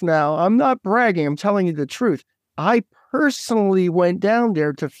 understand this now. I'm not bragging. I'm telling you the truth. I personally went down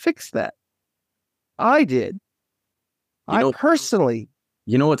there to fix that. I did. Personally.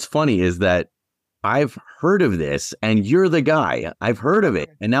 You know what's funny is that I've heard of this, and you're the guy. I've heard of it,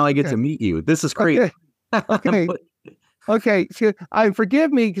 and now I get to meet you. This is crazy. Okay. Okay. So,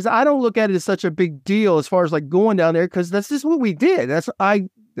 forgive me because I don't look at it as such a big deal as far as like going down there because that's just what we did.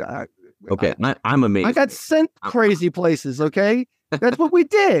 Okay, I'm amazed. I got sent crazy places. Okay, that's what we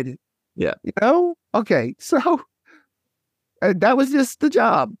did. Yeah. Okay. So that was just the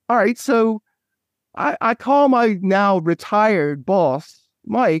job. All right. So I call my now retired boss,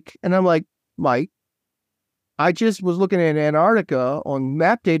 Mike, and I'm like, Mike, I just was looking at Antarctica on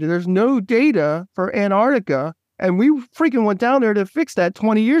map data. There's no data for Antarctica. And we freaking went down there to fix that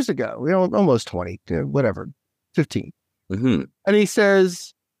 20 years ago. Almost 20, whatever, 15. Mm-hmm. And he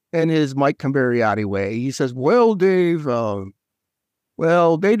says, in his Mike Camberiotti way, he says, well, Dave,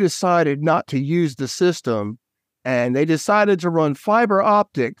 they decided not to use the system. And they decided to run fiber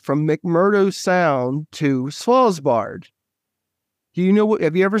optic from McMurdo Sound to Svalbard. Do you know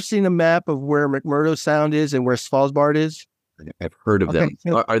have you ever seen a map of where McMurdo Sound is and where Svalbard is? I've heard of them.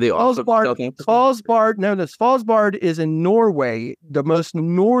 Are they also Svalbard? No, Svalbard is in Norway, the most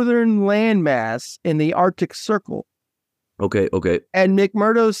northern landmass in the Arctic Circle. Okay. And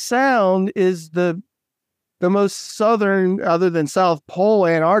McMurdo Sound is the most southern, other than South Pole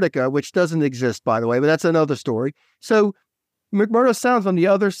Antarctica, which doesn't exist, by the way, but that's another story. So McMurdo Sound's on the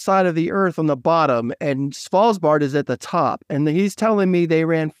other side of the earth on the bottom, and Svalbard is at the top. And he's telling me they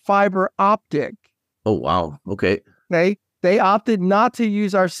ran fiber optic. Oh, wow. Okay. They opted not to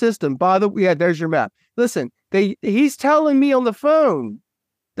use our system. By the way, there's your map. Listen, he's telling me on the phone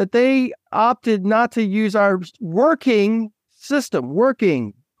that they opted not to use our working system.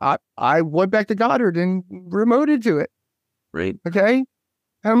 I went back to Goddard and remoted to it. Right. Okay. And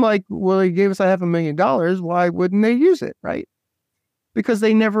I'm like, well, he gave us $500,000. Why wouldn't they use it? Right. Because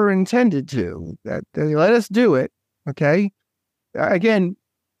they never intended to. That they let us do it. Okay. Again,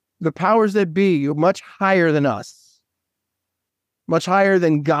 the powers that be are much higher than us, much higher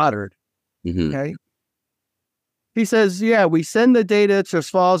than Goddard. Mm-hmm. Okay. He says, yeah, we send the data to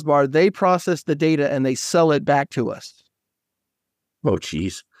Svalbard. They process the data and they sell it back to us. Oh,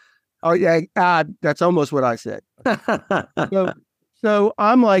 geez. Oh, yeah. That's almost what I said. So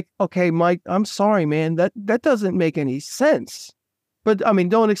I'm like, okay, Mike, I'm sorry, man. That doesn't make any sense. But I mean,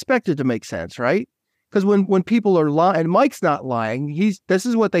 don't expect it to make sense, right? Because when people are lying, Mike's not lying. This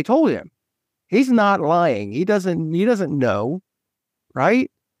is what they told him. He's not lying. He doesn't know, right?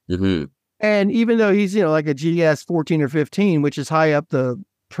 Mm-hmm. And even though he's, like a GS 14 or 15, which is high up the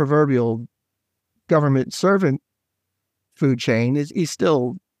proverbial government servant food chain,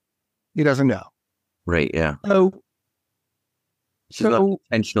 he doesn't know. Right. Yeah. So not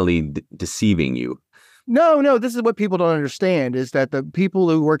intentionally deceiving you. No, this is what people don't understand is that the people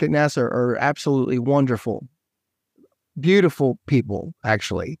who work at NASA are absolutely wonderful, beautiful people,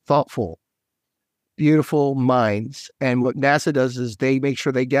 actually, thoughtful, beautiful minds. And what NASA does is they make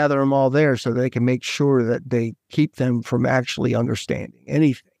sure they gather them all there so they can make sure that they keep them from actually understanding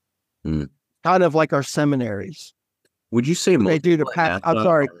anything. Mm. Kind of like our seminaries. Would you say they do the I'm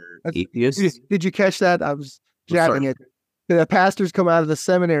sorry. Atheists? Did you catch that? I was jabbing it. The pastors come out of the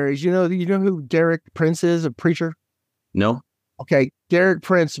seminaries. You know who Derek Prince is, a preacher? No. Okay. Derek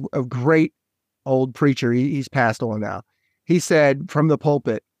Prince, a great old preacher. He's passed on now. He said from the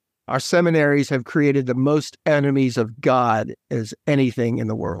pulpit, our seminaries have created the most enemies of God as anything in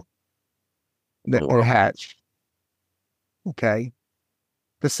the world that has. Okay.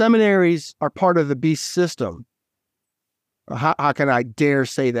 The seminaries are part of the beast system. How can I dare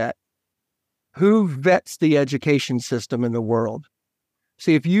say that? Who vets the education system in the world?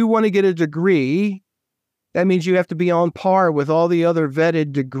 See, if you want to get a degree, that means you have to be on par with all the other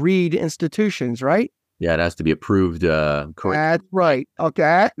vetted, degreed institutions, right? Yeah, it has to be approved correct. That's right.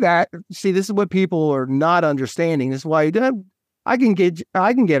 Okay. See, this is what people are not understanding. This is why I can get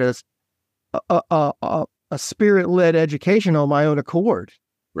a spirit-led education on my own accord.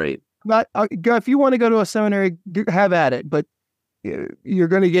 Right. Not if you want to go to a seminary, have at it, but you're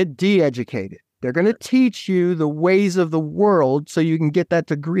going to get de-educated. They're going to teach you the ways of the world so you can get that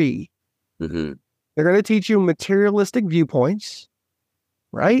degree. Mm-hmm. They're going to teach you materialistic viewpoints,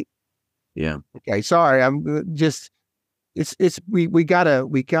 right? Yeah. Okay. Sorry, I'm just. We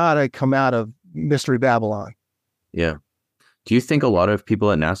gotta come out of Mystery Babylon. Yeah. Do you think a lot of people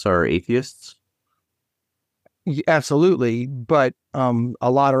at NASA are atheists? Absolutely, but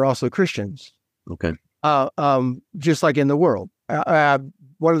a lot are also Christians. Okay. Just like in the world.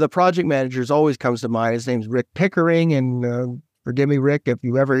 One of the project managers always comes to mind. His name's Rick Pickering, and forgive me, Rick, if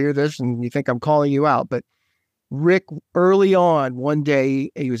you ever hear this and you think I'm calling you out, but Rick, early on, one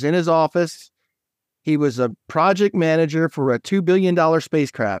day, he was in his office. He was a project manager for a $2 billion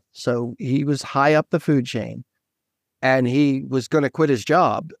spacecraft. So he was high up the food chain, and he was going to quit his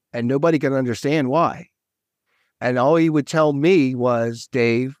job, and nobody could understand why. And all he would tell me was,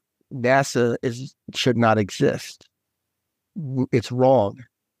 Dave, NASA should not exist. It's wrong.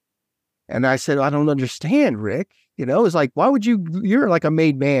 And I said, I don't understand, Rick. It's like, why would you're like a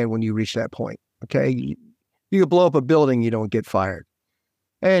made man when you reach that point. Okay. You could blow up a building, you don't get fired.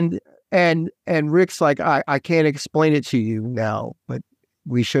 And Rick's like, I can't explain it to you now, but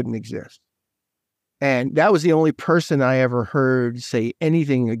we shouldn't exist. And that was the only person I ever heard say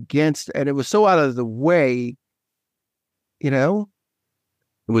anything against. And it was so out of the way,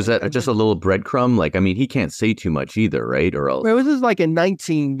 Was that just a little breadcrumb? Like, I mean, he can't say too much either, right? Or else. It was just like in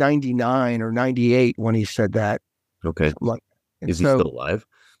 1999 or 98 when he said that. Okay. Like, is he still alive?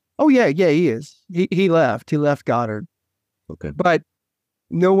 Oh, yeah, he is. He left. He left Goddard. Okay. But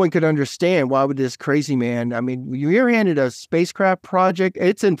no one could understand why would this crazy man. I mean, you're handed a spacecraft project.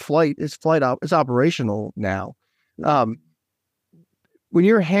 It's in flight. It's operational now. When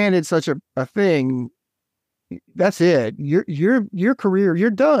you're handed such a thing, that's it. Your career,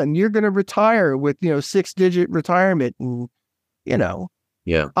 you're done. You're going to retire with 6-digit retirement, and Yeah.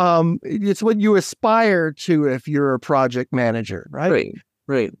 it's what you aspire to if you're a project manager, right?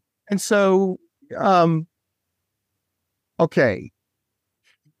 Right. And so, okay.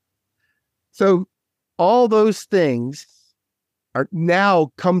 So all those things are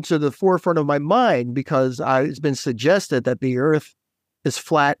now come to the forefront of my mind because it's been suggested that the Earth is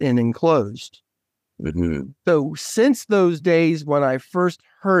flat and enclosed. Mm-hmm. So since those days when I first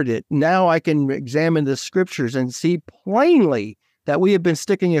heard it, now I can examine the scriptures and see plainly that we have been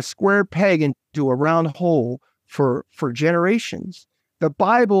sticking a square peg into a round hole for generations. The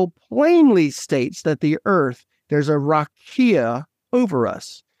Bible plainly states that the earth, there's a rakia over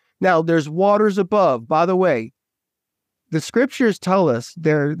us. Now, there's waters above. By the way, the scriptures tell us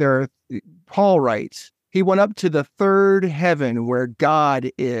Paul writes, he went up to the third heaven where God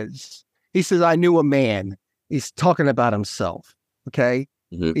is. He says, I knew a man. He's talking about himself. Okay.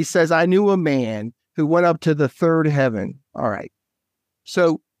 Mm-hmm. He says, I knew a man who went up to the third heaven. All right.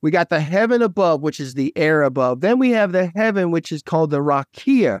 So we got the heaven above, which is the air above. Then we have the heaven, which is called the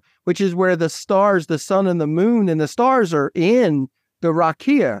rakia, which is where the stars, the sun and the moon and the stars are in the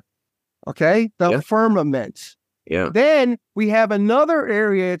rakia. Okay. The firmament. Yeah. Then we have another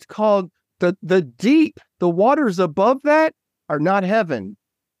area. It's called the deep. The waters above that are not heaven.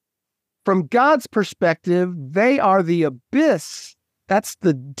 From God's perspective, they are the abyss. That's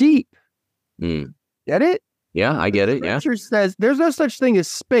the deep. Mm. Get it? Yeah, I get it. Yeah. Scripture says there's no such thing as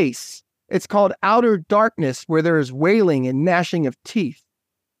space. It's called outer darkness where there is wailing and gnashing of teeth.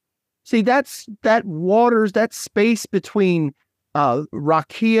 See, that waters, that space between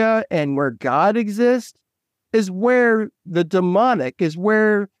rakia and where God exists is where the demonic, is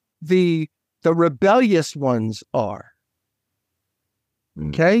where the rebellious ones are. Mm.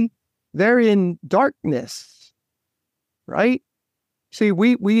 Okay? They're in darkness, right? See,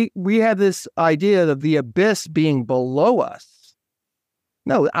 we have this idea of the abyss being below us.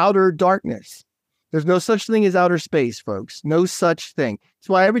 No, outer darkness. There's no such thing as outer space, folks. No such thing. That's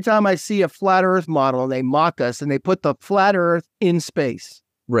why every time I see a flat earth model and they mock us and they put the flat earth in space.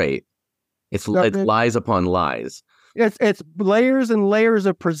 Right. It's lies upon lies. It's layers and layers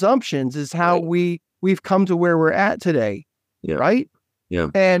of presumptions is how we've come to where we're at today. Yeah. Right? Yeah.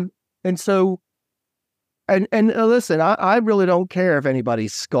 And so, and listen, I really don't care if anybody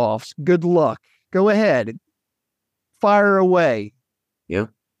scoffs. Good luck. Go ahead. Fire away. Yeah.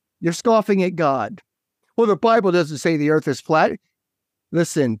 You're scoffing at God. Well, the Bible doesn't say the earth is flat.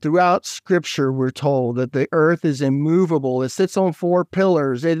 Listen, throughout Scripture, we're told that the earth is immovable. It sits on 4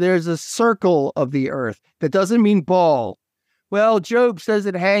 pillars. There's a circle of the earth. That doesn't mean ball. Well, Job says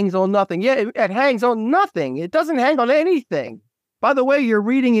it hangs on nothing. Yeah, it hangs on nothing. It doesn't hang on anything. By the way, you're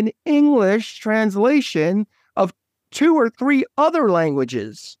reading an English translation of 2 or 3 other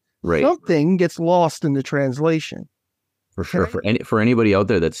languages. Right. Something gets lost in the translation. For sure. For anybody out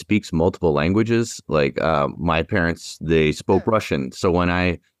there that speaks multiple languages, like my parents, they spoke Russian. So when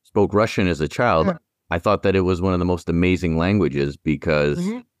I spoke Russian as a child, I thought that it was one of the most amazing languages because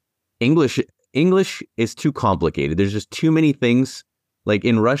English is too complicated. There's just too many things. Like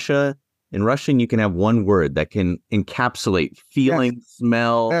in Russian, you can have one word that can encapsulate feeling,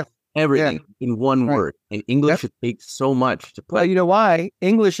 smell, everything in one word. In English, it takes so much to put. Well, you know why?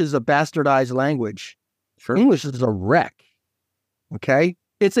 English is a bastardized language. Sure. English is a wreck. Okay?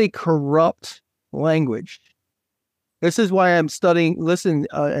 It's a corrupt language. This is why I'm studying, listen,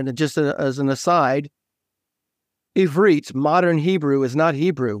 and just as an aside, Ivrit, modern Hebrew, is not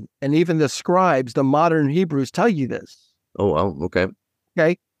Hebrew. And even the scribes, the modern Hebrews, tell you this. Oh, well, okay.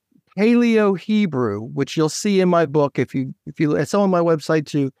 Okay? Paleo-Hebrew, which you'll see in my book, if you, it's on my website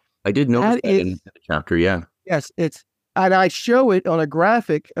too. I did notice that in the chapter, yeah. Yes, and I show it on a graph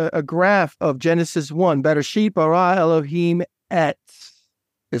of Genesis 1. Bereshit bara Elohim et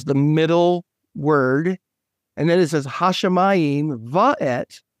is the middle word. And then it says Hashemayim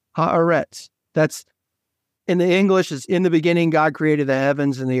va'et haaretz. That's, in the English, is in the beginning, God created the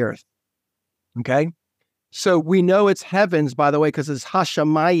heavens and the earth. Okay? So we know it's heavens, by the way, because it's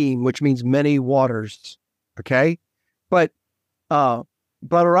Hashemayim, which means many waters. Okay? But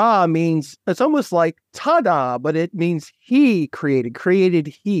bara means, it's almost like tada, but it means he created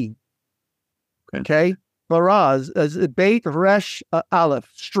he. Okay? Bara is Beit Resh Aleph,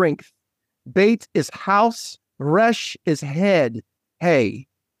 strength. Beit is house. Resh is head. Hey.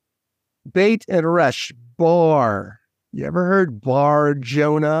 Beit and Resh, Bar. You ever heard Bar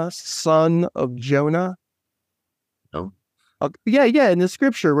Jonah, son of Jonah? No. Yeah, in the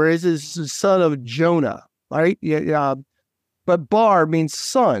scripture, where is his son of Jonah, right? Yeah. But Bar means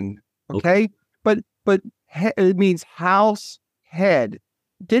son, okay? But it means house, head.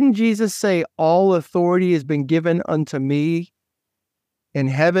 Didn't Jesus say, all authority has been given unto me in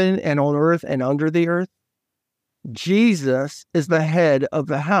heaven and on earth and under the earth? Jesus is the head of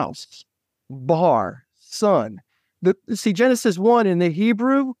the house. Bar, son. See, Genesis 1 in the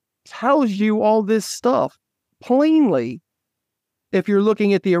Hebrew tells you all this stuff plainly if you're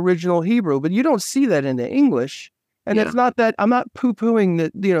looking at the original Hebrew, but you don't see that in the English. And it's not that, I'm not poo-pooing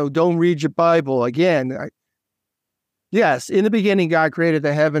that, don't read your Bible again. Yes, in the beginning, God created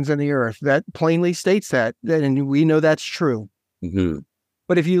the heavens and the earth. That plainly states that, and we know that's true. Mm-hmm.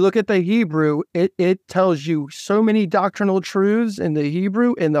 But if you look at the Hebrew, it tells you so many doctrinal truths in the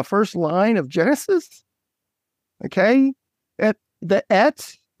Hebrew in the first line of Genesis. Okay?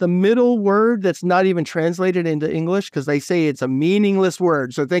 The middle word that's not even translated into English, because they say it's a meaningless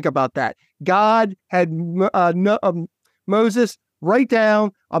word. So think about that. God had Moses write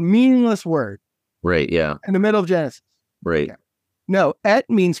down a meaningless word. Right, yeah. In the middle of Genesis. Right. Okay. No, et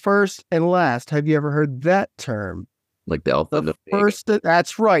means first and last. Have you ever heard that term? Like the Alpha and the Omega. First,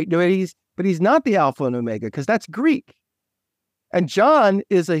 that's right. No, but he's not the Alpha and Omega, because that's Greek. And John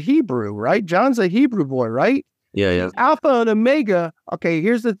is a Hebrew, right? John's a Hebrew boy, right? Yeah. Alpha and Omega. Okay,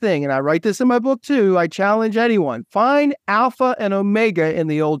 here's the thing, and I write this in my book too. I challenge anyone. Find Alpha and Omega in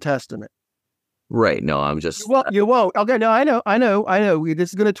the Old Testament. Right. No, I'm just. Well, you won't. Okay, no, I know. This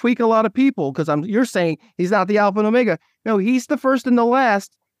is going to tweak a lot of people, because you're saying he's not the Alpha and Omega. No, he's the first and the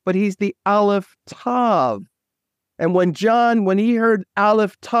last, but he's the Aleph Tav. And when he heard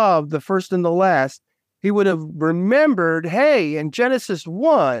Aleph Tav, the first and the last, he would have remembered, hey, in Genesis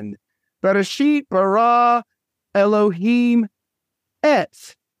 1, Bereshit bara Elohim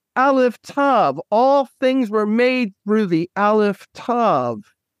et Aleph Tav. All things were made through the Aleph Tav.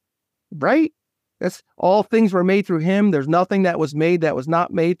 Right? That's all things were made through him. There's nothing that was made that was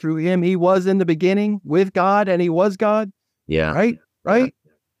not made through him. He was in the beginning with God, and he was God. Yeah. Right? Yeah.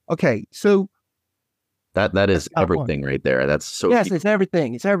 Okay, so that is everything right there. That's so yes, deep. It's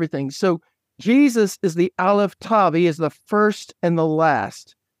everything. So Jesus is the Aleph Tav. He is the first and the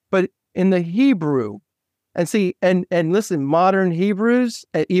last. But in the Hebrew, and see, and listen, modern Hebrews,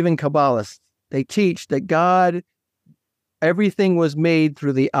 even Kabbalists, they teach that God, everything was made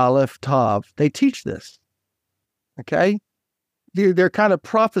through the Aleph Tav. They teach this. Okay? They're kind of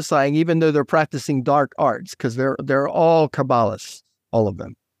prophesying, even though they're practicing dark arts, because they're all Kabbalists, all of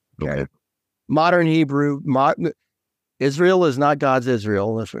them. Okay. Modern Hebrew, Israel is not God's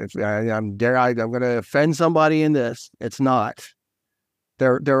Israel. I'm going to offend somebody in this. It's not.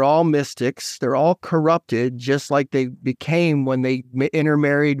 They're all mystics. They're all corrupted, just like they became when they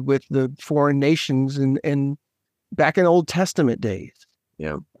intermarried with the foreign nations and back in Old Testament days.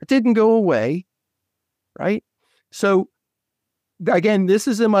 Yeah. It didn't go away, right? So again, this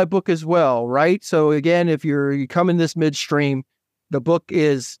is in my book as well, right? So again, if you come in this midstream, the book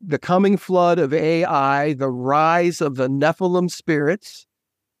is The Coming Flood of A.I, The Rise of the Nephilim Spirits.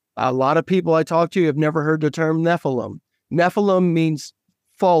 A lot of people I talk to have never heard the term Nephilim. Nephilim means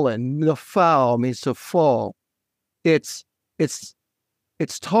fallen. Nephal means to fall. It's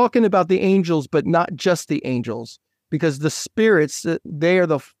talking about the angels, but not just the angels, because the spirits, they are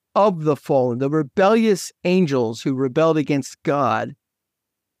of the fallen, the rebellious angels who rebelled against God.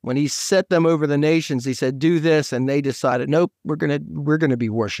 When he set them over the nations, he said, do this. And they decided, nope, we're going to be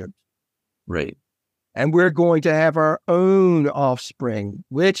worshiped. Right. And we're going to have our own offspring,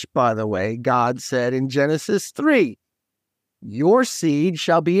 which, by the way, God said in Genesis 3, your seed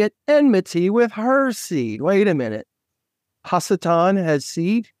shall be at enmity with her seed. Wait a minute. Hasatan has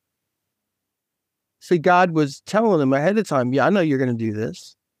seed? See, God was telling him ahead of time, yeah, I know you're going to do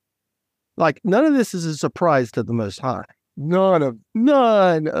this. Like, none of this is a surprise to the Most High. None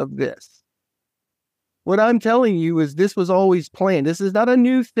of this. What I'm telling you is this was always planned. This is not a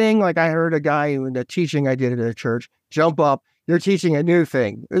new thing. Like I heard a guy in the teaching I did at a church jump up. You're teaching a new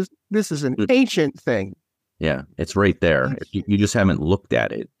thing. This is an ancient thing. Yeah, it's right there. You just haven't looked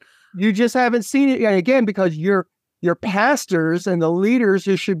at it. You just haven't seen it. And again, because your pastors and the leaders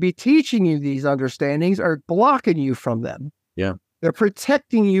who should be teaching you these understandings are blocking you from them. Yeah. They're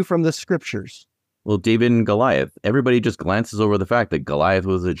protecting you from the scriptures. Well, David and Goliath, everybody just glances over the fact that Goliath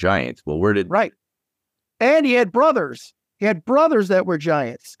was a giant. Well, Right. And he had brothers. He had brothers that were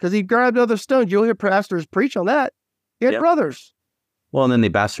giants because he grabbed other stones. You'll hear pastors preach on that. He had brothers. Well, and then they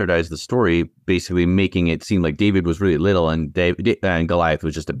bastardized the story, basically making it seem like David was really little and Goliath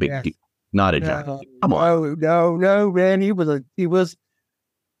was just a big deal, not a giant. Come on. No, man. He was.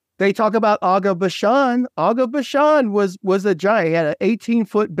 They talk about Og of Bashan. Og of Bashan was a giant. He had an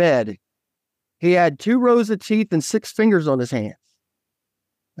 18-foot bed. He had 2 rows of teeth and 6 fingers on his hands.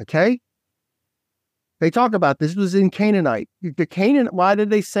 Okay? They talk about this was in Canaanite. Why did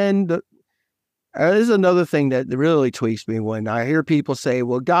they send this is another thing that really tweaks me when I hear people say,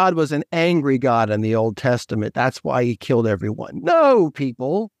 well, God was an angry God in the Old Testament. That's why he killed everyone. No,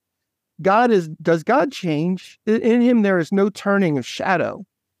 people. Does God change? In him, there is no turning of shadow.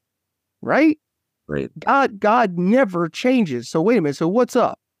 Right? Right. God never changes. So wait a minute. So what's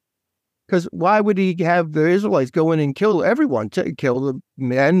up? Because why would he have the Israelites go in and kill everyone, kill the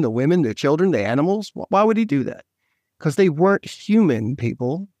men, the women, the children, the animals? Why would he do that? Because they weren't human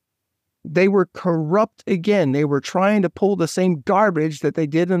people. They were corrupt again. They were trying to pull the same garbage that they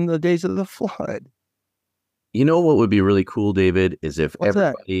did in the days of the flood. You know what would be really cool, David, is if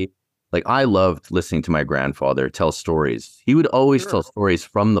everybody, like I loved listening to my grandfather tell stories. He would always tell stories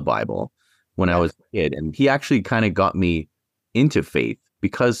from the Bible when I was a kid. And he actually kind of got me into faith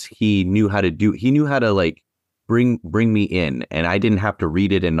because he knew how to like bring me in, and I didn't have to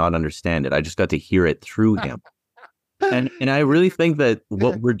read it and not understand it. I just got to hear it through him. And I really think that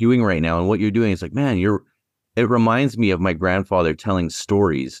what we're doing right now and what you're doing is like, man, it reminds me of my grandfather telling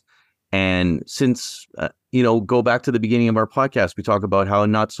stories. And since, go back to the beginning of our podcast, we talk about how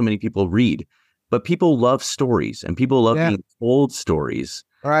not so many people read, but people love stories and people love being told stories.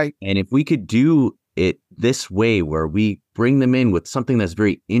 Right. And if we could do it this way, where we bring them in with something that's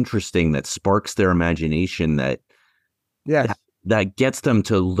very interesting, that sparks their imagination, that gets them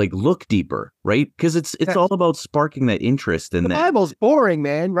to like look deeper, right? Because it's all about sparking that interest. And the Bible's boring,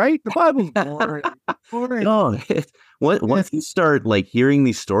 man, right? The Bible's boring. No, once you start like hearing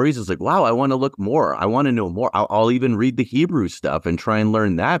these stories, it's like, wow, I want to look more. I want to know more. I'll even read the Hebrew stuff and try and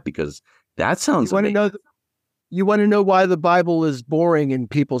learn that, because that sounds amazing. You want to know why the Bible is boring in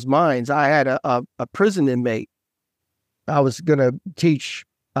people's minds? I had a prison inmate. I was going to teach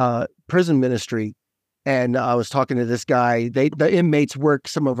prison ministry, and I was talking to this guy. The inmates work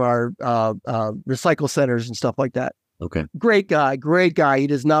some of our recycle centers and stuff like that. Okay. Great guy. He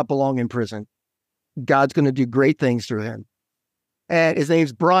does not belong in prison. God's going to do great things through him. And his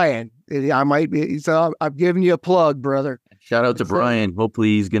name's Brian. So I'm giving you a plug, brother. Shout out to Brian.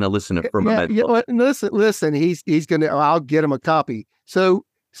 Hopefully he's going to listen to Firmamental. Listen, he's going to, I'll get him a copy. So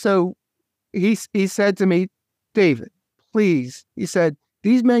he said to me, David, please, he said,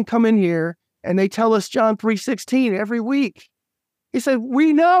 these men come in here and they tell us John 3:16 every week. He said,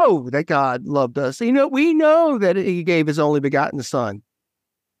 we know that God loved us. We know that he gave his only begotten son.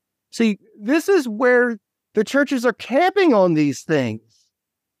 See, this is where the churches are camping on these things.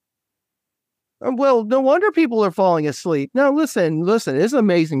 Well, no wonder people are falling asleep. No, listen, it's an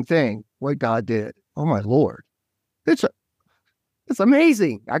amazing thing what God did. Oh my Lord. It's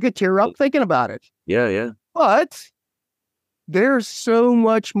amazing. I could tear up thinking about it. Yeah, yeah. But there's so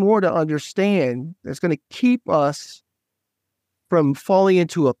much more to understand that's going to keep us from falling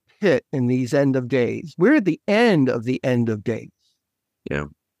into a pit in these end of days. We're at the end of days. Yeah.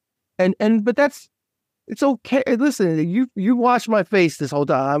 But it's okay. Listen, you watch my face this whole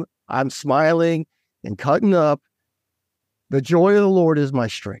time. I'm smiling and cutting up. The joy of the Lord is my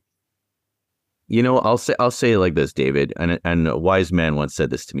strength. I'll say it like this, David, and a wise man once said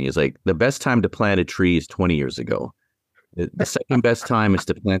this to me, is like, the best time to plant a tree is 20 years ago. The second best time is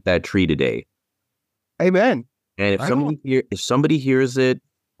to plant that tree today. Amen. And if somebody hears it,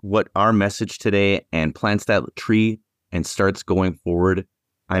 what our message today, and plants that tree and starts going forward,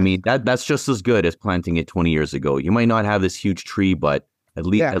 I mean, that's just as good as planting it 20 years ago. You might not have this huge tree, but at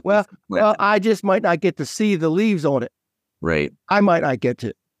least. Yeah. Well, I just might not get to see the leaves on it. Right. I might not get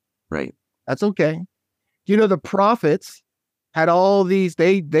to. Right. That's okay. The prophets had all these.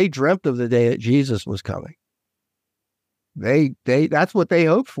 They dreamt of the day that Jesus was coming. That's what they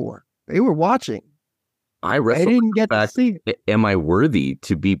hoped for. They were watching. I wrestle. They didn't get to see it. Am I worthy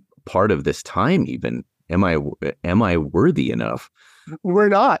to be part of this time? Even am I worthy enough? We're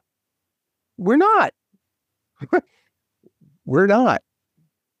not. We're not. We're not.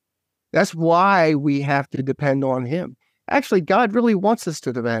 That's why we have to depend on Him. Actually, God really wants us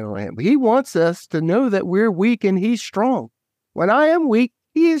to depend on Him. He wants us to know that we're weak and He's strong. When I am weak,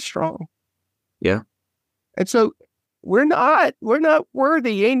 He is strong. Yeah. And so we're not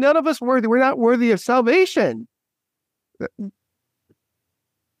worthy. Ain't none of us worthy. We're not worthy of salvation.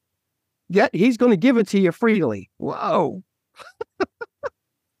 Yet He's going to give it to you freely. Whoa.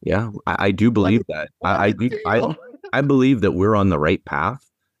 Yeah, I do believe that. I believe that we're on the right path.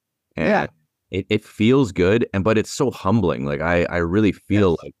 And yeah. It feels good, but it's so humbling. Like I really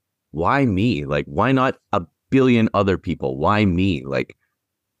feel like, why me? Like, why not a billion other people? Why me? Like,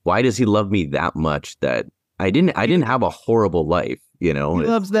 why does He love me that much that I didn't have a horrible life, He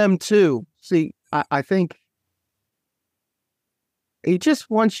loves them too. See, I think He just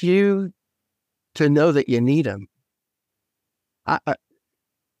wants you to know that you need Him.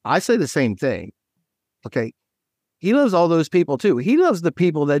 I say the same thing. Okay. He loves all those people too. He loves the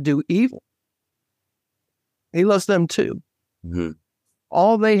people that do evil. He loves them too. Mm-hmm.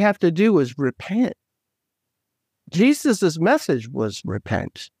 All they have to do is repent. Jesus' message was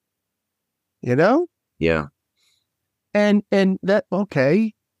repent. Yeah. And that,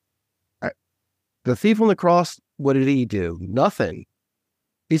 okay. The thief on the cross, what did he do? Nothing.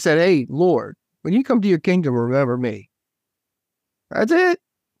 He said, hey, Lord, when you come to your kingdom, remember me. That's it.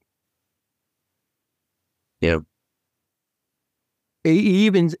 Yeah. He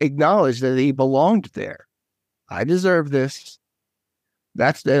even acknowledged that he belonged there. I deserve this.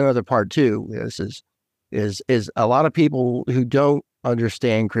 That's the other part too. Is a lot of people who don't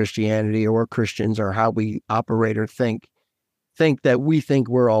understand Christianity or Christians or how we operate or think that we think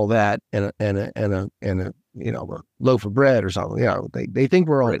we're all that in a loaf of bread or something. They think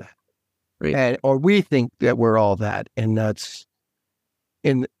we're all that, right? Or we think that we're all that, and that's.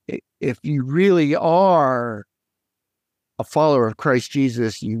 If you really are a follower of Christ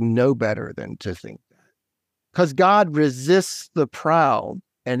Jesus, you know better than to think that. Because God resists the proud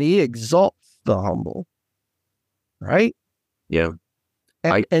and He exalts the humble. Right? Yeah.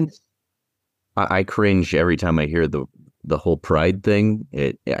 I cringe every time I hear the whole pride thing.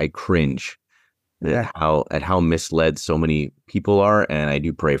 I cringe at how misled so many people are, and I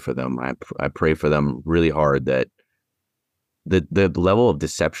do pray for them. I pray for them really hard that the level of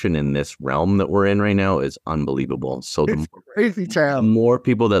deception in this realm that we're in right now is unbelievable. So the more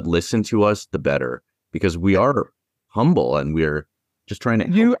people that listen to us, the better, because we are humble and we're just trying to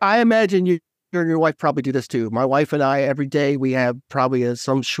help. I imagine you and your wife probably do this too. My wife and I, every day we have probably at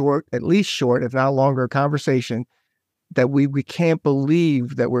least short, if not longer, conversation that we can't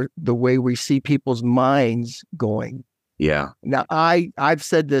believe that we're the way we see people's minds going. Yeah. Now I've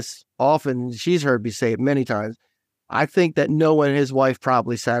said this often. She's heard me say it many times. I think that Noah and his wife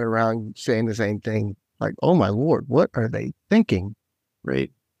probably sat around saying the same thing. Like, oh my Lord, what are they thinking?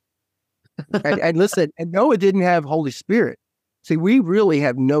 Right. and listen, and Noah didn't have Holy Spirit. See, we really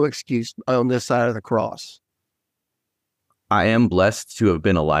have no excuse on this side of the cross. I am blessed to have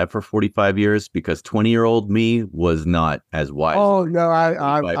been alive for 45 years because 20-year-old me was not as wise. Oh, no,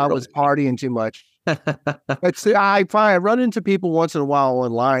 I was partying too much. But see, I run into people once in a while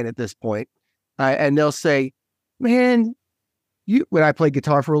online at this point, and they'll say, man, when I play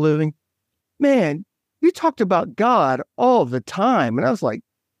guitar for a living, man, you talked about God all the time. And I was like,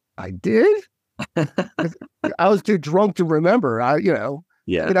 I did? I was too drunk to remember.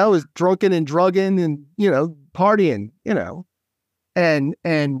 Yeah. I was drunken and drugging and, partying,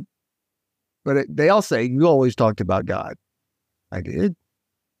 but they all say, you always talked about God. I did.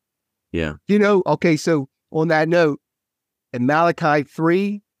 Yeah. Okay, so on that note, in Malachi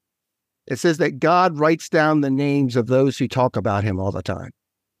 3, it says that God writes down the names of those who talk about him all the time.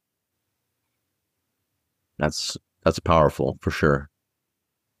 That's powerful for sure.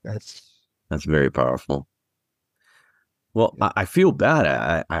 That's very powerful. Well, yeah. I feel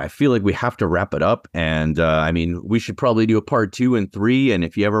bad. I feel like we have to wrap it up. And we should probably do a part 2 and 3. And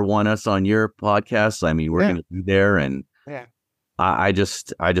if you ever want us on your podcast, we're going to be there. And I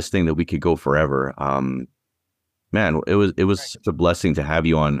just think that we could go forever. Man, it was such a blessing to have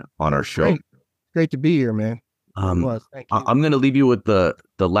you on our show. Great to be here, man. Thank you. I'm going to leave you with the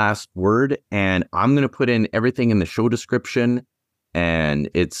last word, and I'm going to put in everything in the show description. And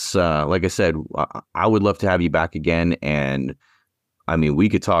it's like I said, I would love to have you back again. And we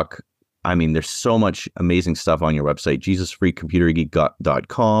could talk. There's so much amazing stuff on your website,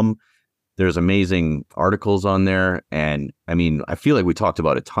 JesusFreeComputerGeek.com. There's amazing articles on there. And I feel like we talked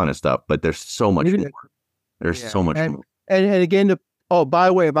about a ton of stuff, but there's so much more. There's so much more. And again, by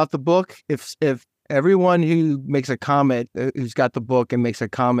the way, about the book, if everyone who makes a comment, who's got the book and makes a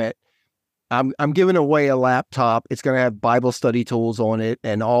comment, I'm giving away a laptop. It's going to have Bible study tools on it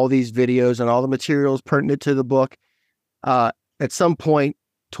and all these videos and all the materials pertinent to the book. At some point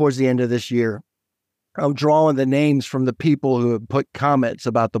towards the end of this year, I'm drawing the names from the people who have put comments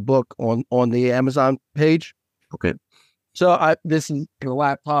about the book on the Amazon page. Okay. So this is a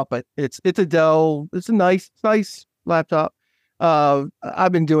laptop, but it's a Dell. It's a nice laptop.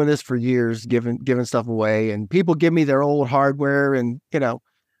 I've been doing this for years, giving stuff away, and people give me their old hardware, and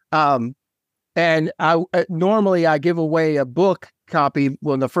and I normally I give away a book copy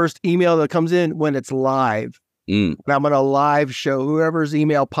when the first email that comes in when it's live. And I'm going to live show whoever's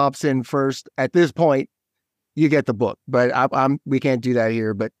email pops in first. At this point, you get the book, but we can't do that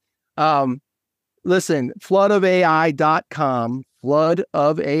here. But listen, floodofai.com,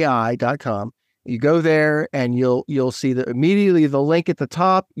 floodofai.com. You go there and you'll see immediately the link at the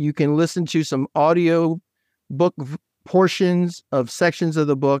top. You can listen to some audio book portions of sections of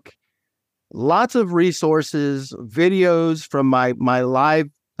the book. Lots of resources, videos from my live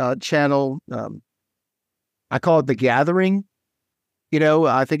channel. I call it The Gathering.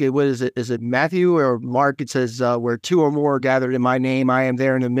 I think is it Matthew or Mark? It says, where 2 or more are gathered in my name, I am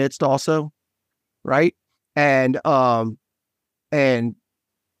there in the midst also. Right. And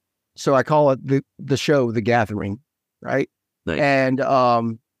so I call it the show, The Gathering. Right. Nice. And,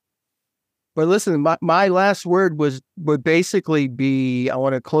 but listen, my last word would basically be, I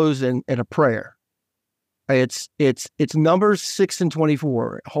want to close in a prayer. It's Numbers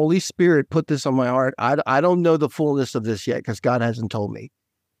 6:24. Holy Spirit put this on my heart. I don't know the fullness of this yet because God hasn't told me.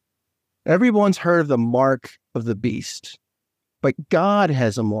 Everyone's heard of the mark of the beast, but God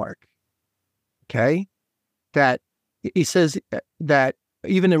has a mark. Okay, that he says that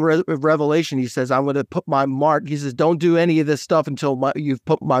even in Revelation, he says, I'm going to put my mark. He says, don't do any of this stuff until you've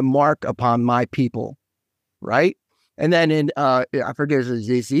put my mark upon my people. Right. And then in, I forget,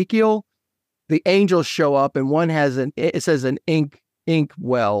 Ezekiel, the angels show up and one has it says an ink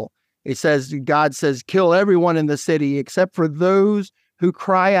well. It says, God says, kill everyone in the city except for those who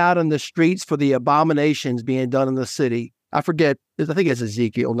cry out in the streets for the abominations being done in the city. I forget. I think it's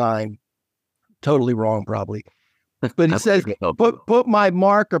Ezekiel 9. Totally wrong, probably. But he says, put my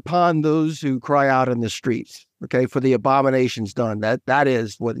mark upon those who cry out in the streets, okay, for the abominations done. That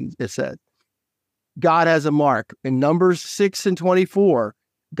is what it said. God has a mark. In Numbers 6:24,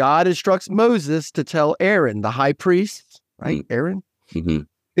 God instructs Moses to tell Aaron, the high priest, right, Aaron,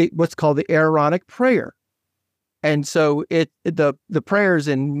 what's called the Aaronic prayer. And so the prayers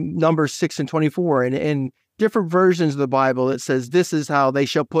in Numbers 6:24, and in different versions of the Bible, it says, this is how they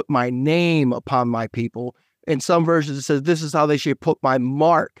shall put my name upon my people. In some versions, it says, this is how they should put my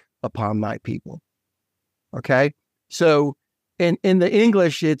mark upon my people. Okay. So in the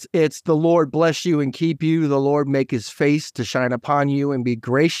English, it's the Lord bless you and keep you. The Lord make his face to shine upon you and be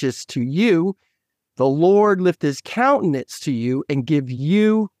gracious to you. The Lord lift his countenance to you and give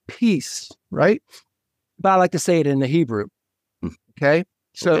you peace. Right. But I like to say it in the Hebrew. Okay.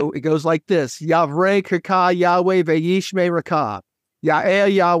 So it goes like this. Yavrei kirka Yahweh ve'yishmei raka.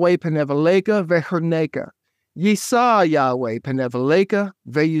 Ya'el Yahweh penevaleka ve'cherneka. Yisa Yahweh penevaleka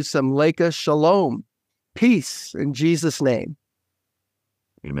ve'yusamleka shalom. Peace in Jesus' name.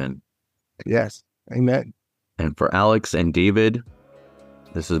 Amen. Yes. Amen. And for Alex and David,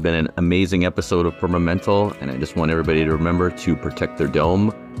 this has been an amazing episode of Firmamental, and I just want everybody to remember to protect their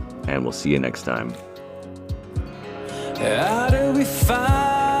dome, and we'll see you next time. How do we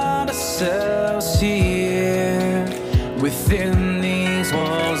find ourselves here within these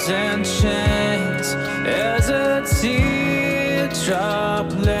walls and chains as a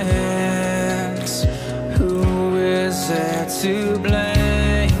teardrop lands? Who is there to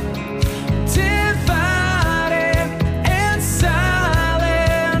blame?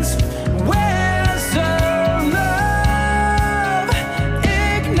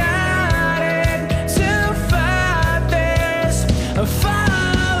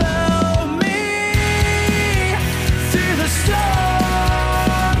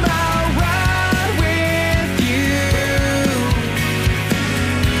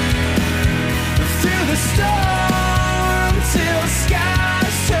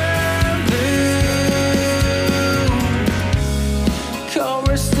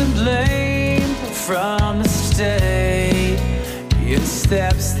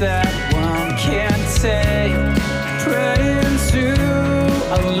 Steps that one can't take, praying to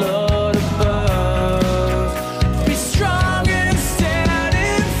a Lord above. Be strong and stand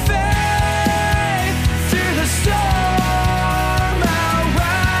in faith. Through the storm, I'll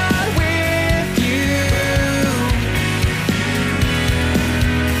ride with you.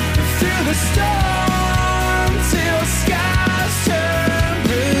 Through the storm till skies turn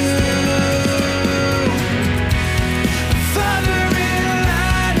blue. Father,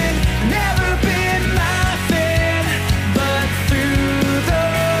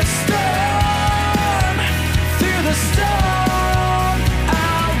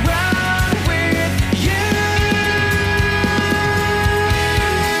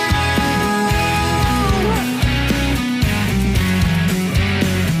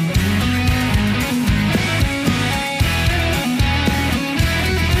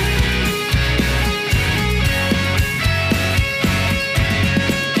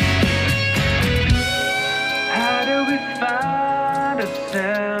 find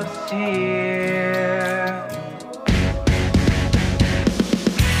ourselves here